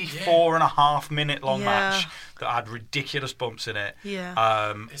 24.5-minute long match that had ridiculous bumps in it.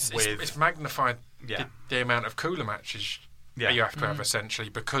 Yeah. It's magnified the amount of cooler matches that you have to have, essentially,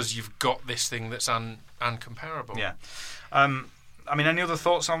 because you've got this thing that's uncomparable. Yeah. I mean, any other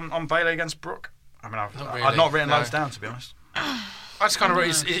thoughts on Bayley against Brooke? I mean, I've not written loads down, to be honest. That's kind of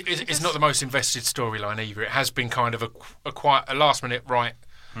it's not the most invested storyline either. It has been kind of a quite a last minute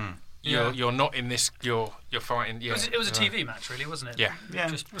You're not in this. You're fighting. Yeah, it was a TV match, really, wasn't it? Yeah.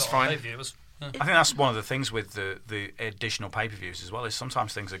 Just it's fine. It was. Yeah. I think that's one of the things with the additional pay-per-views as well, is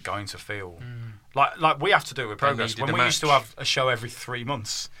sometimes things are going to feel like we have to do with Progress. When we used to have a show every 3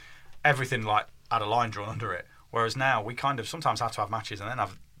 months, everything like had a line drawn under it. Whereas now we kind of sometimes have to have matches and then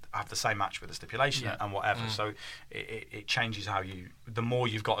have the same match with a stipulation and whatever. So it changes how you. The more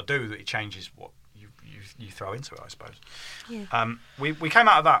you've got to do, it changes what you throw into it, I suppose. Yeah. We came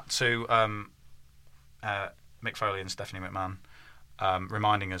out of that to Mick Foley and Stephanie McMahon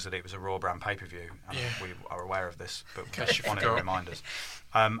reminding us that it was a Raw brand pay-per-view. And we are aware of this, but we wanted to remind us.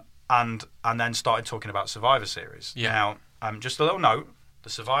 And then started talking about Survivor Series. Yeah. Now, just a little note: the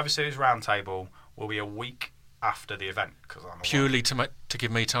Survivor Series roundtable will be a week after the event, because I'm purely to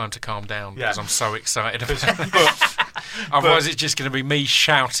give me time to calm down, because I'm so excited about it. Otherwise, it's just going to be me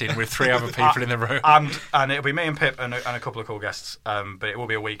shouting with 3 other people in the room, and it'll be me and Pip and a couple of cool guests. But it will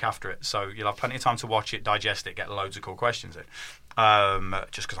be a week after it, so you'll have plenty of time to watch it, digest it, get loads of cool questions in.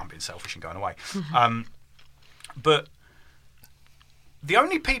 Just because I'm being selfish and going away. But the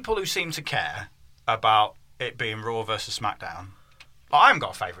only people who seem to care about it being Raw versus SmackDown, I haven't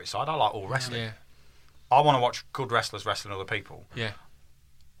got a favourite side. I like all wrestling. Yeah. I want to watch good wrestlers wrestling other people. Yeah.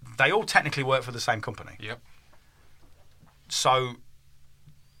 They all technically work for the same company. Yep. So,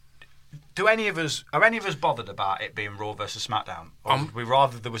 are any of us bothered about it being Raw versus SmackDown? Or would we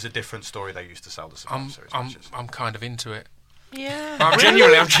rather there was a different story they used to sell the Survivor Series matches? I'm kind of into it. Yeah. I'm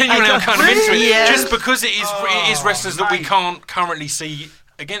genuinely kind of into it. Yeah. Just because it is wrestlers that we can't currently see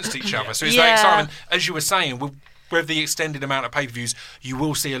against each other. So it's that excitement. As you were saying, with the extended amount of pay-per-views, you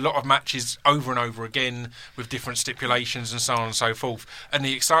will see a lot of matches over and over again with different stipulations and so on and so forth. And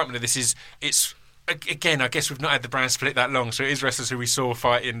the excitement of this is, again, I guess we've not had the brand split that long, so it is wrestlers who we saw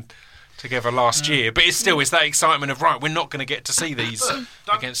fighting together last year. But it's that excitement of, right, we're not going to get to see these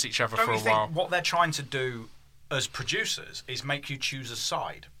against each other for a while. What they're trying to do as producers is make you choose a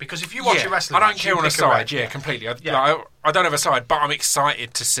side. Because if you watch a wrestling match, I don't match, care on a side, completely. I don't have a side, but I'm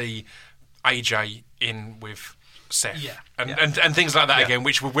excited to see AJ in with Seth and things like that again,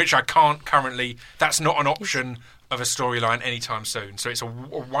 which I can't currently. That's not an option of a storyline anytime soon. So it's a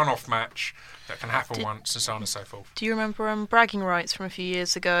one-off match that can happen once, and so on and so forth. Do you remember Bragging Rights from a few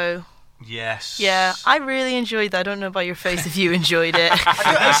years ago? Yes. Yeah, I really enjoyed that. I don't know about your face if you enjoyed it.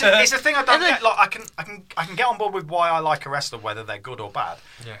 It's a thing I don't get. Like, I can get on board with why I like a wrestler, whether they're good or bad.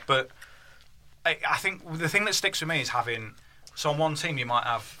 Yeah. But I think the thing that sticks with me is having. So on one team you might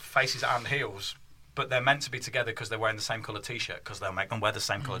have faces and heels, but they're meant to be together because they're wearing the same colour T-shirt, because they'll make them wear the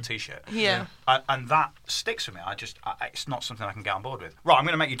same colour T-shirt. Yeah. And that sticks with me. It's not something I can get on board with. Right, I'm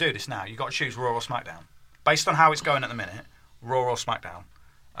going to make you do this now. You've got to choose Raw or SmackDown. Based on how it's going at the minute, Raw or SmackDown.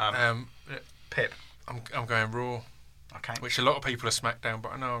 Pip. I'm going Raw. Okay. Which a lot of people are SmackDown,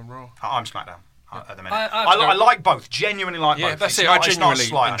 but I know I'm Raw. I'm SmackDown at the minute. I like both. Genuinely like both. Yeah, that's it. I genuinely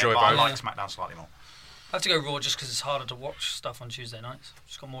enjoy both. I like SmackDown slightly more. I have to go Raw just because it's harder to watch stuff on Tuesday nights.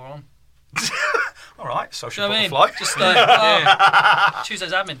 Just got more on. All right, social you know butterfly. Just like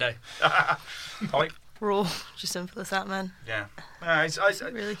Tuesday's admin day. Ollie? We're all just in for the that, man. Yeah.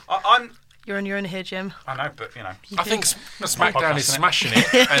 Really? I'm. You're on your own here, Jim. I know, but I think SmackDown is smashing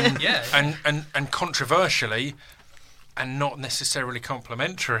it, and controversially, and not necessarily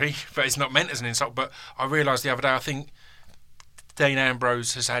complimentary, but it's not meant as an insult. But I realised the other day, I think Dean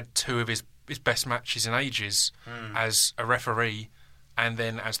Ambrose has had 2 of his best matches in ages as a referee, and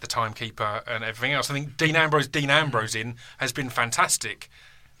then as the timekeeper and everything else. I think Dean Ambrose in has been fantastic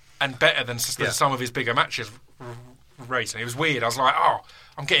and better than some of his bigger matches recently. It was weird. I was like, oh,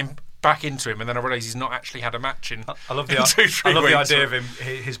 I'm getting back into him, and then I realised he's not actually had a match in I love the 2-3 the weeks. idea of him,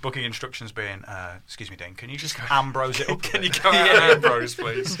 his booking instructions being, excuse me, Dean, can you just Ambrose it up? Can you go out Ambrose,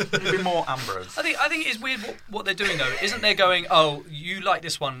 please? Be more Ambrose. I think it's weird what they're doing though. Isn't they going, oh, you like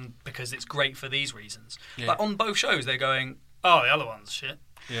this one because it's great for these reasons? Yeah. Like on both shows, they're going, oh, the other one's shit.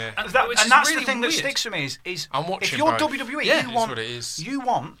 Yeah, and that's really the thing that sticks with me is I'm watching if you're both. WWE, you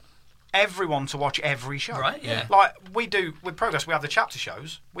want everyone to watch every show. Right, yeah. Like we do with Progress, we have the chapter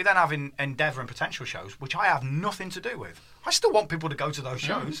shows. We then have Endeavour and potential shows, which I have nothing to do with. I still want people to go to those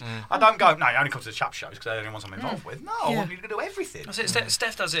shows. I don't go, no, you only come to the chapter shows because they're the only ones I'm involved with. No, I want you to do everything.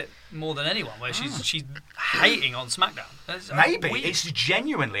 Steph does it more than anyone, where she's hating on SmackDown. Maybe it's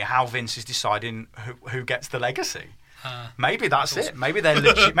genuinely how Vince is deciding who gets the legacy. Maybe that's it. Maybe they're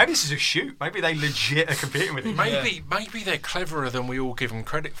legit. Maybe this is a shoot. Maybe they legit are competing with it. Maybe they're cleverer than we all give them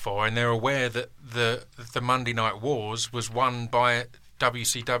credit for, and they're aware that the Monday Night Wars was won by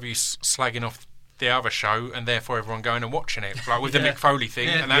WCW slagging off the other show, and therefore everyone going and watching it, like with the Mick Foley thing,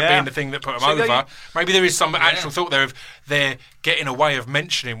 and that being the thing that put them over. Maybe there is some actual thought there of they're getting a way of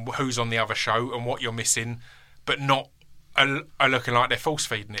mentioning who's on the other show and what you're missing, but not are looking like they're force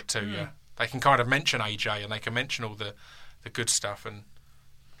feeding it to you. They can kind of mention AJ and they can mention all the good stuff and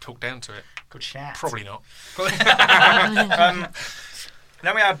talk down to it. Good chat. Probably not.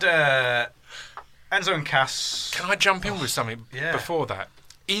 Then we had Enzo and Cass. Can I jump in with something before that?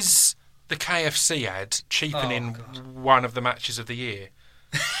 Is the KFC ad cheapening one of the matches of the year?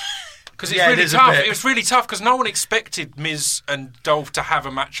 Because it's really tough. It was really tough because no one expected Miz and Dolph to have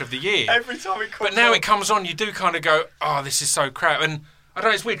a match of the year. Every time it comes But now it comes on, you do kind of go, oh, this is so crap. And I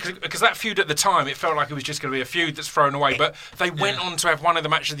don't know, it's weird because that feud at the time, it felt like it was just going to be a feud that's thrown away. But they went on to have one of the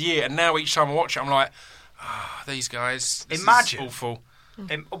matches of the year, and now each time I watch it, I'm like, these guys, this is awful.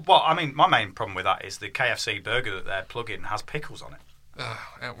 Well, I mean, my main problem with that is the KFC burger that they're plugging has pickles on it.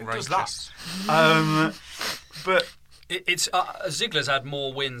 Outrageous. It does that. But it's Ziggler's had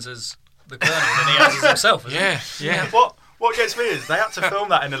more wins as the Colonel than he has as himself. Yeah. What gets me is they had to film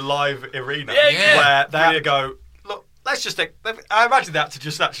that in a live arena where they had to go, look, let's just take, I imagine they had to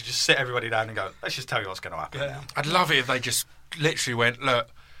just sit everybody down and go, let's just tell you what's going to happen now. I'd love it if they just literally went, look,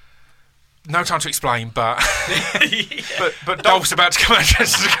 no time to explain, but but Dolph's about to come out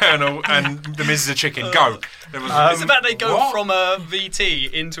dressed as a Colonel and the Miz is a chicken. Go. It's about they go from a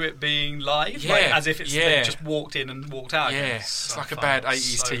VT into it being live, as if it's they just walked in and walked out. Yeah, it's like a bad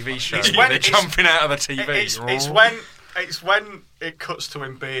 80s TV show. They're jumping out of the TV. It's when it cuts to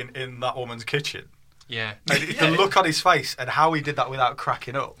him being in that woman's kitchen. Yeah. The look on his face and how he did that without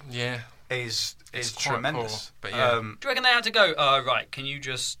cracking up. Yeah. Is tremendous. Poor, but do you reckon they had to go, right, can you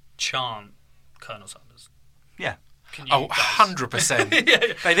just chant Colonel Sanders? Yeah. 100%.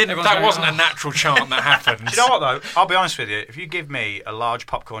 They didn't. That wasn't a natural chant that happened. Do you know what though? I'll be honest with you. If you give me a large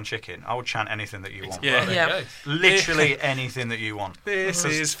popcorn chicken, I will chant anything that you want. Yeah. Literally anything that you want. This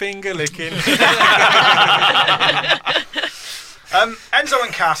is finger licking. Enzo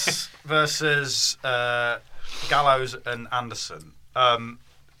and Cass versus Gallows and Anderson.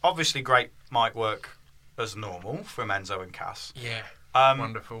 Obviously, great mic work as normal from Enzo and Cass. Yeah.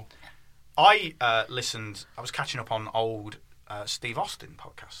 Wonderful. I listened. I was catching up on old Steve Austin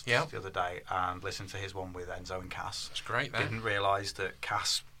podcasts the other day and listened to his one with Enzo and Cass. That's great. Didn't realise that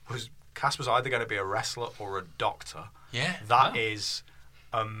Cass was either going to be a wrestler or a doctor. Yeah, that is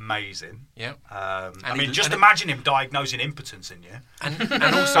amazing. Yeah. I mean, just imagine him diagnosing impotence in you.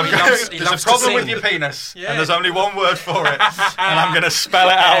 And also, he loves there's a problem with your penis, and there's only one word for it, and I'm going to spell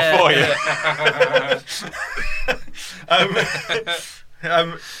it out for you.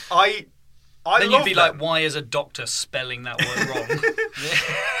 Then you'd be like, why is a doctor spelling that word wrong?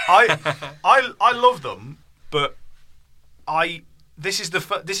 I love them, but this is the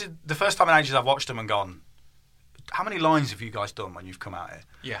first time in ages I've watched them and gone, how many lines have you guys done when you've come out here?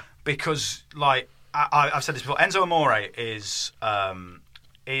 Yeah. Because like I've said this before, Enzo Amore is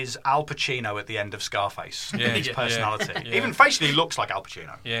Al Pacino at the end of Scarface. Yeah. His personality, Yeah. Even facially, he looks like Al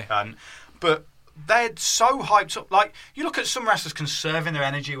Pacino. Yeah. But they're so hyped up. Like, you look at some wrestlers conserving their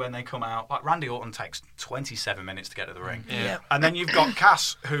energy when they come out. Like, Randy Orton takes 27 minutes to get to the ring. Yeah. And then you've got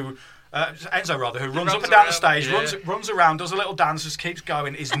Cass, who Enzo rather, who runs up runs and down the around, stage, yeah. runs around, does a little dance, just keeps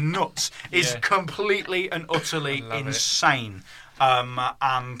going, is nuts, is Yeah. completely and utterly love it. insane.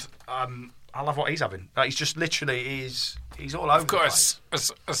 I love what he's having. Like, he's just literally, he's all over I've the got place.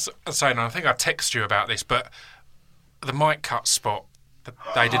 a saying, and I think I text you about this, but the mic cut spot that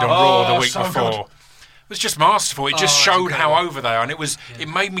they did on Raw the week so before good. was just masterful. It just it's showed how incredible. over they are, and it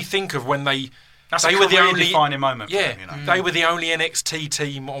made me think of when they That's they a were the only career-defining moment for Yeah, them, you know. they were the only NXT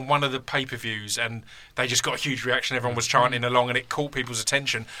team on one of the pay-per-views, and they just got a huge reaction. Everyone was chanting along, and it caught people's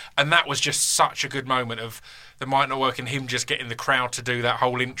attention. And that was just such a good moment of the mic not working, him just getting the crowd to do that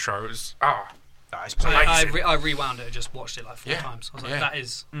whole intro. It was That is I amazing. rewound it and just watched it like 4 times. I was like, Yeah. that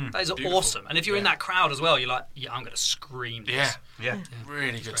is Beautiful. awesome. And if you're in that crowd as well, you're like, yeah, I'm going to scream this. Yeah.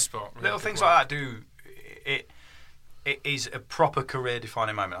 really good spot. Really Little good things work. like that do it is a proper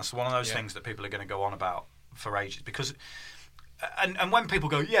career-defining moment. That's one of those things that people are going to go on about for ages because. And when people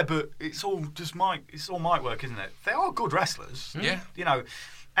go, yeah, but it's all mic work, isn't it? They are good wrestlers. Yeah. You know,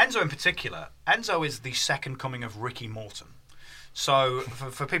 Enzo in particular. Enzo is the second coming of Ricky Morton. So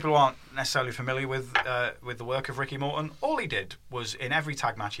for people who aren't necessarily familiar with the work of Ricky Morton, all he did was in every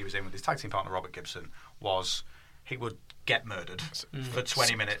tag match he was in with his tag team partner Robert Gibson was he would get murdered for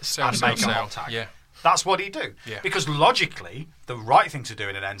 20 minutes Sell, and sell, make a sell. hot tag. Yeah. That's what he'd do. Yeah. Because logically, the right thing to do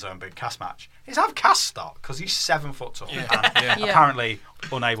in an Enzo and Big Cass match is have Cass start because he's 7 foot tall and Yeah. apparently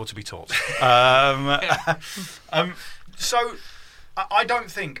unable to be taught. So I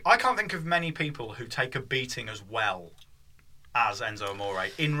can't think of many people who take a beating as well as Enzo Amore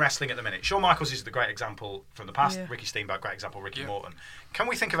in wrestling at the minute. Shawn Michaels is the great example from the past. Yeah. Ricky Steamboat, great example. Ricky Morton. Can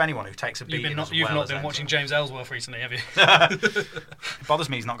we think of anyone who takes a beating as well You've not as been Enzo? watching James Ellsworth recently, have you? It bothers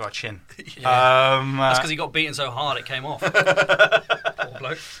me he's not got a chin. That's because he got beaten so hard it came off. Poor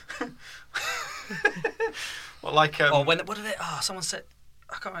bloke. Well, like, what did it? Someone said,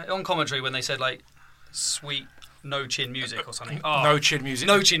 I can't remember, on commentary when they said like sweet no chin music or something. No chin music.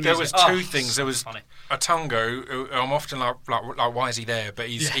 No chin There music. was two things. There was funny. Atungo, who I'm often like, why is he there? But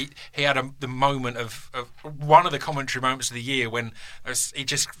he had the moment of one of the commentary moments of the year when he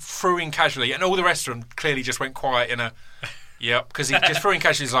just threw in casually, and all the rest of them clearly just went quiet in a. Yep, because he just threw in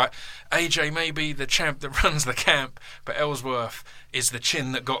casually. He's like, AJ may be the champ that runs the camp, but Ellsworth is the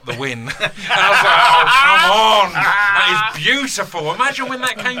chin that got the win. And I was like, oh, come on. That is beautiful. Imagine when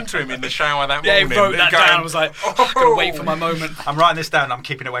that came to him in the shower that Yeah, he morning. wrote that Going, down. I was like, I'm going to wait for my moment. I'm writing this down. I'm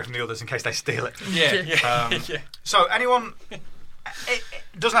keeping it away from the others in case they steal it. Yeah. So anyone, it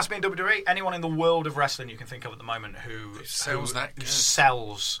doesn't have to be in WWE. Anyone in the world of wrestling you can think of at the moment who sells that good.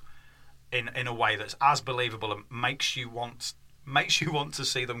 sells in a way that's as believable and makes you want to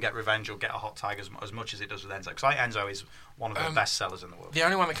see them get revenge or get a hot tag as much as it does with Enzo. Because I think Enzo is one of the best sellers in the world. The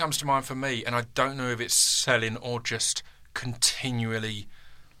only one that comes to mind for me, and I don't know if it's selling or just continually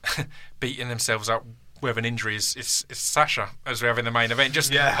beating themselves up with an injury, is Sasha, as we have in the main event.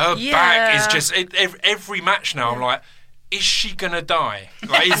 Just her back is just every match now. I'm like, is she gonna die?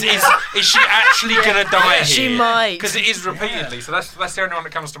 Like, is she actually gonna die here? She might, because it is repeatedly. So that's the only one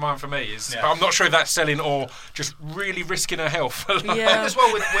that comes to mind for me. But I'm not sure if that's selling or just really risking her health. I think as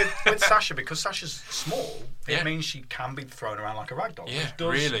well with Sasha, because Sasha's small, it means she can be thrown around like a ragdoll. Yeah, which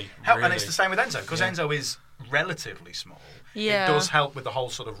does really, help. really. And it's the same with Enzo, because Enzo is relatively small. Yeah. It does help with the whole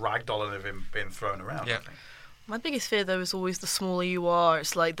sort of ragdolling of him being thrown around. I think. My biggest fear, though, is always the smaller you are,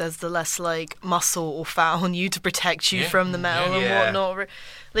 it's like there's the less like muscle or fat on you to protect you from the metal and whatnot.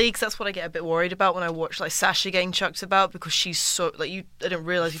 Like, that's what I get a bit worried about when I watch like Sasha getting chucked about, because she's so like I didn't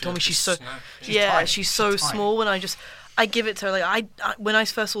realise you told me she's so tiny. she's so small, and I give it to her. Like I when I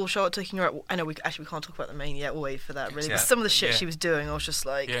first saw Charlotte taking her out, I know we can't talk about the main yet. We'll wait for that really. But some of the shit she was doing, I was just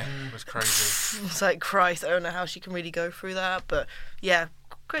like, it was crazy. It's like, Christ, I don't know how she can really go through that, but yeah.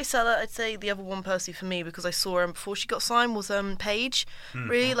 Great seller. I'd say the other one personally for me, because I saw her before she got signed, was Paige.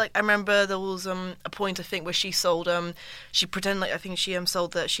 Really, like I remember there was a point I think where she sold she pretended like I think she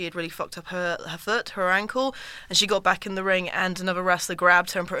sold that she had really fucked up her foot, her ankle, and she got back in the ring and another wrestler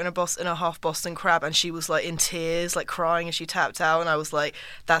grabbed her and put her in a half Boston Crab, and she was like in tears, like crying as she tapped out, and I was like,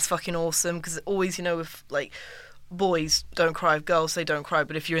 that's fucking awesome, because always, you know, with like boys don't cry, if girls they don't cry,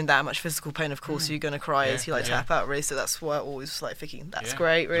 but if you're in that much physical pain, of course you're going to cry as you like tap out, really. So that's why I always like thinking that's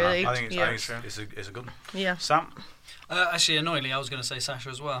great, really. No, I think it's a good one. Yeah. Sam? Actually, annoyingly, I was going to say Sasha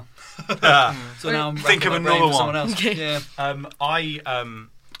as well. So now I'm think of racking my brain another for someone one. else. Yeah.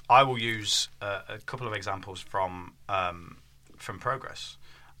 I will use a couple of examples from Progress.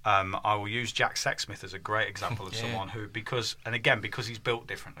 I will use Jack Sexsmith as a great example of someone who, because he's built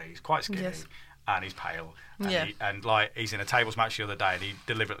differently, he's quite skinny. Yes. And he's pale, and he's in a tables match the other day, and he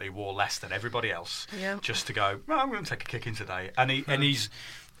deliberately wore less than everybody else, just to go. Well, I'm going to take a kick in today, and he's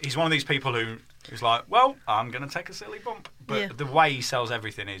he's one of these people who's like, well, I'm going to take a silly bump. But the way he sells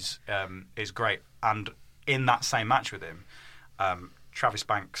everything is great. And in that same match with him, Travis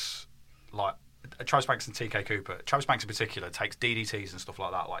Banks and TK Cooper. Travis Banks in particular takes DDTs and stuff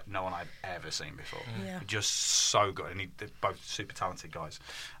like that like no one I'd ever seen before. Yeah. Just so good. And they're both super talented guys.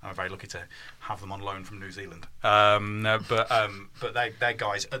 I'm very lucky to have them on loan from New Zealand. But they're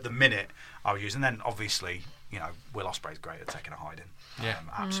guys at the minute I'll use. And then obviously, Will Ospreay's great at taking a hiding. Yeah.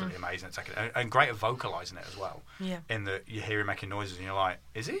 Absolutely amazing at taking it. And great at vocalising it as well. Yeah. In that you hear him making noises and you're like,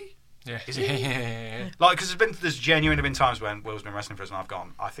 is he? Yeah. Is he? Yeah. Like, because there's genuinely been times when Will's been wrestling for us and I've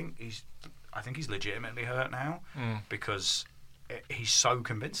gone, I think he's legitimately hurt now because he's so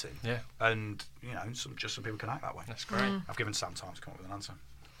convincing. Yeah. And, some people can act that way. That's great. I've given Sam time to come up with an answer.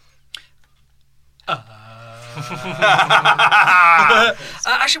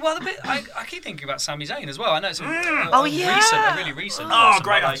 Actually, well, the bit I keep thinking about Sami Zayn as well. I know it's a really recent. Oh,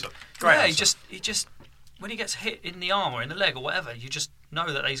 great answer. Great answer. He just when he gets hit in the arm or in the leg or whatever, you just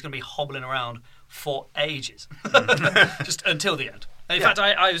know that he's going to be hobbling around for ages, just until the end. In fact,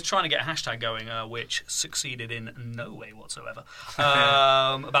 I was trying to get a hashtag going, which succeeded in no way whatsoever,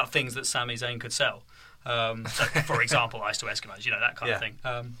 about things that Sami Zayn could sell. So, for example, ice to Eskimos, that kind of thing.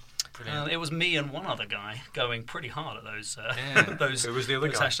 It was me and one other guy going pretty hard at those. Those. Who was the other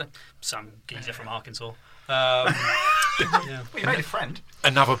guy? Some geezer from Arkansas. Well, you made a friend.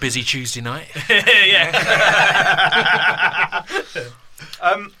 Another busy Tuesday night.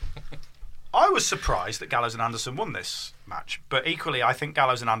 I was surprised that Gallows and Anderson won this match, but equally, I think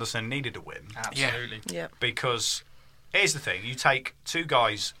Gallows and Anderson needed a win. Absolutely. Yeah. Because here's the thing: you take two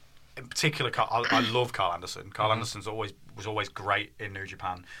guys, in particular. I love Carl Anderson. Carl Anderson was always great in New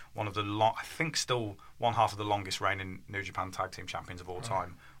Japan. One of the I think still one half of the longest reigning New Japan Tag Team Champions of all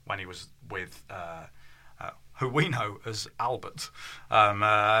time when he was with. Who we know as Albert,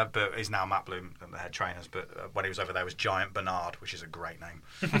 but is now Matt Bloom, the head trainers. But when he was over there, was Giant Bernard, which is a great name.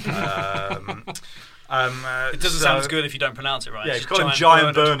 It doesn't sound as good if you don't pronounce it right. Yeah, he's called him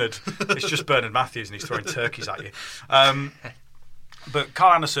Giant Bernard. It's just Bernard Matthews, and he's throwing turkeys at you. But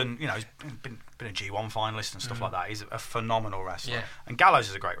Carl Anderson, he's been a G1 finalist and stuff like that. He's a phenomenal wrestler, and Gallows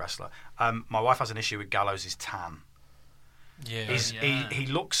is a great wrestler. My wife has an issue with Gallows' tan. Yeah,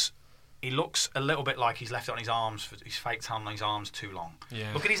 He looks a little bit like he's left it on his arms, his fake tan on his arms too long.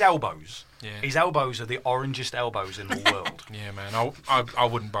 Yeah. Look at his elbows. Yeah. His elbows are the orangest elbows in the world. Yeah, man. I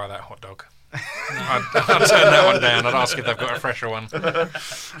wouldn't buy that hot dog. I'd turn that one down. I'd ask if they've got a fresher one.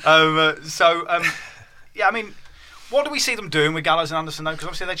 I mean, what do we see them doing with Gallows and Anderson, though? Because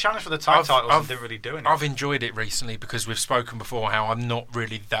obviously they challenged for the titles and didn't really do anything. I've enjoyed it recently because we've spoken before how I'm not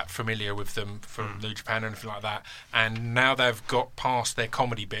really that familiar with them from New Japan or anything like that. And now they've got past their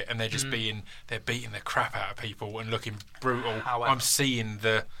comedy bit and they're just beating the crap out of people and looking brutal. However, I'm seeing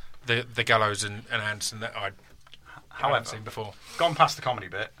the Gallows and Anderson that I haven't seen before. Gone past the comedy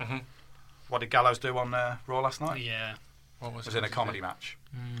bit. What did Gallows do on Raw last night? Yeah. What was in a comedy match.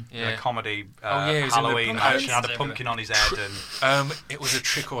 Yeah. In a comedy Halloween match. He had a pumpkin on his head. And it was a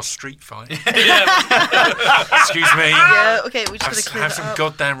trick or street fight. Excuse me. Yeah, okay, we just gotta clear have that some up.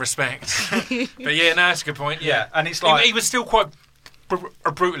 goddamn respect. But yeah, no, that's a good point. Yeah, and it's like he was still quite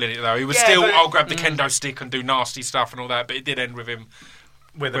brutal in it though. He was still, I'll grab the kendo stick and do nasty stuff and all that. But it did end with him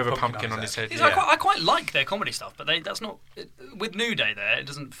with a pumpkin on his head. I quite like their comedy stuff, but that's not with New Day. There, it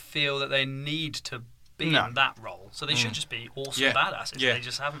doesn't feel that they need to be in that role, so they should just be awesome badasses. They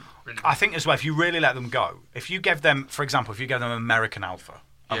just haven't really. I think as well, if you really let them go, if you give them, for example, American Alpha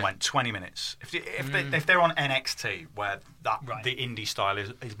and went 20 minutes, if they're on NXT where the indie style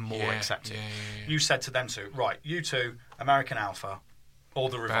is more accepted, you said to them two, right, you two, American Alpha, or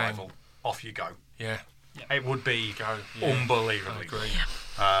the Revival, off you go. Yeah. It would be unbelievably good.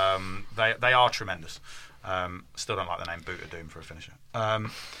 They are tremendous. Still don't like the name Boot of Doom for a finisher.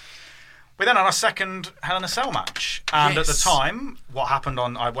 We then had our second Hell in a Cell match. And at the time,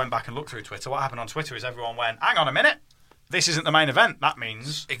 I went back and looked through Twitter. What happened on Twitter is everyone went, hang on a minute, this isn't the main event. That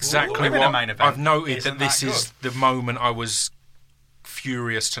means exactly what the main event. I've noted that this is the moment I was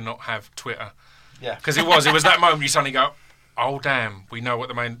furious to not have Twitter. Yeah. Because it was that moment you suddenly go, oh damn, we know what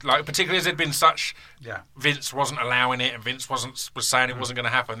the main, like, particularly as it'd been such, Vince wasn't allowing it and Vince was saying it wasn't going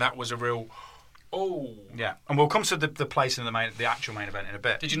to happen. That was a real, yeah, and we'll come to the place in the actual main event in a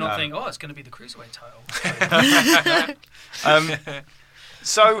bit. Did you not think, it's going to be the Cruiserweight title?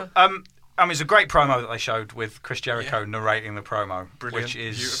 It's a great promo that they showed with Chris Jericho narrating the promo, brilliant, which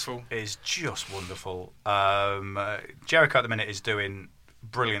is beautiful. Is just wonderful. Jericho at the minute is doing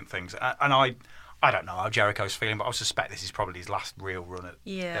brilliant things, and I don't know how Jericho's feeling, but I suspect this is probably his last real run at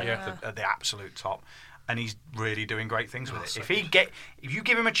the absolute top. and he's really doing great things with it. If you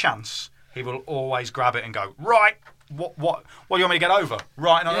give him a chance, he will always grab it and go, right, what do you want me to get over?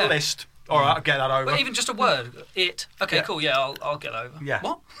 Writing on a list. All right, I'll get that over. But even just a word, cool, I'll get over. Yeah.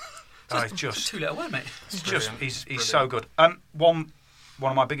 What? It's just a two-letter word, mate. He's so good. One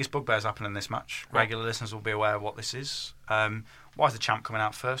of my biggest bugbears happened in this match. Regular listeners will be aware of what this is. Why is the champ coming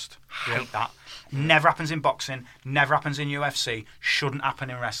out first? Hate that. Never happens in boxing. Never happens in UFC. Shouldn't happen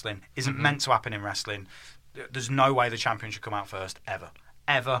in wrestling. Isn't meant to happen in wrestling. There's no way the champion should come out first. Ever.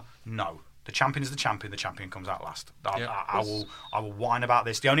 No. The champion is the champion. The champion comes out last. I will whine about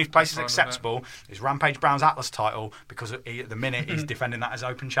this. The only place it's acceptable is Rampage Brown's Atlas title, because at the minute he's defending that as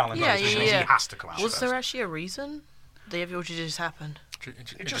open challenge. Yeah. He has to come out Was first. there actually a reason? Or did it just happen?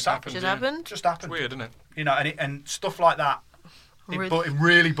 It just happened. Just happened? Just happened. It's weird, isn't it? You know, and stuff like that. It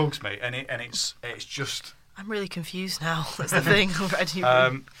really bugs me, and it's just. I'm really confused now. That's the thing already.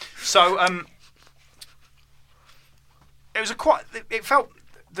 It was it felt.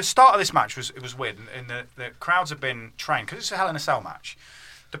 The start of this match was weird, and the crowds have been trained because it's a Hell in a Cell match.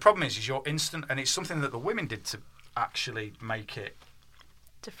 The problem is you're instant, and it's something that the women did to actually make it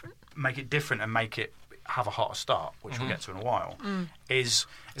different, and make it have a hotter start, which we'll get to in a while. Is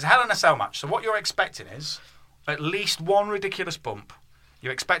a Hell in a Cell match. So what you're expecting is at least one ridiculous bump.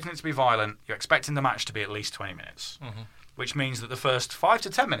 You're expecting it to be violent. You're expecting the match to be at least 20 minutes, which means that the first 5 to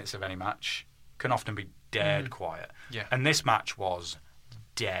 10 minutes of any match can often be dead quiet. Yeah. And this match was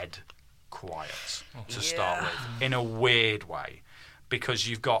dead quiet to start with, in a weird way, because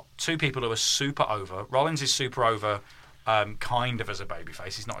you've got two people who are super over. Rollins is super over, kind of as a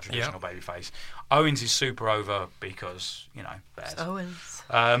babyface. He's not a traditional babyface. Owens is super over because bears. Owens.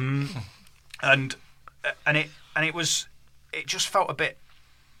 It just felt a bit.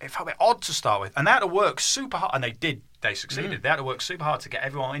 It felt a bit odd to start with, and they had to work super hard, and they did. They succeeded. They had to work super hard to get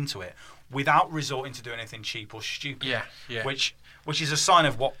everyone into it without resorting to doing anything cheap or stupid. Yeah. Which is a sign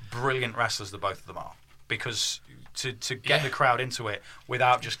of what brilliant wrestlers the both of them are. Because to get the crowd into it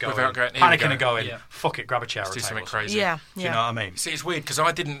without just panicking and going, fuck it, grab a chair or a table. Something crazy. Yeah. Do you know what I mean? See, it's weird because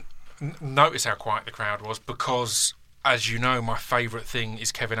I didn't notice how quiet the crowd was because, as you know, my favourite thing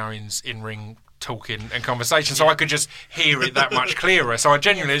is Kevin Owens in-ring talking and conversation, so I could just hear it that much clearer. So I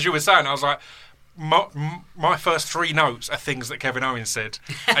genuinely, as you were saying, I was like, my first 3 notes are things that Kevin Owens said,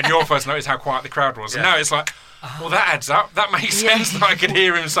 and your first note is how quiet the crowd was. And now it's like, well, that adds up. That makes sense that I could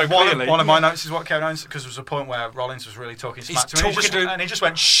hear him so clearly. One of my notes is what Kevin Owens, because there was a point where Rollins was really talking smack to him, and he just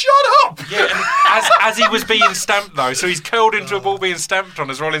went, shut up! Yeah, and as he was being stamped, though, so he's curled into a ball being stamped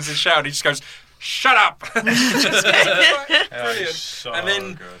on as Rollins is shouting, he just goes, shut up! Brilliant. So and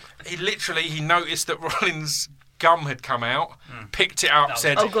then he noticed that Rollins' gum had come out, picked it up,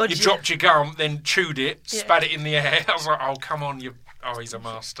 said, you dropped your gum, then chewed it, spat it in the air. I was like, oh, come on, he's a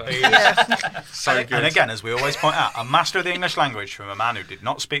master. So good. And again, as we always point out, a master of the English language from a man who did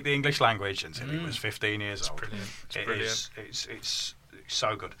not speak the English language until he was 15 years old. Brilliant. It's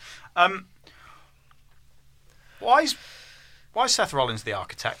so good. Why is Seth Rollins the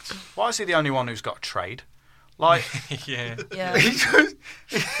architect? Why is he the only one who's got a trade? Like, is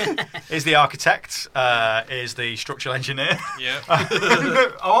the architect, is the structural engineer. Yeah.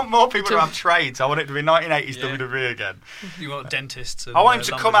 I want more people to have trades. I want it to be 1980s WWE again. You want dentists. And, I want him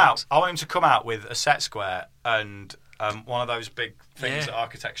to come out. I want him to come out with a set square and one of those big things that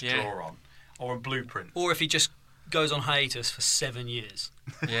architects draw on, or a blueprint. Or if he just goes on hiatus for 7 years.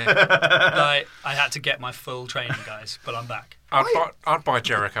 Yeah. Like, I had to get my full training, guys, but I'm back. I'd buy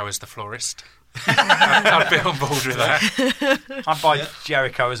Jericho as the florist. I'd be on board with that. I'd buy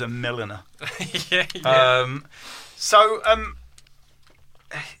Jericho as a milliner. Yeah. I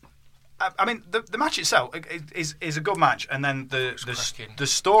mean, the match itself is a good match, and then the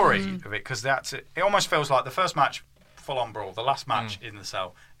story of it, because it almost feels like the first match, full-on brawl. The last match in the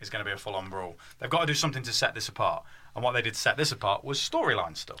cell is going to be a full-on brawl. They've got to do something to set this apart, and what they did to set this apart was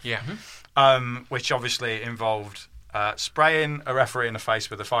storyline stuff. Yeah. Which obviously involved spraying a referee in the face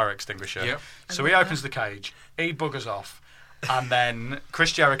with a fire extinguisher. Yep. So he opens the cage, he buggers off, and then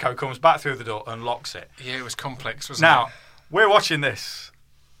Chris Jericho comes back through the door and locks it. Yeah, it was complex, wasn't Now, it? we're watching this,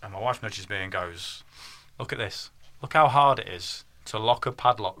 and my wife nudges me and goes, look at this. Look how hard it is to lock a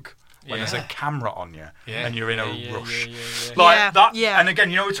padlock when there's a camera on you and you're in a rush. And again,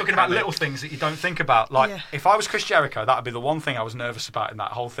 we're talking about little things that you don't think about. Like, if I was Chris Jericho, that would be the one thing I was nervous about in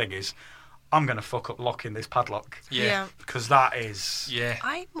that whole thing is, I'm going to fuck up locking this padlock. Yeah. Because that is... Yeah.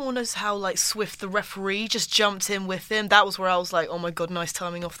 I more noticed how, swift the referee just jumped in with him. That was where I was like, oh my God, nice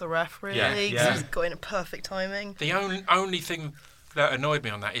timing off the ref, really. Yeah. He was got in a perfect timing. The only thing that annoyed me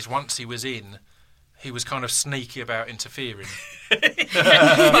on that is once he was in, he was kind of sneaky about interfering.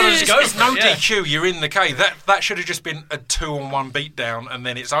 It's no DQ. You're in the cage. That should have just been a 2-on-1 beatdown, and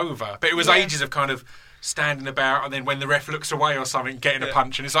then it's over. But it was ages of kind of standing about, and then when the ref looks away or something, getting a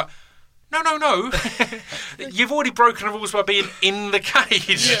punch, and it's like, no. You've already broken the rules by being in the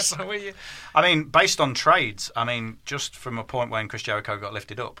cage. Yeah. So I mean, based on trades, just from a point when Chris Jericho got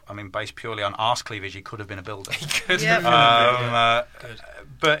lifted up, based purely on arse cleavage, he could have been a builder. He could have been a builder.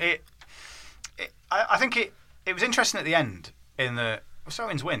 But I think it was interesting at the end in the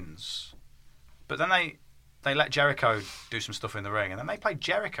Owens wins, but then they let Jericho do some stuff in the ring, and then they played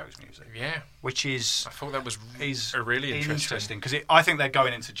Jericho's music. Yeah, which is I thought that was really interesting because I think they're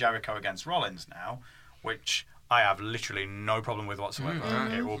going into Jericho against Rollins now, which I have literally no problem with whatsoever.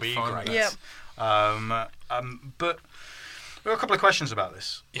 It will be great. Yeah. But there are a couple of questions about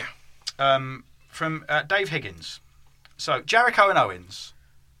this. Yeah. From Dave Higgins. So Jericho and Owens,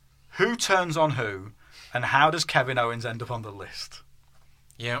 who turns on who, and how does Kevin Owens end up on the list?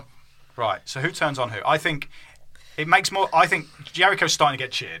 Yeah. Right, so who turns on who? I think it makes more... I think Jericho's starting to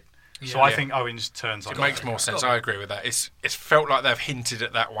get cheered, so I think Owens turns on. It makes more sense. I agree with that. It's felt like they've hinted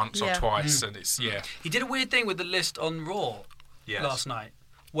at that once or twice, and it's He did a weird thing with the list on Raw last night,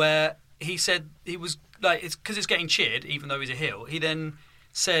 where he said he was like, it's because it's getting cheered, even though he's a heel. He then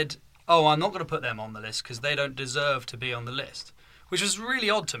said, "Oh, I'm not going to put them on the list because they don't deserve to be on the list." Which was really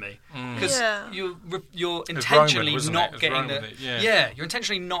odd to me because you're intentionally not getting you're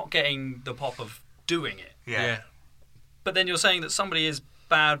intentionally not getting the pop of doing it. Yeah. But then you're saying that somebody is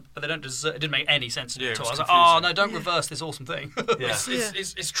bad, but they don't deserve. It didn't make any sense to me at all. I was like, confusing. no, don't reverse this awesome thing.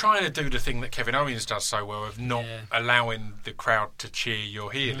 It's trying to do the thing that Kevin Owens does so well of not allowing the crowd to cheer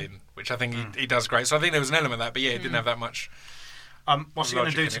your healing, which I think he does great. So I think there was an element of that, but it didn't have that much. What's he going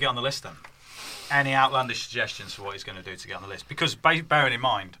to do to get on the list then? Any outlandish suggestions for what he's going to do to get on the list? Because bearing in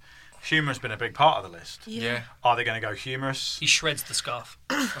mind, humour has been a big part of the list. Yeah. Are they going to go humorous? He shreds the scarf.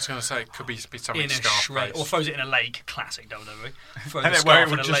 I was going to say it could be something in a scarf shred, or throws it in a lake. Classic WWE. Throw and the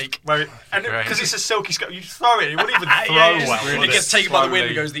scarf in a just, lake. Because it's a silky scarf, you throw it. It wouldn't even throw well. It gets taken by the wind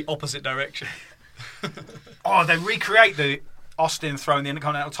and goes the opposite direction. They recreate the Austin throwing the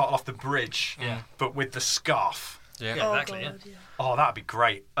Intercontinental title off the bridge, but with the scarf. Yeah, exactly. God, Oh, that'd be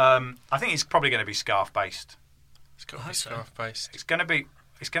great. I think it's probably going to be scarf based. It's got to be scarf based. It's going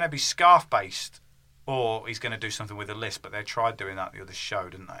to be scarf based, or he's going to do something with the list. But they tried doing that the other show,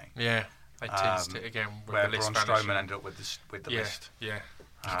 didn't they? Yeah, they teased it again with where the list. Braun Strowman ended up with the list. Yeah.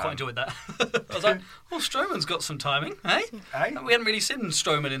 I quite enjoyed that. I was like, Strowman's got some timing, eh? We hadn't really seen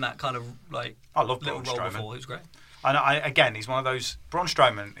Strowman in that kind of I love little Braun role Strowman. before. He was great. And again, he's one of those. Braun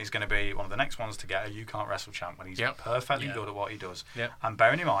Strowman is going to be one of the next ones to get a You Can't Wrestle champ when he's perfectly good at what he does. Yep. And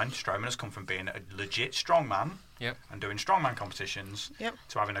bearing in mind, Strowman has come from being a legit strongman and doing strongman competitions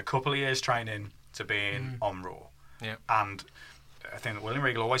to having a couple of years training to being on Raw. Yep. And a thing that William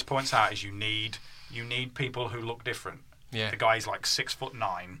Regal always points out is you need people who look different. Yeah. The guy's like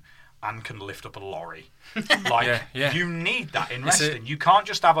 6'9" and can lift up a lorry. You need that in wrestling. You can't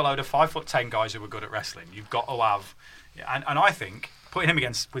just have a load of 5'10" guys who are good at wrestling. You've got to have, and I think putting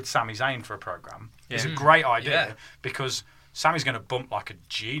him with Sami Zayn for a program is a great idea because Sami's going to bump like a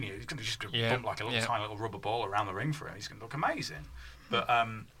genius. He's going to just bump like a tiny little rubber ball around the ring for him. He's going to look amazing. But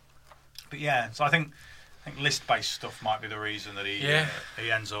so I think list-based stuff might be the reason that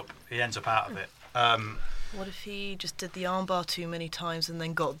he ends up out of it. What if he just did the armbar too many times and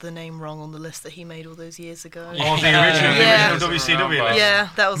then got the name wrong on the list that he made all those years ago? The original WCW list. Yeah,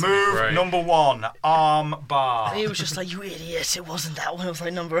 that was move number 1, armbar. He was just like, you idiot, it wasn't that one, it was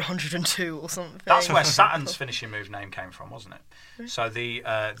like number 102 or something. That's where Saturn's finishing move name came from, wasn't it? So the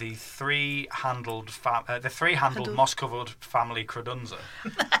three-handled moss-covered family credunza.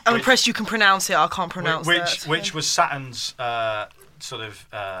 I'm impressed you can pronounce it. I can't pronounce that. Which was Saturn's sort of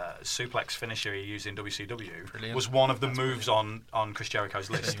suplex finisher he used in WCW. Brilliant. Was one of the moves on Chris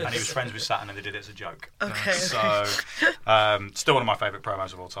Jericho's list, and he was friends with Saturn, and they did it as a joke. Okay. So still one of my favourite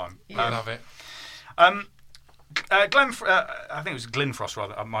promos of all time. I love it. I think it was Glenfrost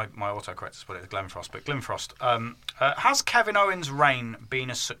rather. My autocorrect put it as Glenfrost, but Glenfrost. Has Kevin Owens' reign been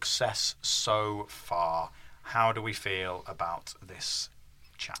a success so far? How do we feel about this,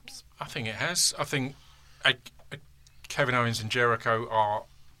 chaps? I think it has. I think Kevin Owens and Jericho are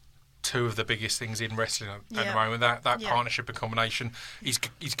two of the biggest things in wrestling at the moment. That partnership and combination. He's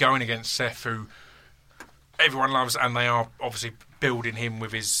going against Seth, who everyone loves, and they are obviously building him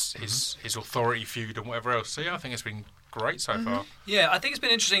with his authority feud and whatever else. So I think it's been great so far. Yeah, I think it's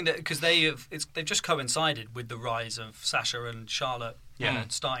been interesting that because they've just coincided with the rise of Sasha and Charlotte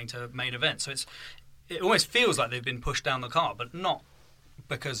starting to main event. So it almost feels like they've been pushed down the cart, but not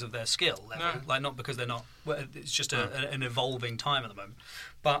because of their skill level, No. like not because they're not. Well, it's just an evolving time at the moment.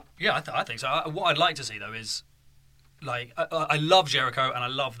 But yeah, I think so. What I'd like to see though is like I love Jericho and I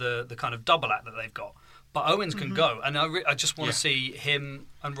love the kind of double act that they've got. But Owens can go, and I just want to see him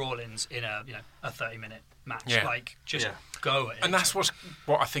and Rollins in a 30-minute match, like just go at it. And that's what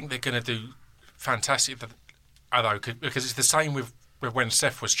I think they're going to do fantastic. Although because it's the same with when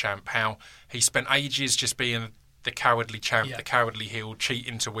Seth was champ, how he spent ages just being the cowardly champ, the cowardly heel,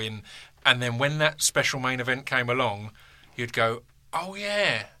 cheating to win, and then when that special main event came along, you'd go, oh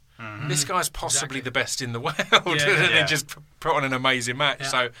yeah. This guy's possibly the best in the world, and then just put on an amazing match. Yeah.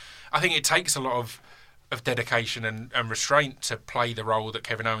 So I think it takes a lot of dedication and restraint to play the role that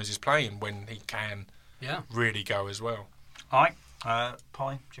Kevin Owens is playing when he can really go as well. All right.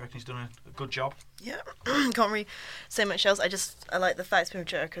 Polly, do you reckon he's done a good job? Yeah, can't really say much else. I like the fact it's been with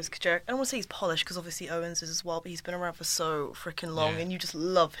Jericho. I don't want to say he's polished because obviously Owens is as well, but he's been around for so freaking long, and you just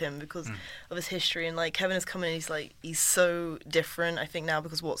love him because of his history. And like Kevin has come in, he's so different. I think now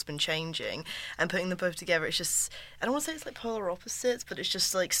because what's been changing and putting them both together, it's just I don't want to say it's like polar opposites, but it's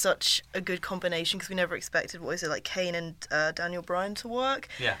just like such a good combination because we never expected like Kane and Daniel Bryan to work.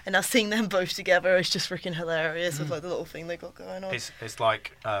 Yeah, and now seeing them both together is just freaking hilarious with like the little thing they got going on. It's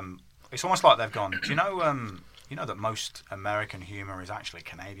like. It's almost like they've gone. Do you know that most American humour is actually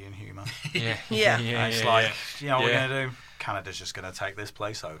Canadian humour? Yeah. It's like, you know what we're going to do? Canada's just going to take this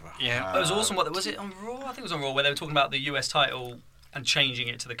place over. Yeah. It was awesome. What was it on Raw? I think it was on Raw where they were talking about the US title and changing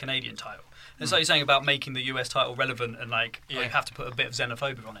it to the Canadian title. And it's like you're saying about making the US title relevant and like you have to put a bit of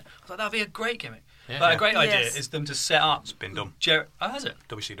xenophobia on it. I was like, that'd be a great gimmick. But a great idea is them to set up. It's been done. Has it?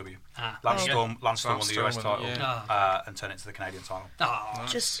 WCW. Lance Storm won the US title and turned it to the Canadian title.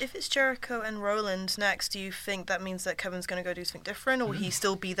 Just if it's Jericho and Rollins next, do you think that means that Kevin's going to go do something different, or will he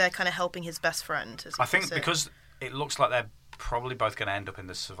still be there, kind of helping his best friend? I think because it looks like they're probably both going to end up in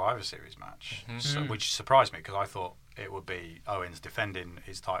the Survivor Series match, which surprised me because I thought it would be Owens defending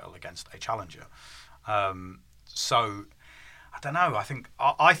his title against a challenger. So. I don't know.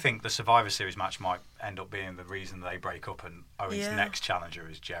 I think the Survivor Series match might end up being the reason they break up, and Owens' next challenger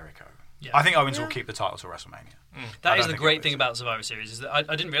is Jericho. Yeah. I think Owens will keep the title to WrestleMania. That is the great thing about Survivor Series is that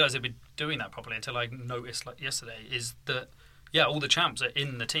I didn't realise they'd be doing that properly until I noticed yesterday. Is that all the champs are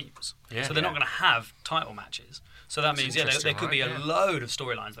in the teams, so they're not going to have title matches. So that means there could be a load of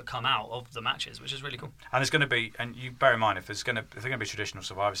storylines that come out of the matches, which is really cool. And there's going to be, and you bear in mind if they're going to be traditional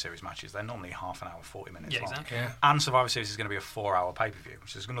Survivor Series matches, they're normally half an hour, 40 minutes long. Exactly. Yeah. And Survivor Series is going to be a 4-hour pay-per-view,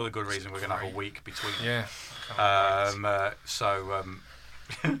 which is another good reason we're going to have a week between. Yeah.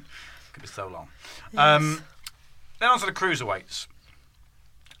 Could be so long. Yes. Then on to the cruiserweights.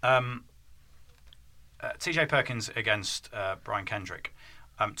 TJ Perkins against Brian Kendrick.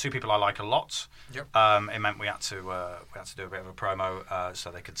 Two people I like a lot. Yep. It meant we had to do a bit of a promo so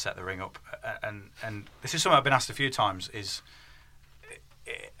they could set the ring up. And this is something I've been asked a few times. And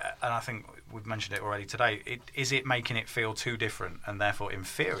I think we've mentioned it already today. Is it making it feel too different and therefore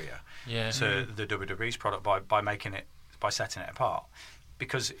inferior to the WWE's product by setting it apart?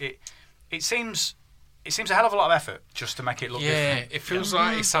 Because it seems a hell of a lot of effort just to make it look different. Yeah, it feels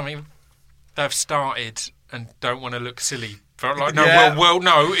like it's something they've started and don't want to look silly. Like,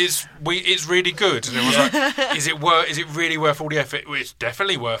 no, it's really good. And it was like, is it really worth all the effort? Well, it's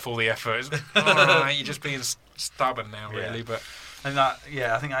definitely worth all the effort. You're just being stubborn now, really. But and that,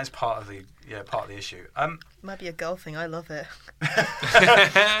 I think that is part of the issue. Might be a girl thing. I love it.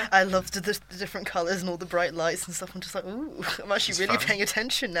 I love the different colours and all the bright lights and stuff. I'm just like, ooh, I'm actually really paying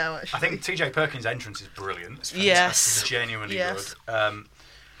attention now. Actually, I think TJ Perkins' entrance is brilliant. It's yes, it's genuinely good.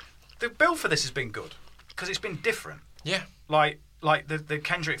 The build for this has been good because it's been different. Yeah. Like the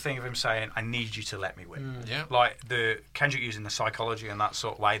Kendrick thing of him saying, I need you to let me win. Yeah. Like the Kendrick using the psychology and that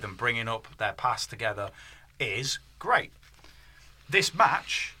sort of way, them bringing up their past together is great. This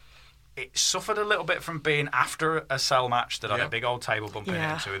match, it suffered a little bit from being after a cell match that had a big old table bumping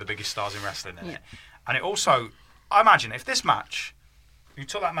into the biggest stars in wrestling in it. And it also, I imagine if this match, you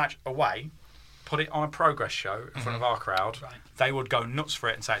took that match away, put it on a Progress show in front of our crowd, they would go nuts for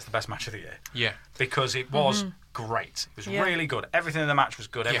it and say it's the best match of the year. Yeah. Because it was great. It was really good. Everything in the match was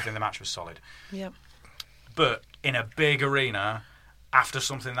good. Everything in the match was solid. Yep. But in a big arena, after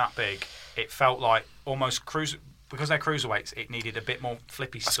something that big, it felt like almost because they're cruiserweights, it needed a bit more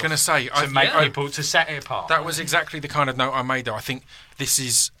flippy stuff. I was going to say, to make people to set it apart. That was exactly the kind of note I made. Though I think this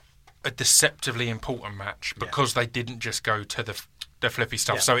is a deceptively important match because they didn't just go to the flippy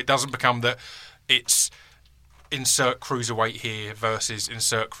stuff. So it doesn't become that it's insert cruiserweight here versus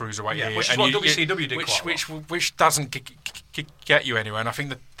insert cruiserweight here, which is what WCW did which doesn't get you anywhere. And I think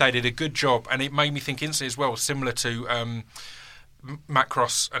that they did a good job, and it made me think instantly as well, similar to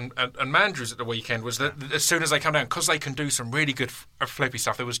Macross and Mandrews at the weekend was that as soon as they come down, because they can do some really good flippy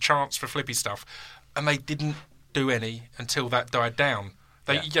stuff, there was chance for flippy stuff, and they didn't do any until that died down.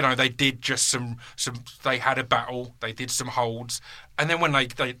 They, they did just some. They had a battle. They did some holds, and then when they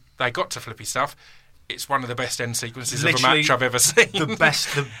got to flippy stuff, it's one of the best end sequences of a match I've ever seen. The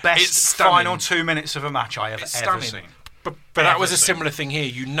best final 2 minutes of a match I have ever seen. But that was a similar thing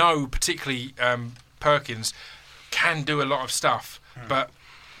here. Particularly Perkins can do a lot of stuff, but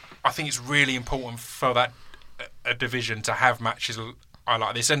I think it's really important for that a division to have matches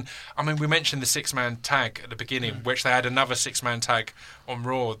like this. And I mean, we mentioned the 6-man tag at the beginning, which they had another 6-man tag on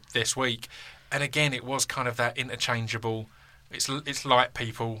Raw this week, and again, it was kind of that interchangeable. It's like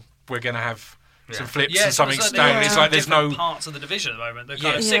people. We're going to have some flips and something stone. It's like there's no parts of the division at the moment. They're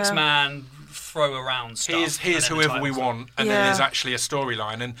kind of 6-man throw around stuff. Here's whoever we want, and then there's actually a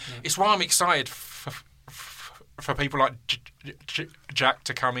storyline, and it's why I'm excited for people like Jack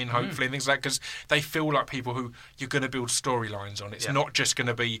to come in, hopefully, and things like that, because they feel like people who you're going to build storylines on. It's not just going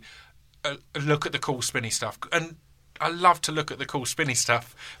to be a look at the cool spinny stuff. And I love to look at the cool spinny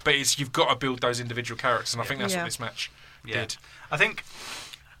stuff, but you've got to build those individual characters, and I think that's what this match did. I think,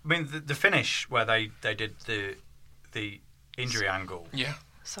 the finish where they did the injury angle,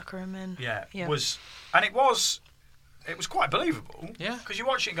 sucker him in, was, and it was quite believable, because you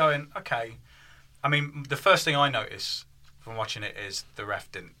watch it going, okay. I mean, the first thing I notice from watching it is the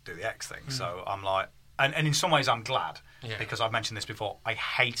ref didn't do the X thing, so I'm like, and in some ways I'm glad, because I've mentioned this before, I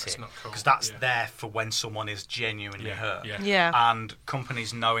hate it, because that's there for when someone is genuinely hurt. And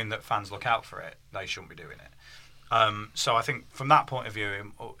companies knowing that fans look out for it, they shouldn't be doing it. So I think from that point of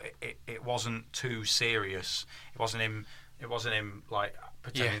view, it wasn't too serious. It wasn't him like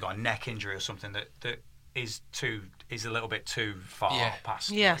pretending he got a neck injury or something that is a little bit too far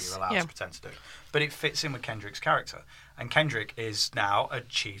past what you're allowed to pretend to do. But it fits in with Kendrick's character, and Kendrick is now a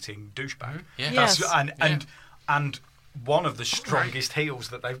cheating douchebag. And one of the strongest heels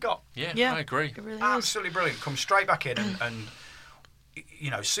that they've got. I agree. It really absolutely brilliant. Comes straight back in and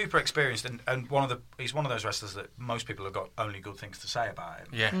super experienced, and he's one of those wrestlers that most people have got only good things to say about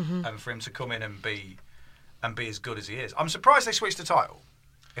him. And for him to come in and be as good as he is, I'm surprised they switched the title.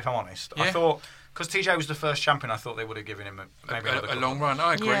 If I'm honest, I thought, because TJ was the first champion, I thought they would have given him maybe a long run.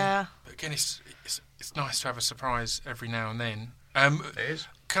 I agree. Yeah. But again, it's nice to have a surprise every now and then. It is.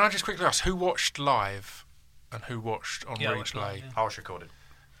 Can I just quickly ask, who watched live and who watched on replay? I was recorded.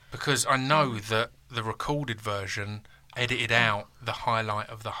 Because I know that the recorded version edited out the highlight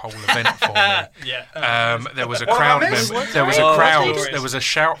of the whole event for me. There was a crowd member. There was a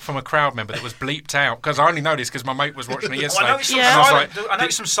shout from a crowd member that was bleeped out, because I only know this because my mate was watching it yesterday. I know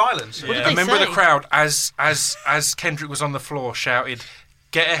some silence. A member of the crowd, as Kendrick was on the floor, shouted,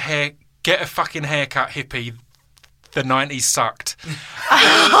 "Get a fucking haircut, hippie. The 90s sucked."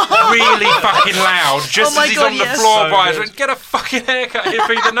 Really fucking loud, just as he's on the floor by us. Went, "Get a fucking haircut,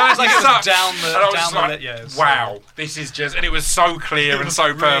 hippie. The 90s sucked." Wow, this is just, and it was so clear and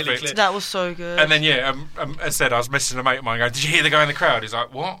so perfect. Clear. That was so good. And then as I said, I was messaging a mate of mine going, "Did you hear the guy in the crowd?" He's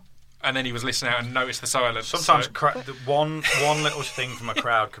like, "What?" And then he was listening out and noticed the silence. Sometimes one little thing from a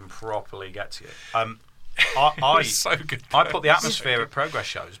crowd can properly get to you. I so good. I put the atmosphere at Progress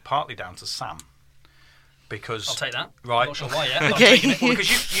shows partly down to Sam. Because I'll take that. Right. I'm not sure why yet. Okay. Well,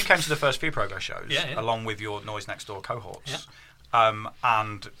 because you came to the first few Progress shows along with your Noise Next Door cohorts.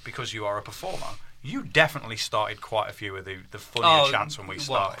 And because you are a performer, you definitely started quite a few of the funnier chants when we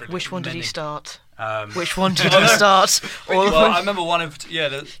started. Which one did you start? Which one did you start? All of them? I remember one of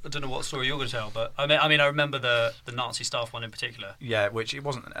I don't know what story you're going to tell, but I remember the Nazi staff one in particular. Yeah, which it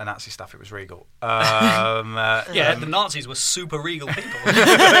wasn't a Nazi staff; it was Regal. The Nazis were super regal people.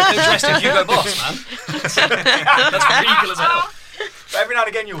 Dressed in Hugo Boss, man. That's regal as hell. But every now and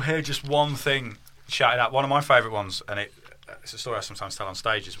again, you'll hear just one thing shouted out. One of my favourite ones, and it's a story I sometimes tell on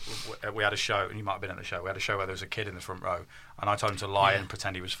stage, is we had a show, and you might have been at the show, we had a show where there was a kid in the front row, and I told him to lie and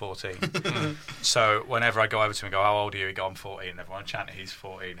pretend he was 14. So whenever I go over to him and go, "How old are you?" He'd go, "I'm 14. And everyone chanted, "He's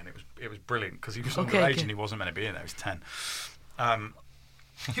 14. And it was brilliant, because he was underage and he wasn't meant to be in there. He was 10.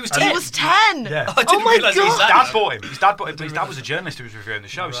 He was 10? He was 10? Yeah. I didn't realise he was that young. His dad bought him. His dad was a journalist who was reviewing the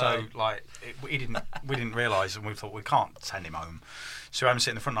show, so we didn't realise, and we thought, we can't send him home. So I'm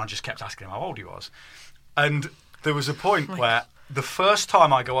sitting in the front, and I just kept asking him how old he was. And there was a point where the first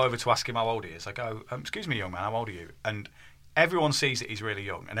time I go over to ask him how old he is, I go, "Excuse me, young man, how old are you?" And everyone sees that he's really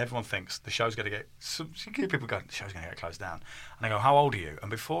young, and everyone thinks the show's going to get... people go, "The show's going to get closed down." And I go, "How old are you?" And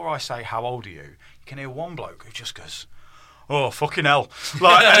before I say, "How old are you?" you can hear one bloke who just goes, "Oh, fucking hell."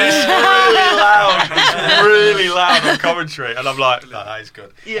 Like, and it's really loud. It's really loud on commentary. And I'm like, "No, that is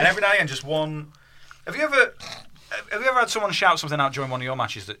good." Yeah. And every now and again, just one... Have you ever... Have you ever had someone shout something out during one of your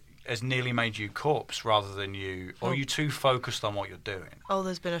matches that has nearly made you corpse rather than you, or are you too focused on what you're doing? Oh,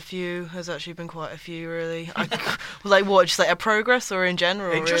 there's been a few. There's actually been quite a few, really. Like what? Just like a progress or in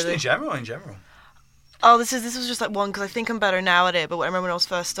general? Just really? in general. Oh, this was just like one because I think I'm better now at it. But I remember when I was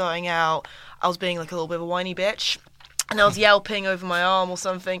first starting out, I was being like a little bit of a whiny bitch, and I was yelping over my arm or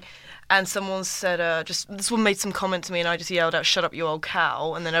something. And someone said, this one made some comment to me, and I just yelled out, "Shut up, you old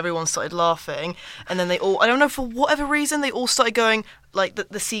cow!" And then everyone started laughing. And then they all, I don't know, for whatever reason, they all started going, like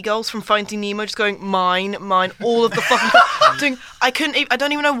the seagulls from Finding Nemo, just going, mine, all of the fucking doing. I don't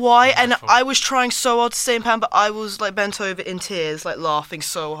even know why. And I was trying so hard to stay in pan, but I was like bent over in tears, like laughing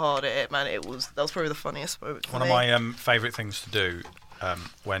so hard at it, man. That was probably the funniest moment for One me. of my favourite things to do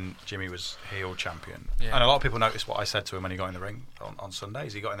when Jimmy was heel champion, and a lot of people noticed what I said to him when he got in the ring on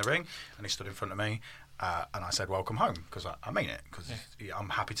Sundays. He got in the ring and he stood in front of me, and I said, "Welcome home," because I mean it, because I'm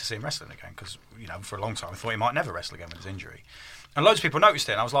happy to see him wrestling again. Because for a long time I thought he might never wrestle again with his injury. And loads of people noticed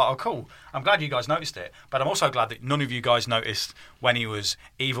it, and I was like, "Oh, cool! I'm glad you guys noticed it." But I'm also glad that none of you guys noticed when he was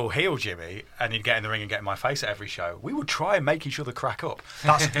evil heel Jimmy, and he'd get in the ring and get in my face at every show. We would try and make each other crack up.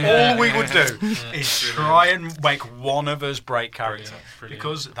 That's all we would do is try and make one of us break character,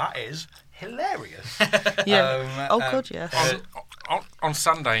 because that is hilarious. Yeah. God, yeah. On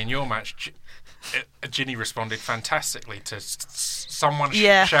Sunday in your match, Ginny responded fantastically to someone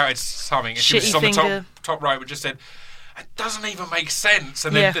shouted something, and she was on the top right, but just said, "It doesn't even make sense,"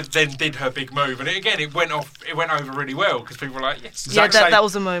 and then did her big move, and it went over really well because people were like, "Yes." Yeah, that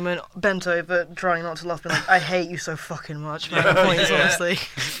was a moment. Bent over, trying not to laugh, being like, "I hate you so fucking much, man." Honestly.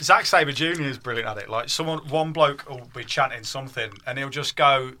 Zack Sabre Jr. is brilliant at it. Like one bloke will be chanting something, and he'll just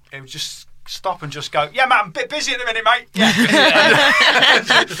stop and just go, "Yeah, man, I'm a bit busy at the minute, mate." Yeah.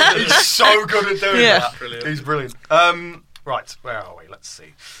 He's so good at doing that. Brilliant. He's brilliant. Right, where are we? Let's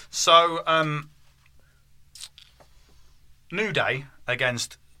see. So, New Day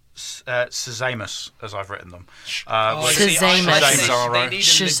against Sezamus, as I've written them. Sezamus. They need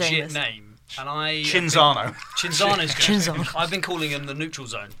a legit name. And Chinzano. Chinzano's good. Chinzano. I've been calling him the neutral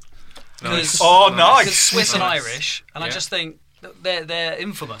zone. Nice. Oh, nice. Because Swiss and Irish, and I just think they're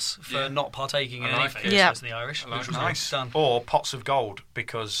infamous for not partaking in anything. Yeah. The Irish. Nice. Or pots of gold,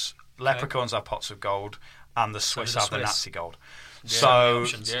 because leprechauns have pots of gold, and the Swiss have the Nazi gold.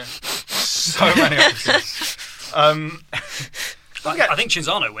 Yeah. So many options. I think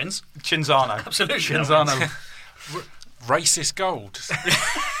Chinzano wins. Chinzano. Absolutely. Chinzano. Racist gold.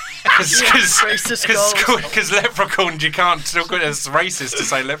 Because leprechauns, you can't still good as racist to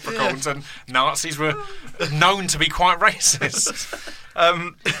say leprechauns, and Nazis were known to be quite racist.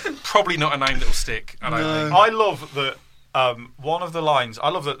 Probably not a name that'll stick. I don't think. I love that. One of the lines. I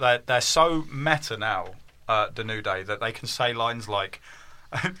love that they're so meta now. The New Day, that they can say lines like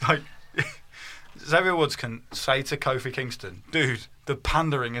Xavier Woods can say to Kofi Kingston, "Dude, the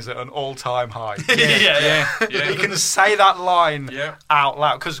pandering is at an all-time high." He can say that line out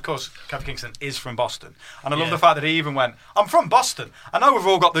loud, because of course Kofi Kingston is from Boston, and I love the fact that he even went, "I'm from Boston. I know we've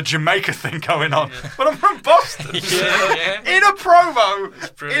all got the Jamaica thing going on, but I'm from Boston." In a promo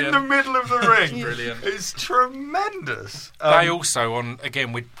in the middle of the ring. Brilliant. It's tremendous. They also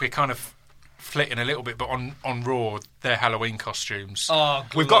we're kind of flitting a little bit, but on Raw, their Halloween costumes. Oh,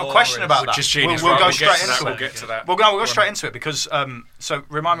 we've got a question about that. We'll go straight into it. We'll get to that. We'll go straight into it, because so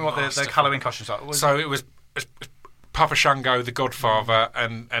remind me what the Halloween costumes are. So it was Papa Shango, the Godfather,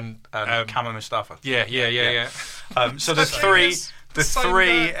 and Kama Mustafa. Yeah. So the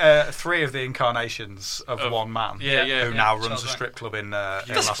three of the incarnations of one man, who now runs a strip club in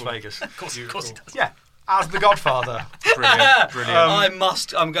Las Vegas. Of course he does. Yeah. As the Godfather. Brilliant.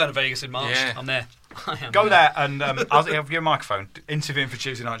 I'm going to Vegas in March. Yeah. I'm there. Go there and I'll give you a microphone. Interviewing for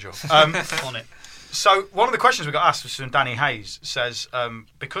Tuesday Night Jaw. On it. So one of the questions we got asked was from Danny Hayes. Says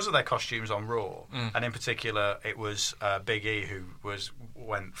because of their costumes on Raw, and in particular it was Big E who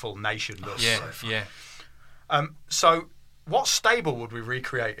went full nation dust. Yeah. So what stable would we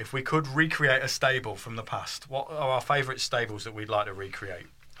recreate if we could recreate a stable from the past? What are our favourite stables that we'd like to recreate?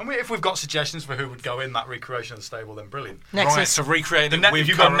 And if we've got suggestions for who would go in that recreation of the stable, then brilliant. Nexus. Right, so recreate it with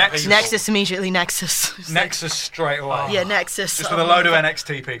you've got Nexus. Nexus immediately. Nexus. Nexus straight away. Yeah, Nexus. Just with a load of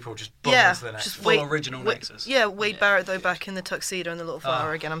NXT people, just boom into the Nexus. Just full original Nexus. Yeah, Wade Barrett though back in the tuxedo and the little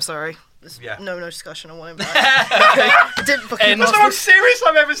flower again. I'm sorry. No discussion. I want him back. Okay. It didn't fucking. That's the most serious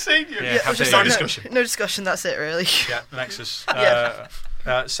I've ever seen you. No discussion. No discussion. That's it, really. Yeah, Nexus.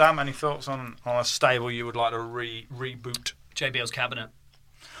 Sam, any thoughts on a stable you would like to reboot? JBL's cabinet.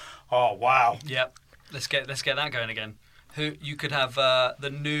 Oh wow! Yep, let's get that going again. Who you could have the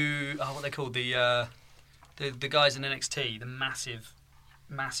new what they called the guys in NXT, the massive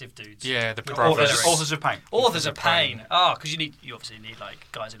massive dudes. Yeah, the brothers. Authors of Pain. Authors of Pain. Oh, because you obviously need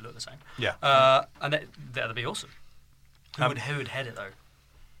like guys who look the same. Yeah. And that'd be awesome. Who would head it though?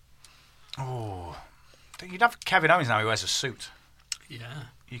 Oh, you'd have Kevin Owens now. Who wears a suit. Yeah.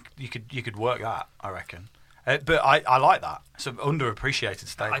 You could work that, I reckon. But I like that. It's an underappreciated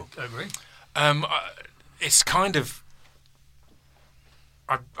stable. I agree. It's kind of.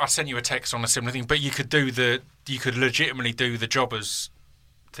 I sent you a text on a similar thing, but you could legitimately do the Jobbers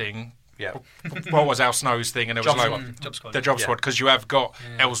thing. Yeah. What was Al Snow's thing? And it was the Job Squad, because you have got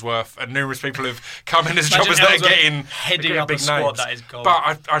Ellsworth and numerous people have come in as Jobbers that are getting heading up big a squad. Names. That is gold.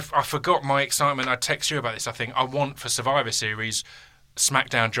 But I forgot my excitement. I text you about this. I think I want for Survivor Series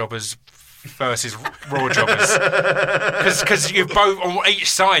SmackDown Jobbers versus Raw Jobbers, because you've both on each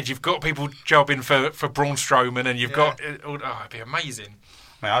side. You've got people jobbing for Braun Strowman, and you've got it'd be amazing.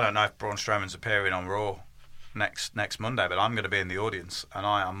 I mean, I don't know if Braun Strowman's appearing on Raw next Monday, but I'm going to be in the audience, and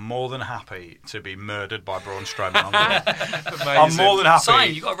I am more than happy to be murdered by Braun Strowman on Raw. I'm more than happy.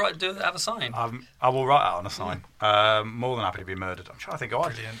 Sign. You got to have a sign. I will write that on a sign. More than happy to be murdered. I'm trying to think.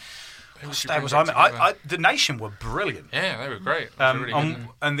 Brilliant. The Nation were brilliant. Yeah, they were great.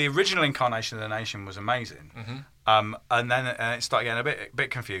 And the original incarnation of the Nation was amazing. Mm-hmm. And then it started getting a bit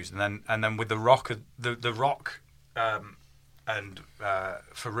confused. And then with the Rock, and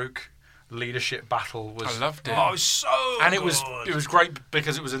Farouk leadership battle was. I loved it. Oh, it was so. And good. it was great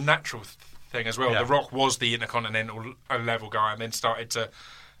because it was a natural thing as well. Yeah. The Rock was the Intercontinental level guy, and then started to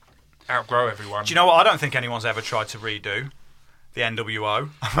outgrow everyone. Do you know what? I don't think anyone's ever tried to redo the NWO.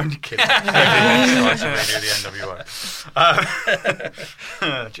 I'm only kidding. Everyone's tried to redo the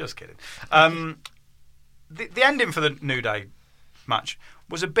NWO. Just kidding. The ending for the New Day match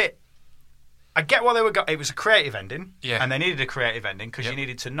was a bit. I get what they were. It was a creative ending, and they needed a creative ending because you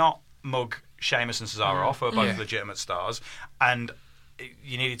needed to not mug Sheamus and Cesaro off, who are both legitimate stars, and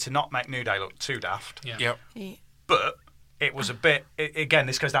you needed to not make New Day look too daft. Yeah. But it was a bit. Again,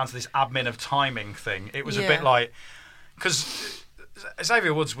 this goes down to this admin of timing thing. It was a bit like because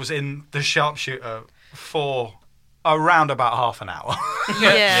Xavier Woods was in the Sharpshooter for around about half an hour.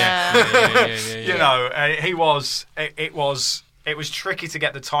 You know, he was. It was tricky to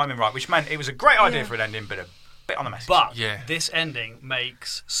get the timing right, which meant it was a great idea for an ending, but a bit on the message. But this ending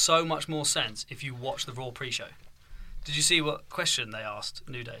makes so much more sense if you watch the Raw pre-show. Did you see what question they asked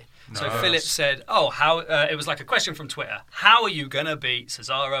New Day? No. So Philip said, it was like a question from Twitter. How are you going to beat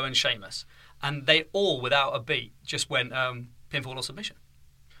Cesaro and Sheamus? And they all, without a beat, just went pinfall or submission.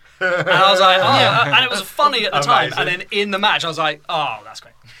 And I was like, and it was funny at the time. And then in the match, I was like, oh, that's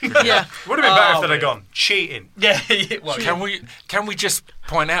great. Yeah, would have been better if they'd have gone cheating. Yeah. Well, can we just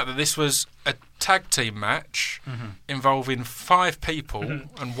point out that this was a tag team match involving 5 people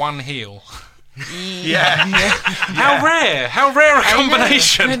and 1 heel? How rare a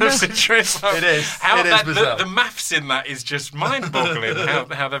combination of situations. It is. Bizarre. The maths in that is just mind-boggling.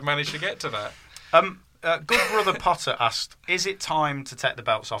 how they've managed to get to that. Good Brother Potter asked, is it time to take the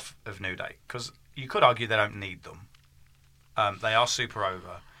belts off of New Day? Because you could argue they don't need them. They are super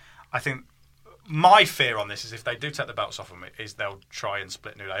over. I think my fear on this is if they do take the belts off them, is they'll try and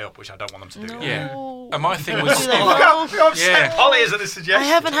split New Day up, which I don't want them to do. No. Yeah. And my thing was... Look how upset Polly is at this suggestion. I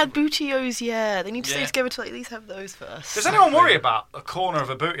haven't had bootios yet. They need to stay together to at least have those first. Does anyone worry about a corner of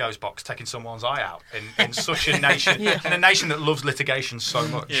a bootios box taking someone's eye out in such a nation, in a nation that loves litigation so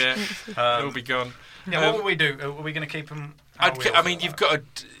much? Yeah, it'll be gone. Yeah, what will we do? Are we going to keep them? I mean, you've got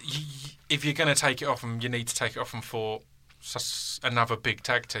to... If you're going to take it off them, you need to take it off them for another big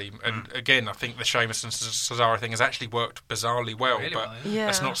tag team. And again, I think the Sheamus and Cesaro thing has actually worked bizarrely well. Really but well,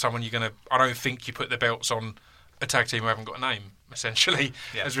 that's not someone you're going to... I don't think you put the belts on a tag team who haven't got a name, essentially.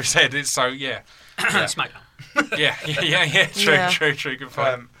 Yeah. As we said, it's so, SmackDown. True, good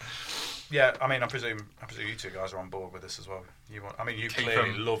point. Yeah, I mean, I presume you two guys are on board with this as well. You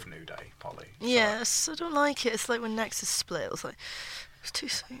clearly love New Day, Polly. So. Yes, I don't like it. It's like when Nexus split. I was like, it's too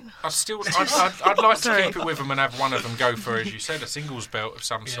soon. I'd like to keep it with them and have one of them go for, as you said, a singles belt of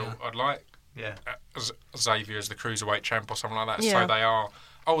some sort. I'd like Xavier as the Cruiserweight champ or something like that. Yeah. So they are,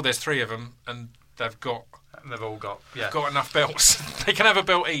 there's 3 of them and they've all got enough belts. They can have a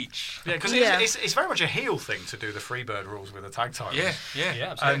belt each. Yeah, because it's very much a heel thing to do the Freebird rules with the tag titles. Yeah,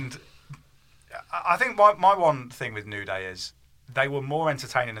 absolutely. And I think my one thing with New Day is they were more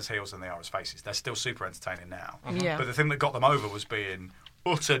entertaining as heels than they are as faces. They're still super entertaining now. Yeah. But the thing that got them over was being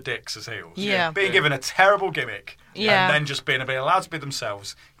utter dicks as heels. Yeah. Being given a terrible gimmick and then just being allowed to be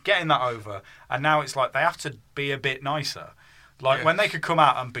themselves, getting that over. And now it's like they have to be a bit nicer. Like when they could come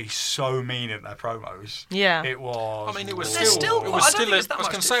out and be so mean in their promos. Yeah. It was. I mean, it was still it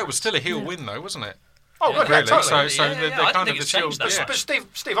was still a heel win though, wasn't it? Oh, good, really. totally. So they're I kind think of it's the changed shield. that. But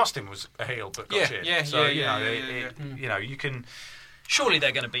Steve Austin was a heel, but got cheered. You know, you can. Surely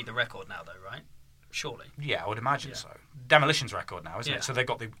they're going to beat the record now, though, right? Surely. Yeah, I would imagine so. Demolition's record now, isn't Yeah. it? So they've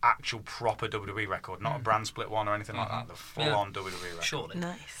got the actual proper WWE record, not a brand split one or anything like that. The full-on WWE record. Surely.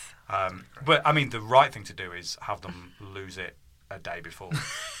 Nice. But I mean, the right thing to do is have them lose it a day before.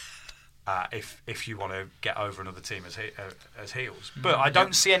 If you want to get over another team as heels, but I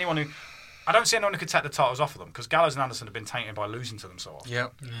don't see anyone who could take the titles off of them because Gallows and Anderson have been tainted by losing to them so often. Yeah,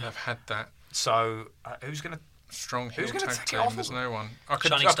 they've had that. So who's going to strong heel who's going to tag take it team? off? There's Of them? no one.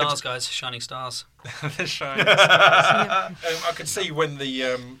 Shining stars, guys. Shining stars. The shining stars. I could see when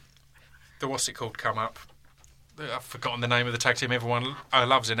the what's it called come up. I've forgotten the name of the tag team everyone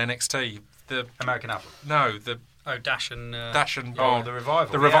loves in NXT. The American Alpha. No, the Dash and Bond. The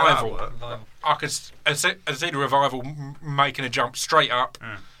Revival. The Yeah, Revival. Revival. I could see the Revival making a jump straight up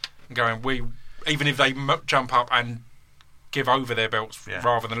and going, even if they jump up and give over their belts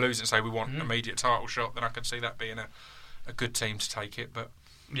rather than lose it and say we want an immediate title shot, then I could see that being a good team to take it. But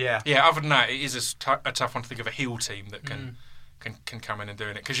other than that, it is a tough one to think of a heel team that can come in and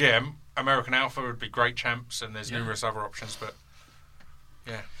doing it. Because American Alpha would be great champs, and there's numerous other options. But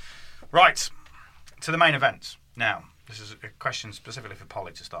right to the main event. Now, this is a question specifically for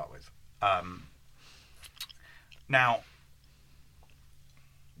Polly to start with. Now,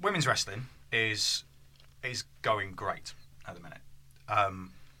 women's wrestling is going great at the minute.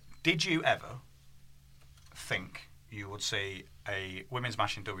 Did you ever think you would see a women's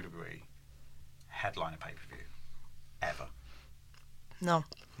match in WWE headline a pay-per-view? Ever? No.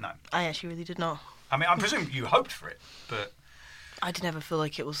 No. I actually really did not. I mean, I presume you hoped for it, but I did never feel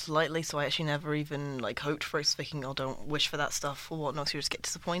like it was likely, so I actually never even hoped for it, thinking, oh, don't wish for that stuff or whatnot, so you just get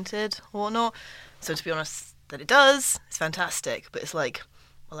disappointed or whatnot. So to be honest, that it does, it's fantastic, but it's like,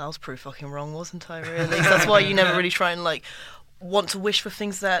 well, I was pretty fucking wrong, wasn't I, really? So that's why you never really try and want to wish for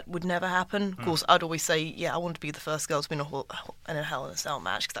things that would never happen. Of course, I'd always say, I want to be the first girl to be in a Hell in a Cell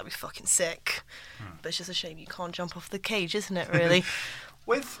match, because that'd be fucking sick. But it's just a shame you can't jump off the cage, isn't it, really?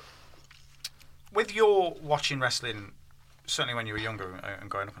 With your watching wrestling, certainly when you were younger and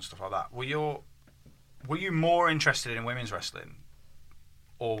growing up and stuff like that, were you more interested in women's wrestling,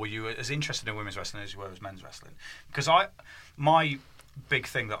 or were you as interested in women's wrestling as you were as men's wrestling? Because my big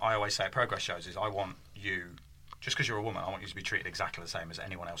thing that I always say at Progress shows is I want you, just because you're a woman, I want you to be treated exactly the same as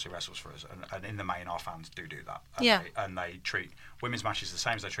anyone else who wrestles for us. And in the main, our fans do that. And they treat women's matches the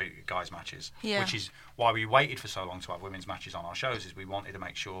same as they treat guys' matches, which is why we waited for so long to have women's matches on our shows, is we wanted to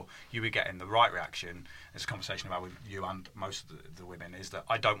make sure you were getting the right reaction. There's a conversation about with you and most of the women, is that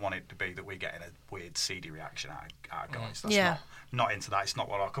I don't want it to be that we're getting a weird, seedy reaction out of guys. That's not into that. It's not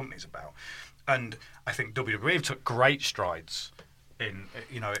what our company's about. And I think WWE took great strides in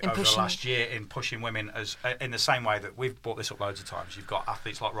over the last year in pushing women as in the same way that we've brought this up loads of times. You've got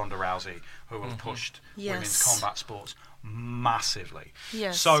athletes like Ronda Rousey who have pushed women's combat sports massively.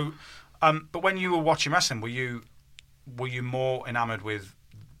 Yes. So, but when you were watching wrestling, were you more enamoured with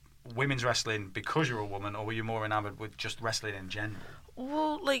women's wrestling because you're a woman, or were you more enamoured with just wrestling in general?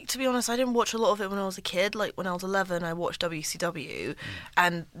 Well, to be honest, I didn't watch a lot of it when I was a kid. When I was 11, I watched WCW,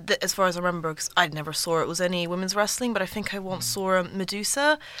 and as far as I remember, because I never saw it was any women's wrestling, but I think I once saw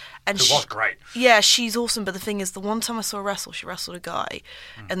Medusa, and Who was great. Yeah, she's awesome. But the thing is, the one time I saw her wrestle, she wrestled a guy,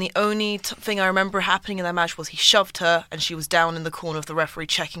 and the only thing I remember happening in that match was he shoved her, and she was down in the corner of the referee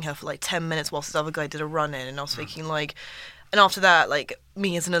checking her for 10 minutes whilst this other guy did a run in, and I was thinking and after that,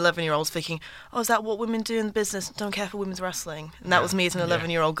 me as an 11-year-old was thinking, oh, is that what women do in the business? Don't care for women's wrestling. And that was me as an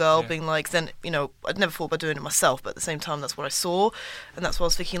 11-year-old girl being then, I'd never thought about doing it myself, but at the same time, that's what I saw. And that's what I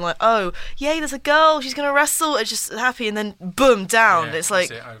was thinking, oh, yay, there's a girl, she's going to wrestle. It's just happy, and then boom, down. Yeah, it's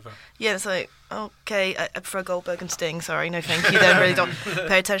over. Yeah, it's okay, I prefer Goldberg and Sting, sorry, no thank you. Then really don't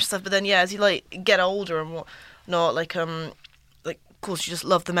pay attention to stuff. But then, as you get older and whatnot, of course, you just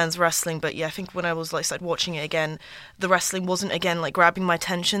love the men's wrestling, but I think when I was started watching it again, the wrestling wasn't again grabbing my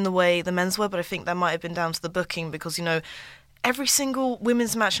attention the way the men's were. But I think that might have been down to the booking, because every single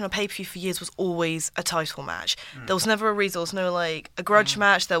women's match on a pay-per-view for years was always a title match. There was never a reason. There was no a grudge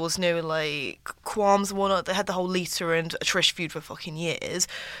match. There was no qualms and whatnot. They had the whole Lita and Trish feud for fucking years.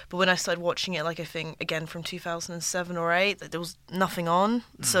 But when I started watching it, I think again from 2007 or 8, there was nothing on.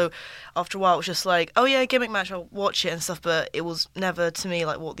 So after a while, it was just oh yeah, gimmick match, I'll watch it and stuff. But it was never to me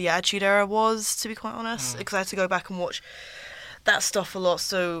what the Attitude Era was, to be quite honest, because I had to go back and watch that stuff a lot.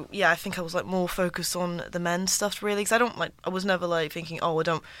 So I think I was more focused on the men's stuff really, because I was never thinking, oh, I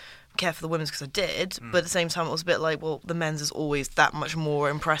don't care for the women's, because I did, but at the same time it was a bit well, the men's is always that much more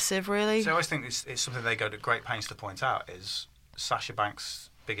impressive really. So I always think it's something they go to great pains to point out, is Sasha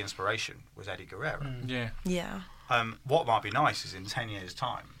Banks big inspiration was Eddie Guerrero. Yeah. What might be nice is in 10 years'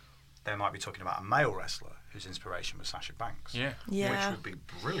 time, they might be talking about a male wrestler whose inspiration was Sasha Banks. Yeah. Which would be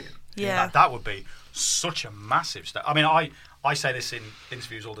brilliant. Yeah. That would be such a massive step. I mean, I say this in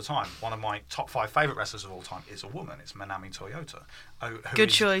interviews all the time. One of my top 5 favourite wrestlers of all time is a woman. It's Manami Toyota. Who Good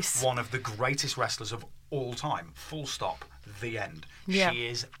is choice. one of the greatest wrestlers of all time. Full stop. The end. Yeah. She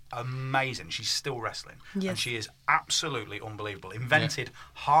is amazing. She's still wrestling. Yes. And she is absolutely unbelievable. Invented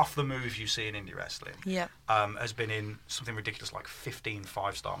half the moves you see in indie wrestling. Yeah. Has been in something ridiculous like 15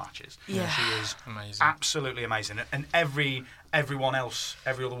 5-star matches. Yeah. She is amazing. Absolutely amazing. And everyone else,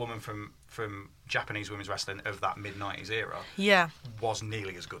 every other woman from Japanese women's wrestling of that mid-90s era was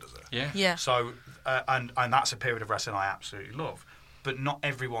nearly as good as her. Yeah. So, and that's a period of wrestling I absolutely love. But not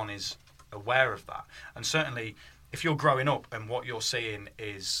everyone is aware of that. And certainly, if you're growing up and what you're seeing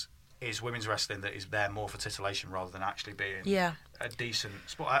is women's wrestling that is there more for titillation rather than actually being a decent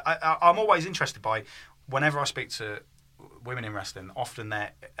sport. I'm always interested by, whenever I speak to women in wrestling, often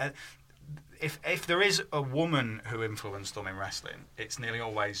they're... If there is a woman who influenced them in wrestling, it's nearly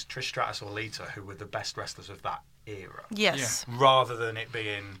always Trish Stratus or Lita, who were the best wrestlers of that era. Yes. Yeah. Rather than it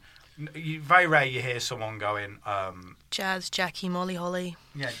being... Very rare you hear someone going... Jazz, Jackie, Molly Holly.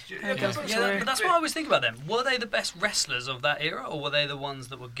 But that's what I always think about them. Were they the best wrestlers of that era, or were they the ones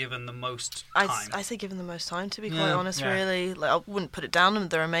that were given the most time? I say given the most time, to be quite honest, really. Like, I wouldn't put it down on them.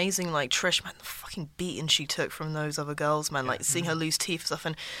 They're amazing. Like, Trish, man, the fucking beating she took from those other girls, man. Like, seeing her lose teeth and stuff,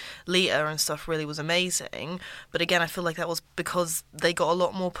 and Lita and stuff really was amazing. But again, I feel like that was because they got a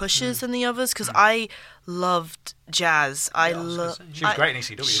lot more pushes than the others, because I loved Jazz. She was great in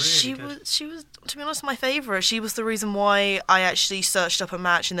ECW. She was, to be honest, my favourite. She was the reason why I actually searched up a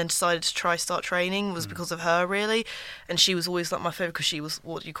match and then decided to start training, was because of her, really. And she was always like my favourite because she was,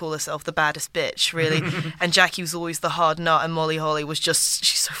 what do you call herself, the baddest bitch, really. And Jackie was always the hard nut, and Molly Holly was just,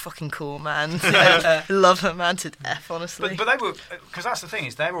 she's so fucking cool, man. I love her, man, to death, honestly. But they were, because that's the thing,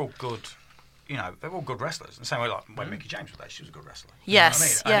 is they're all good. You know, they're all good wrestlers. The same way, like when Mickie James was there, she was a good wrestler.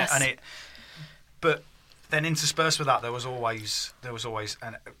 Yes, you know what I mean? But then interspersed with that, there was always,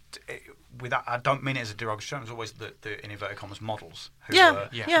 and with that, I don't mean it as a derogatory term. There was always the in inverted commas models who were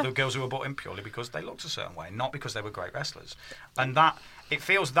the girls who were brought in purely because they looked a certain way, not because they were great wrestlers. And that it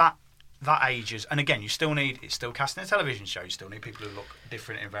feels that ages. And again, it's still casting a television show. You still need people who look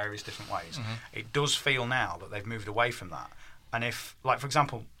different in various different ways. It does feel now that they've moved away from that. And if, like for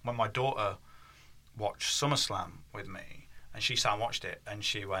example, when my daughter watched SummerSlam with me, and she sat and watched it, and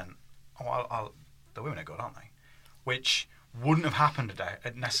she went, "Oh, the women are good, aren't they?" Which wouldn't have happened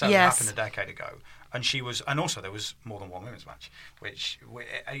necessarily happened a decade ago. And she was, and also there was more than one women's match, which,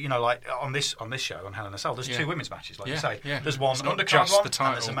 you know, like on this show on Hell in a Cell, there's 2 women's matches, like you say. There's one undercard one,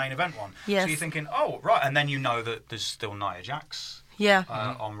 and there's a main event one. Yes. So you're thinking, oh right, and then you know that there's still Nia Jax.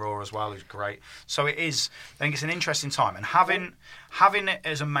 On Raw as well, who's great. So it is. I think it's an interesting time, and having it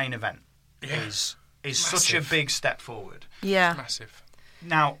as a main event is such a big step forward. Yeah, it's massive.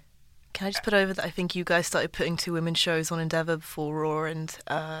 Now, can I just put over that I think you guys started putting 2 women's shows on Endeavour before Raw and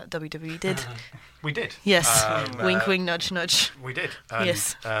WWE did. We did. Yes. Wink, wink, nudge, nudge. We did.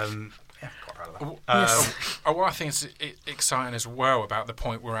 Yes. Quite proud of that. What I think is exciting as well about the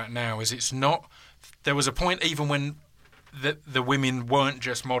point we're at now is it's not. There was a point even when the women weren't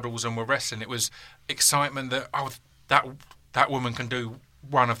just models and were wrestling. It was excitement that that woman can do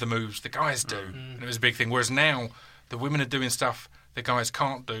one of the moves the guys do, and it was a big thing. Whereas now the women are doing stuff the guys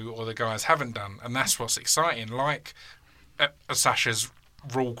can't do or the guys haven't done, and that's what's exciting. Like Sasha's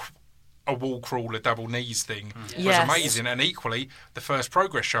a wall crawl, a double knees thing was amazing, and equally the first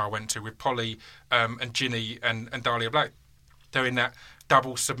Progress show I went to with Polly and Ginny and Dahlia Black doing that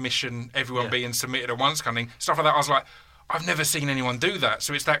double submission, everyone being submitted at once kind of thing, stuff like that. I was like, I've never seen anyone do that.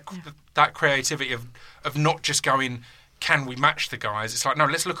 So it's that creativity of not just going, can we match the guys? It's like, no,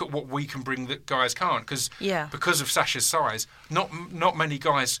 let's look at what we can bring that guys can't. Because of Sasha's size, not many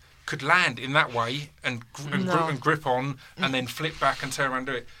guys could land in that way and grip on and then flip back and turn around and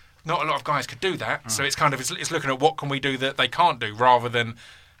do it. Not a lot of guys could do that. So it's kind of it's looking at what can we do that they can't do rather than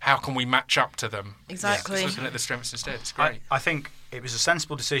how can we match up to them. Exactly. It's looking at the strengths instead. It's great. I think it was a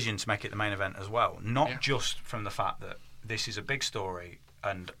sensible decision to make it the main event as well, not just from the fact that this is a big story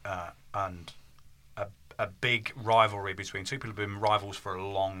and a big rivalry between 2 people who've been rivals for a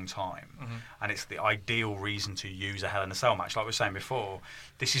long time, and it's the ideal reason to use a Hell in a Cell match. Like we were saying before,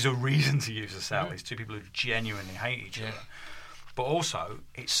 this is a reason to use a cell. It's 2 people who genuinely hate each other. But also,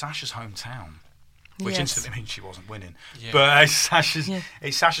 it's Sasha's hometown, which instantly means she wasn't winning. But it's Sasha's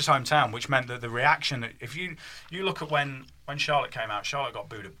hometown, which meant that the reaction, if you look at when Charlotte came out, Charlotte got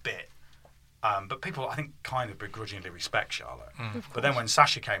booed a bit. But people, I think, kind of begrudgingly respect Charlotte. But then when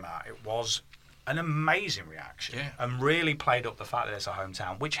Sasha came out, it was an amazing reaction and really played up the fact that it's a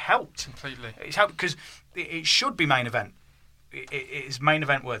hometown, which helped. Completely. It's helped because it should be main event. It's main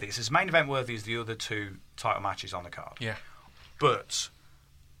event worthy. It's as main event worthy as the other 2 title matches on the card. Yeah. But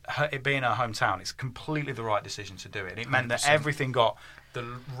it being her hometown, it's completely the right decision to do it. And it meant 100%. that everything got the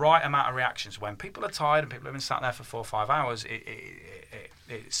right amount of reactions. When people are tired and people have been sat there for 4 or 5 hours,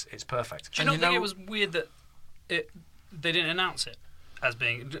 it's perfect. Do you not think it was weird that they didn't announce it as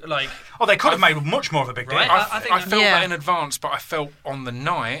being like? Oh, they could have made much more of a big deal. Right? I felt that in advance, but I felt on the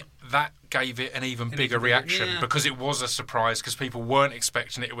night that gave it an even bigger reaction because it was a surprise because people weren't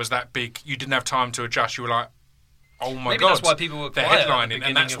expecting it. It was that big. You didn't have time to adjust. You were like, "Oh my Maybe god!" that's why people were they're quiet at the headlining, beginning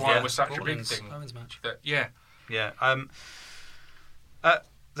and that's of why the it was such a big Rollins thing. Owens match. Yeah.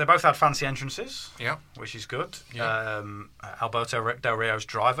 They both had fancy entrances, which is good. Yeah. Alberto Del Rio's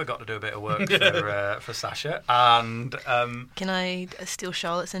driver got to do a bit of work for Sasha. And can I steal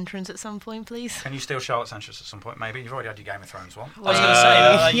Charlotte's entrance at some point, please? Can you steal Charlotte's entrance at some point? Maybe you've already had your Game of Thrones one. I was going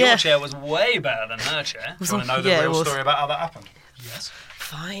to say your chair was way better than her chair. Do you want to know the real story about how that happened? Yes.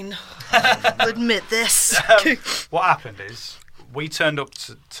 Fine. I'll admit this. What happened is we turned up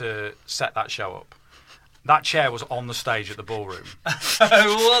to set that show up. That chair was on the stage at the ballroom.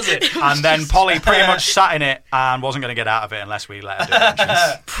 Was it? And then Polly pretty much sat in it and wasn't going to get out of it unless we let her do the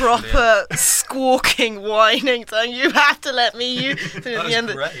entrance. Proper squawking, whining, saying, "You have to let me use." At the end,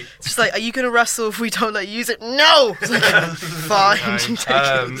 great. it's just like, "Are you going to wrestle if we don't let you use it?" No. It's like, fine.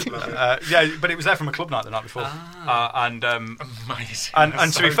 But it was there from a club night the night before, and Amazing.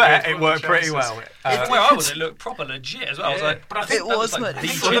 and to be fair, it worked pretty well. From where I was, it looked proper legit as well. I was like, but I think it was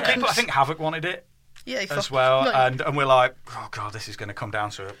I think Havoc wanted it. Yeah, as well, and we're like, oh god, this is going to come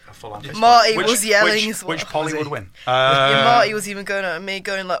down to a full-on fist Marty fight. was yelling as well. Which Polly would win. Marty was even going at me,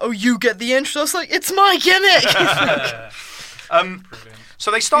 going like, "Oh, you get the entrance." I was like, "It's my gimmick."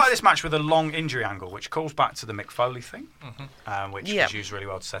 So they started this match with a long injury angle, which calls back to the Mick Foley thing, which was used really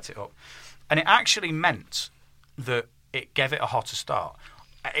well to set it up, and it actually meant that it gave it a hotter start.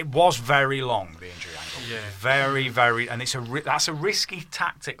 It was very long, the injury angle. Yeah. Very, very, and that's a risky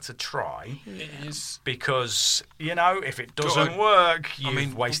tactic to try. It is because if it doesn't work,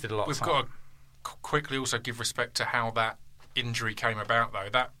 you've wasted a lot of time. We've got to quickly also give respect to how that injury came about, though.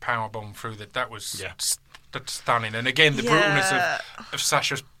 That powerbomb through that was stunning, and again the brutalness of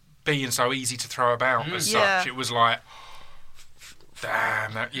Sasha being so easy to throw about as such. It was like,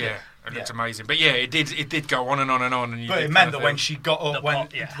 damn, it looked amazing. But it did go on and on and on. And but it meant that when she got up,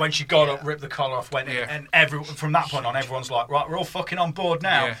 when she got up, ripped the collar off, went in, and from that point on, everyone's like, right, we're all fucking on board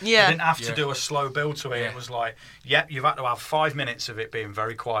now. They didn't have to do a slow build to it. It was like, you've had to have 5 minutes of it being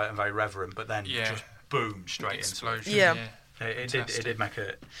very quiet and very reverent, but then just boom, straight explosion. Into it. It did make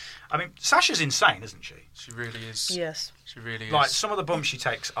it. I mean, Sasha's insane, isn't she? She really is. Yes. She really is. Like, some of the bumps she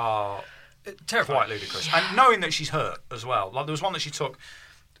takes are quite ludicrous. And knowing that she's hurt as well. Like, there was one that she took,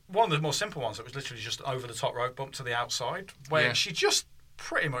 one of the more simple ones that was literally just over the top rope bump to the outside, where she just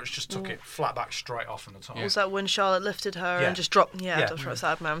pretty much just took it flat back straight off from the top. Was that when Charlotte lifted her and just dropped? That's right,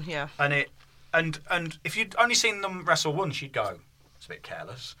 sad man. Yeah. And if you'd only seen them wrestle once, you'd go, it's a bit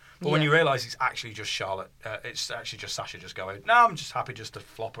careless. But when you realise it's actually just Charlotte, it's actually just Sasha just going, no, I'm just happy just to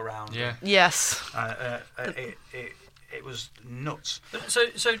flop around. Yeah. Yes. It was nuts. So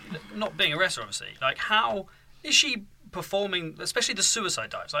not being a wrestler, obviously, like, how is she performing, especially the suicide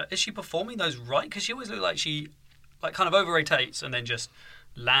dives? Like, is she performing those right? Because she always looked like she, like, kind of over-rotates and then just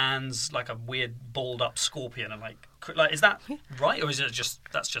lands like a weird balled-up scorpion. And like, is that right, or is it just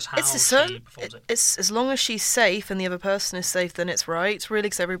that's just how she performs it? It's as long as she's safe and the other person is safe, then it's right. Really,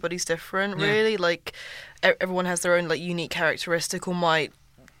 because everybody's different. Really, like everyone has their own like unique characteristic, or might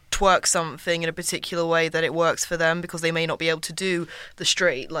twerk something in a particular way that it works for them because they may not be able to do the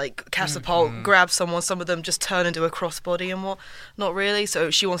straight like catapult, grab someone. Some of them just turn and do a crossbody and what not really.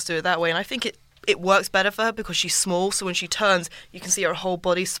 So she wants to do it that way, and I think it works better for her because she's small, so when she turns you can see her whole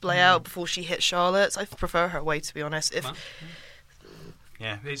body splay out before she hits Charlotte. So I prefer her way, to be honest. It's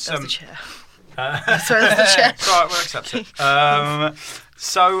the chair. That's the chair. Right, we'll accept it.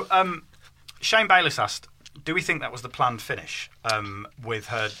 So Shane Bayliss asked, do we think that was the planned finish with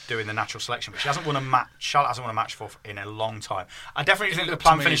her doing the natural selection? But she hasn't won a match. Charlotte hasn't won a match in a long time. I definitely think the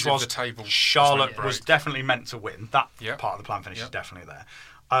planned finish was Charlotte was definitely meant to win. That part of the planned finish is definitely there.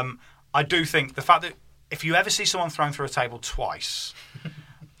 I do think the fact that if you ever see someone thrown through a table twice,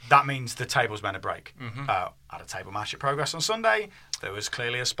 that means the table's meant to break. At a table match at Progress on Sunday, there was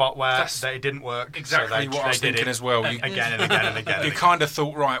clearly a spot where it didn't work. Exactly what I was thinking as well. Again and again and again. You kind of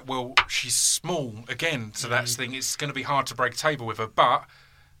thought, right, well, she's small again, so that's the thing. It's going to be hard to break a table with her, but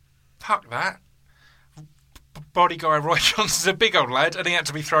fuck that. Body guy Roy Johnson's a big old lad, and he had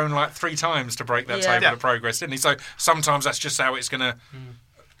to be thrown like 3 times to break that table of progress, didn't he? So sometimes that's just how it's going to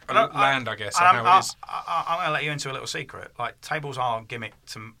land, I guess. I'm going to let you into a little secret. Like, tables are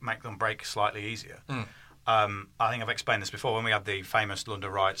gimmicked to make them break slightly easier. I think I've explained this before when we had the famous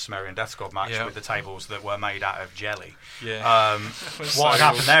London Riot Sumerian Death Squad match with the tables that were made out of jelly. What had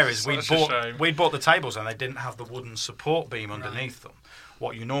happened there is we'd bought the tables and they didn't have the wooden support beam underneath them.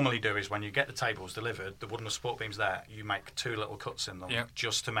 What you normally do is when you get the tables delivered, the wooden support beam's there, you make 2 little cuts in them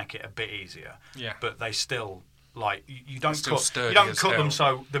just to make it a bit easier. But they still... Like you don't cut them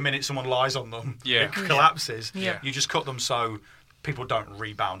so the minute someone lies on them it collapses. You just cut them so people don't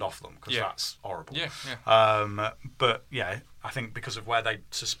rebound off them because that's horrible. But I think because of where they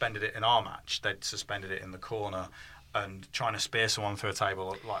suspended it in our match, they'd suspended it in the corner, and trying to spear someone through a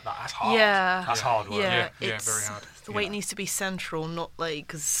table like that's hard. That's hard work. Very hard. The weight needs to be central, not like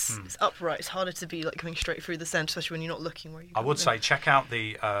because it's upright. It's harder to be like coming straight through the centre, especially when you're not looking where you. I would say check out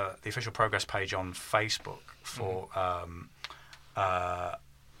the official progress page on Facebook for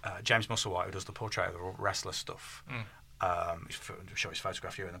James Musselwhite, who does the portrait of the wrestler stuff. He's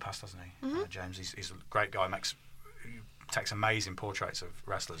photographed you in the past, hasn't he? James, he's a great guy. Takes amazing portraits of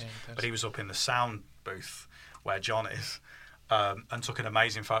wrestlers. But he was up in the sound booth where John is, and took an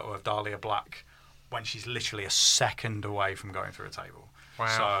amazing photo of Dahlia Black when she's literally a second away from going through a table. Wow.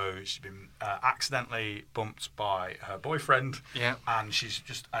 So she's been accidentally bumped by her boyfriend, and it's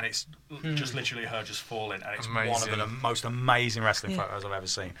just literally her just falling, and it's one of the most amazing wrestling photos I've ever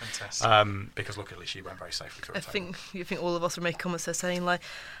seen. Fantastic. Because luckily she went very safely through a table. You think all of us would make comments there saying like,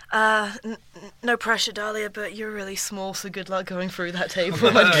 no pressure, Dahlia, but you're really small, so good luck going through that table.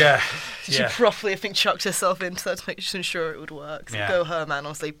 She properly, I think, chucked herself into that to ensure it would work. So go her, man.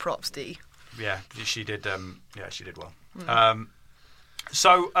 Honestly, props, D. Yeah, she did. She did well.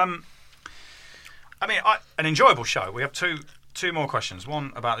 I mean, an enjoyable show. We have two more questions.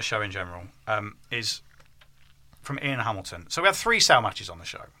 One about the show in general is from Ian Hamilton. So we had 3 cell matches on the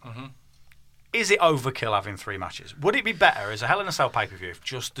show. Is it overkill having 3 matches? Would it be better as a Hell in a Cell pay-per-view if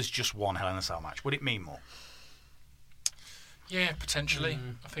there's just one Hell in a Cell match? Would it mean more? Yeah, potentially.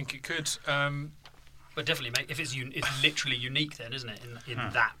 I think it could. But definitely, if it's literally unique, then, isn't it? In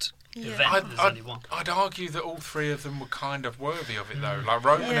that event, there's only one. I'd argue that all 3 of them were kind of worthy of it, though. Like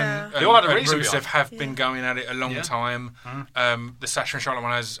Roman and Rusev have been going at it a long time. The Sasha and Charlotte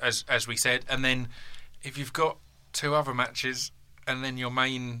one, as we said, and then if you've got 2 other matches, and then your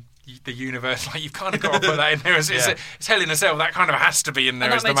main. The universe, like you've kind of got to put that in there. It's Hell in a Cell. That kind of has to be in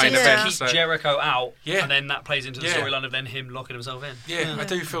there as the main event. Keep Jericho out, and then that plays into the storyline of then him locking himself in. I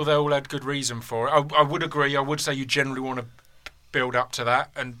do feel they all had good reason for it. I would agree. I would say you generally want to build up to that,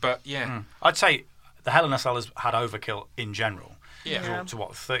 I'd say the Hell in a Cell has had overkill in general. To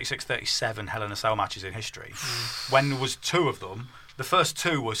 36, 37 Hell in a Cell matches in history. When there was 2 of them, the first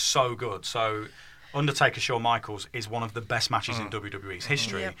 2 were so good. So Undertaker Shawn Michaels is one of the best matches in WWE's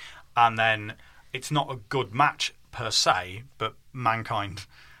history, and then it's not a good match per se, but Mankind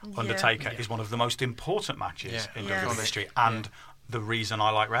Undertaker is one of the most important matches in WWE history, and the reason I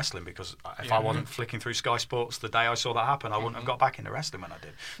like wrestling, because if I wasn't flicking through Sky Sports the day I saw that happen, I wouldn't have got back into wrestling when I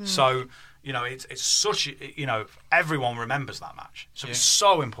did. So it's such everyone remembers that match, so it's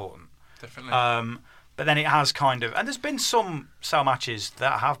so important. Definitely. But then it has kind of... And there's been some cell matches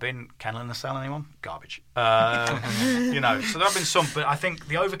that have been... Hell in a Cell, anyone? Garbage. So there have been some, but I think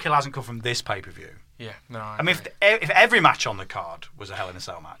the overkill hasn't come from this pay-per-view. Yeah, no, I mean, if every match on the card was a Hell in a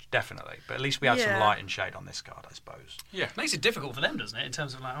Cell match, definitely. But at least we had some light and shade on this card, I suppose. Yeah. Makes it difficult for them, doesn't it? In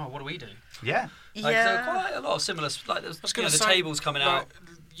terms of like, what do we do? Yeah. There are quite a lot of similar... Like, the tables coming out.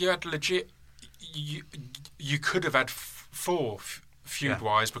 You had legit... You could have had 4...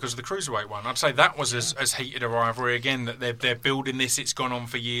 feud-wise because of the Cruiserweight one. I'd say that was as heated a rivalry again, that they're building this. It's gone on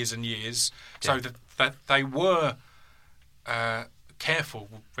for years and years. So that they were careful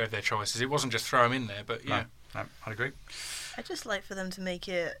with their choices. It wasn't just throw them in there, but No, I agree. I'd just like for them to make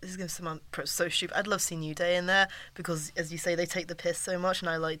it... This is going to sound so stupid. I'd love to see New Day in there because, as you say, they take the piss so much, and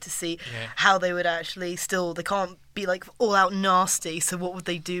I like to see how they would actually still... They can't be, like, all-out nasty, so what would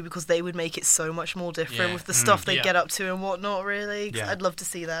they do? Because they would make it so much more different with the stuff they get up to and whatnot, really. I'd love to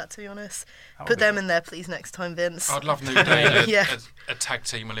see that, to be honest. Put them in there, please, next time, Vince. I'd love New Day a tag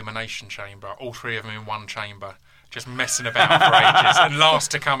team elimination chamber. All 3 of them in one chamber. just messing about for ages, and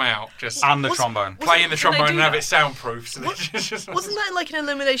last to come out, just And the trombone. playing the trombone and have that? it soundproof. So Wasn't that like an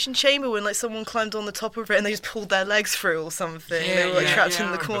elimination chamber when like someone climbed on the top of it and they just pulled their legs through or something? Yeah, They were like yeah, trapped yeah, in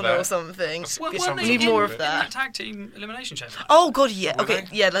I the remember corner that. or something. Weren't We they need more of in that. that tag team elimination chamber? Oh god, yeah. Were Okay,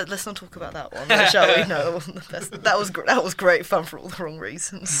 they? yeah. Let's not talk about that one, shall we? No, that wasn't the best. That was great fun for all the wrong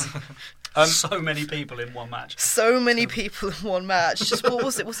reasons. So many people in one match. So many people in one match. Just what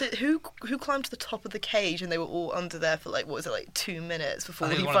was it? Was it who climbed to the top of the cage and they were all under there for like what was it, like 2 minutes before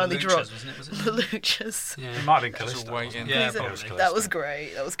I think he one of the finally Luchas, dropped? wasn't it? Was it? The Luchas. Yeah. It might have been Just Callisto. waiting. wasn't it? Yeah, These are- probably. that was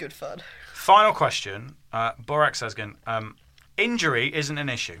great. That was good fun. Final question. Borak Sezgin. Injury isn't an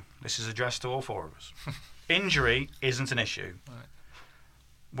issue. This is addressed to all four of us. Injury isn't an issue. Right.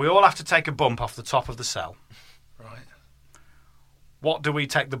 We all have to take a bump off the top of the cell. Right. What do we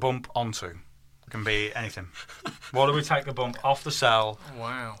take the bump onto? Can be anything. What do we take the bump off the cell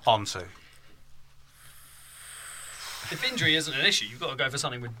Wow. onto? If injury isn't an issue, you've got to go for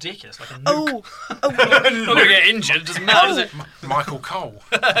something ridiculous, like a nuke. Oh, You're not going to get injured, doesn't matter, does it? Michael Cole.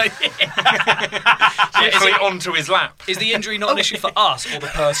 Yeah, Literally onto his lap. is the injury not an issue for us or the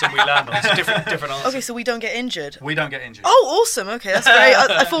person we land on? It's a different answer. okay. So we don't get injured. We don't get injured. Oh, awesome. Okay, that's great.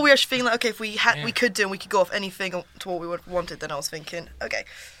 I thought we were actually thinking like, okay, if we could do and we could go off anything to what we wanted, then I was thinking, okay,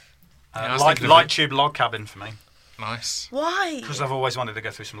 Yeah, I was light, thinking of light it. tube log cabin for me. Nice. why? Because I've always wanted to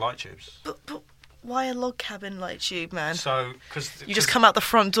go through some light tubes. But why a log cabin light tube, man? So, because You just come out the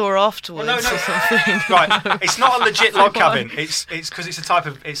front door afterwards Well, no, no. or something. Right, it's not a legit log Come on. cabin. It's because it's a type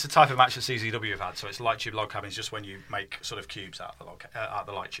of match that CZW have had. So it's light tube log cabins, just when you make sort of cubes out of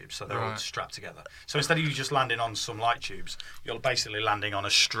the light tubes, so they're all Right. strapped together. So instead of you just landing on some light tubes, you're basically landing on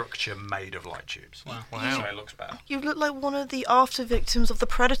a structure made of light tubes. Wow. So it looks better. You look like one of the after victims of the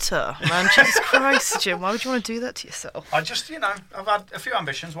Predator, man. Jesus Christ, Jim. Why would you want to do that to yourself? I just, I've had a few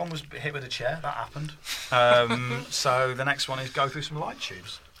ambitions. One was hit with a chair. That happened. So the next one is go through some light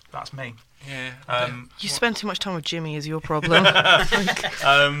tubes. That's me. Yeah. You spend too much time with Jimmy is your problem.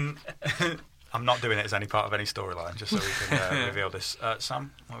 I'm not doing it as any part of any storyline, just so we can reveal this.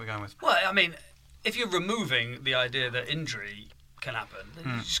 Sam, what are we going with? Well, I mean, if you're removing the idea that injury can happen,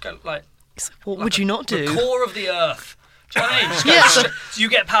 then you just go like What would you not the do? core of the earth. Do you know what I mean? Just go Yeah. so you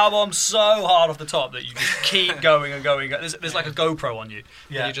get powerbombed so hard off the top that you just keep going and going. There's like a GoPro on you.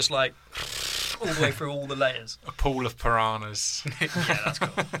 Yeah. And you're just like all the way through all the layers. A pool of piranhas. Yeah, that's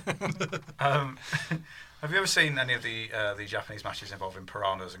cool. Have you ever seen any of the Japanese matches involving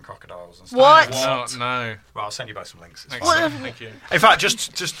piranhas and crocodiles and stuff? What? No. Well, I'll send you both some links. It's Thanks. fine. Thank you. In fact,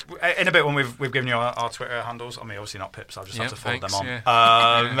 just in a bit when we've given you our Twitter handles. I mean, obviously not Pips. I'll just have Yep, to forward thanks, them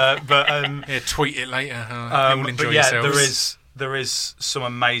on. yeah. Yeah, tweet it later. You will enjoy but yeah, yourselves. there is some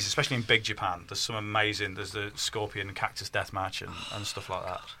amazing, especially in Big Japan. There's some amazing. There's the Scorpion Cactus Death Match and stuff like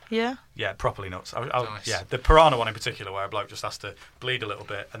that. Yeah. Yeah, properly nuts. Nice. Yeah, the piranha one in particular, where a bloke just has to bleed a little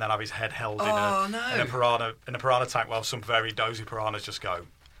bit and then have his head held in a piranha tank, while some very dozy piranhas just go.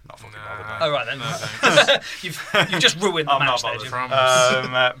 Not fucking bothered. mate. Oh right then. You've just ruined the I'm match not there, bothered.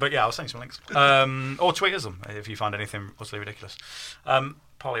 Jim. But yeah, I'll send you some links. Or tweet us them if you find anything utterly ridiculous.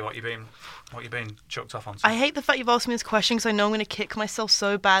 Polly, what you been chucked off on? I hate the fact you've asked me this question because I know I'm going to kick myself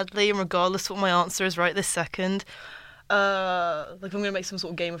so badly, and regardless of what my answer is right this second, like I'm going to make some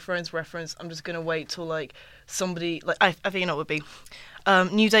sort of Game of Thrones reference, I'm just going to wait till like somebody, like I think you know what it would be.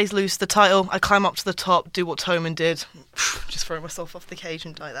 New Day's lose the title. I climb up to the top, do what Toman did, just throw myself off the cage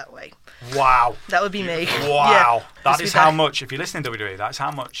and die that way. Wow. That would be me. Wow. Yeah, That just is be how that. much, if you listen to WWE, that's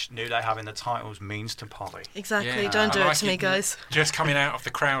how much New Day having the titles means to Polly. Exactly. Yeah, Don't do I it like to me, guys. Just coming out of the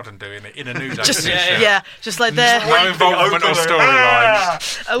crowd and doing it in a New Day Just position. yeah, just like there. No involvement or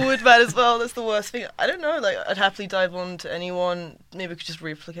storylines. I would, man, as well. That's the worst thing. I don't know. Like, I'd happily dive on to anyone. Maybe we could just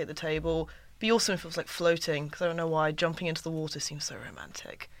replicate the table. Be awesome if it was like floating, because I don't know why jumping into the water seems so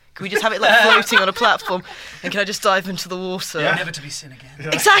romantic. Can we just have it like floating on a platform, and can I just dive into the water? Never to be seen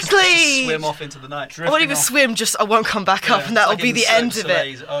again. Exactly. Swim off into the night. I won't even swim. Just I won't come back up, and that'll be the end of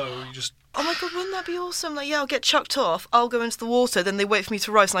it. Oh, you just. Oh my god, wouldn't that be awesome? Like, yeah, I'll get chucked off, I'll go into the water, then they wait for me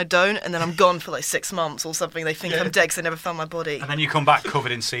to rise and I don't, and then I'm gone for like 6 months or something. They think I'm dead because they never found my body. And then you come back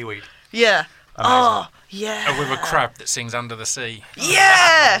covered in seaweed. Yeah. Amazing. Oh, yeah. With a crab that sings Under the Sea.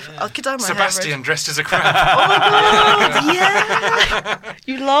 Yeah! I could dye my Sebastian hair dressed as a crab. red. Oh my god, yeah!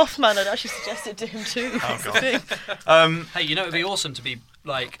 You laugh, man. I'd actually suggest it to him too. That's the thing. Hey, you know it'd be awesome to be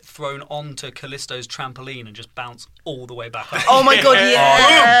like thrown onto Callisto's trampoline and just bounce all the way back up. Oh my god,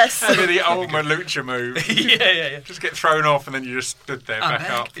 yes! With the ultimate lucha move. yeah. Just get thrown off and then you just stood there back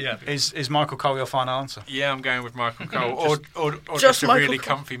up. Yeah. Is Michael Cole your final answer? Yeah, I'm going with Michael Cole. Or just a Michael really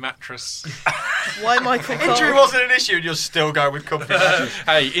Cole. comfy mattress. Why Michael Cole? Injury wasn't an issue, and you're still going with comfy matches.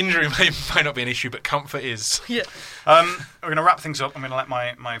 Hey, injury may not be an issue, but comfort is. Yeah. We're going to wrap things up. I'm going to let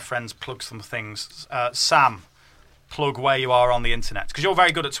my friends plug some things. Sam, plug where you are on the internet, because you're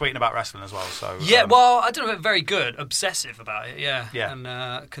very good at tweeting about wrestling as well. So yeah, well, I don't know, very good, obsessive about it, yeah.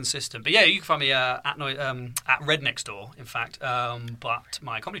 And consistent. But yeah, you can find me at Red Next Door, in fact. But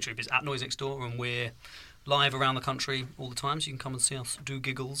my comedy troupe is at Noise Next Door, and we're live around the country all the time, so you can come and see us do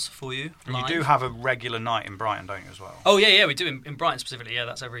giggles for you. And you do have a regular night in Brighton, don't you, as well? Oh, yeah, we do in Brighton specifically. Yeah,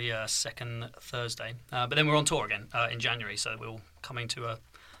 that's every second Thursday. But then we're on tour again in January, so we'll coming to a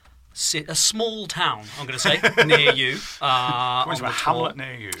small town, I'm going to say, near you. A hamlet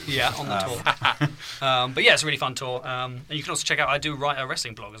near you. Yeah, on the tour. But yeah, it's a really fun tour. And you can also check out, I do write a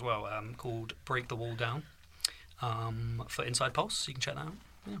wrestling blog as well called Break the Wall Down for Inside Pulse, so you can check that out.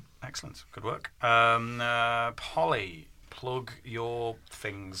 Yeah. Excellent. Good work. Polly, plug your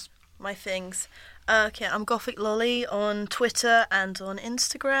things. My things. Okay, I'm Gothic Lolly on Twitter and on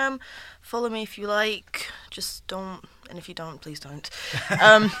Instagram. Follow me if you like. Just don't. And if you don't, please don't.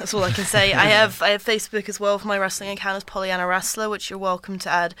 That's all I can say. I have Facebook as well for my wrestling account as Pollyanna Wrestler, which you're welcome to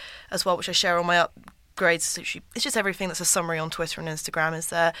add as well, which I share all my upgrades. It's just everything that's a summary on Twitter and Instagram is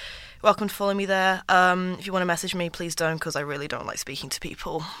there. Welcome to follow me there. If you want to message me, please don't, because I really don't like speaking to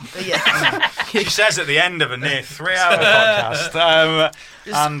people. But yeah. She says at the end of a near 3-hour podcast.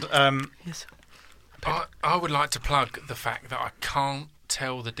 Yes. I would like to plug the fact that I can't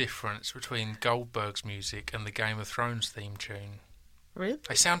tell the difference between Goldberg's music and the Game of Thrones theme tune. Really?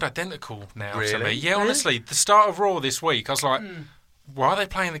 They sound identical now to me. Really? Yeah, honestly, the start of Raw this week, I was like, why are they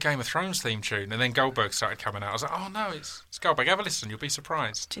playing the Game of Thrones theme tune? And then Goldberg started coming out. I was like, oh no, it's Goldberg. Have a listen, you'll be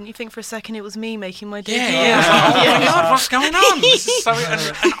surprised. Didn't you think for a second it was me making my debut? Yeah. I was like, oh my God, what's going on? This is so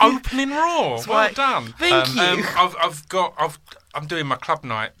an opening Raw. Well done. Thank you. I'm doing my club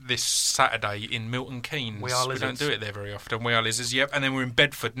night this Saturday in Milton Keynes. We Are We Lizards. don't do it there very often. We Are Lizards, yep. And then we're in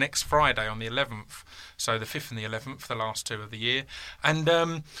Bedford next Friday on the 11th. So the 5th and the 11th, the last two of the year. And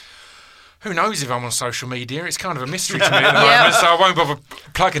who knows if I'm on social media? It's kind of a mystery to me at the moment, so I won't bother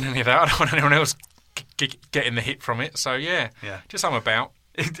plugging any of that. I don't want anyone else getting the hit from it. So yeah. Just I'm about.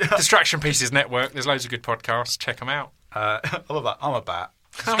 Distraction Pieces Network. There's loads of good podcasts. Check them out. I love that. I'm about.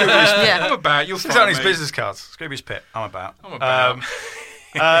 I'm about. You'll It's find on his me. business cards. Scroobius Pit. I'm about.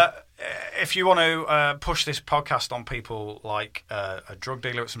 If you want to push this podcast on people like a drug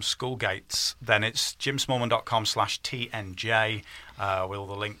dealer at some school gates, then it's jimsmallman.com/TNJ with all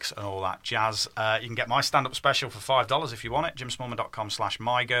the links and all that jazz. You can get my stand-up special for $5 if you want it,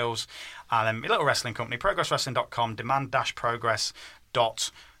 jimsmallman.com/mygirls. And then my little wrestling company, progresswrestling.com,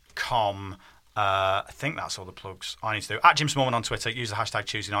 demand-progress.com. I think that's all the plugs I need to do. At Jim Smallman on Twitter, use the hashtag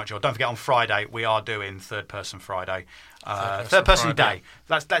Tuesday Night Jaw. Don't forget on Friday we are doing Third Person Friday. Third Person Day.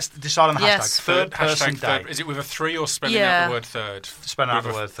 Let's decide on the hashtag. Third Person Day. Is it with a 3 or spelling out the word third? Spelling out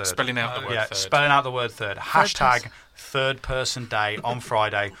the word third. Spelling out the word third. Spelling out the word third. Hashtag Third Person Day on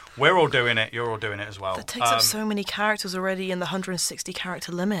Friday. We're all doing it. You're all doing it as well. That takes up so many characters already in the 160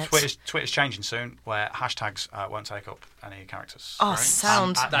 character limit. Twitter's changing soon, where hashtags won't take up any characters. Oh,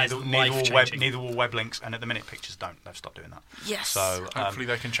 sound. Neither will web links, and at the minute pictures don't. They've stopped doing that. Yes. So hopefully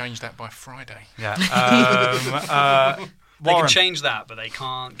they can change that by Friday. Yeah. They Warren. can change that, but they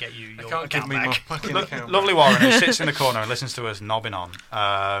can't get you your can't give account me back. my fucking account. Lovely Warren, who sits in the corner and listens to us knobbing on.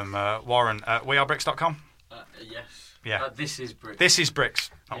 Warren, wearebricks.com? Yes. Yeah. This is Bricks. This is Bricks.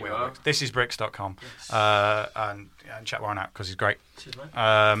 Not You We Are are. Bricks. This is Bricks.com. Yes. And check Warren out because he's great. Cheers, mate.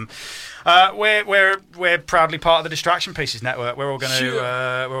 We're proudly part of the Distraction Pieces Network. We're all going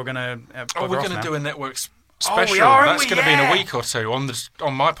to we're going to do a network special. we are, That's aren't we? going to be in a Yeah. week or two on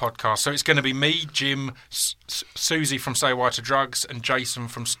my podcast. So it's going to be me, Jim, Susie from Say Why to Drugs, and Jason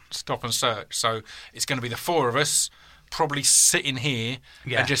from Stop and Search. So it's going to be the four of us, probably sitting here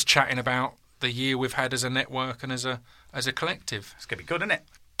and just chatting about the year we've had as a network and as a collective. It's going to be good, isn't it?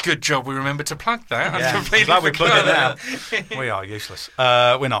 Good job we remembered to plug that. Yeah, I'm glad we plugged it now. We are useless.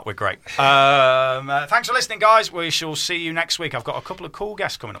 We're not. We're great. Thanks for listening, guys. We shall see you next week. I've got a couple of cool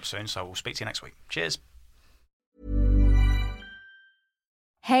guests coming up soon, so we'll speak to you next week. Cheers.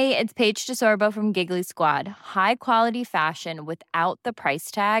 Hey, it's Paige DeSorbo from Giggly Squad. High quality fashion without the price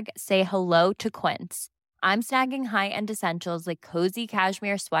tag. Say hello to Quince. I'm snagging high-end essentials like cozy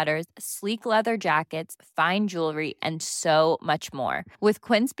cashmere sweaters, sleek leather jackets, fine jewelry, and so much more. With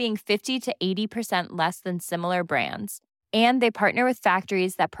Quince being 50 to 80% less than similar brands. And they partner with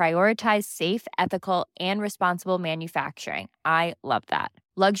factories that prioritize safe, ethical, and responsible manufacturing. I love that.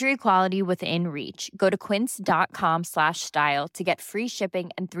 Luxury quality within reach. Go to quince.com/style to get free shipping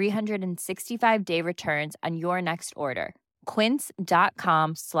and 365-day returns on your next order.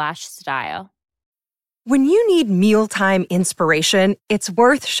 Quince.com/style. When you need mealtime inspiration, it's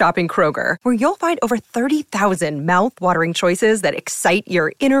worth shopping Kroger, where you'll find over 30,000 mouth-watering choices that excite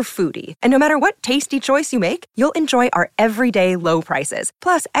your inner foodie. And no matter what tasty choice you make, you'll enjoy our everyday low prices,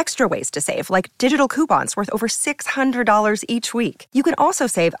 plus extra ways to save, like digital coupons worth over $600 each week. You can also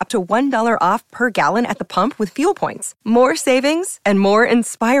save up to $1 off per gallon at the pump with fuel points. More savings and more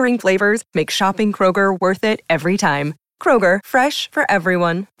inspiring flavors make shopping Kroger worth it every time. Kroger, fresh for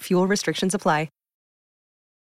everyone. Fuel restrictions apply.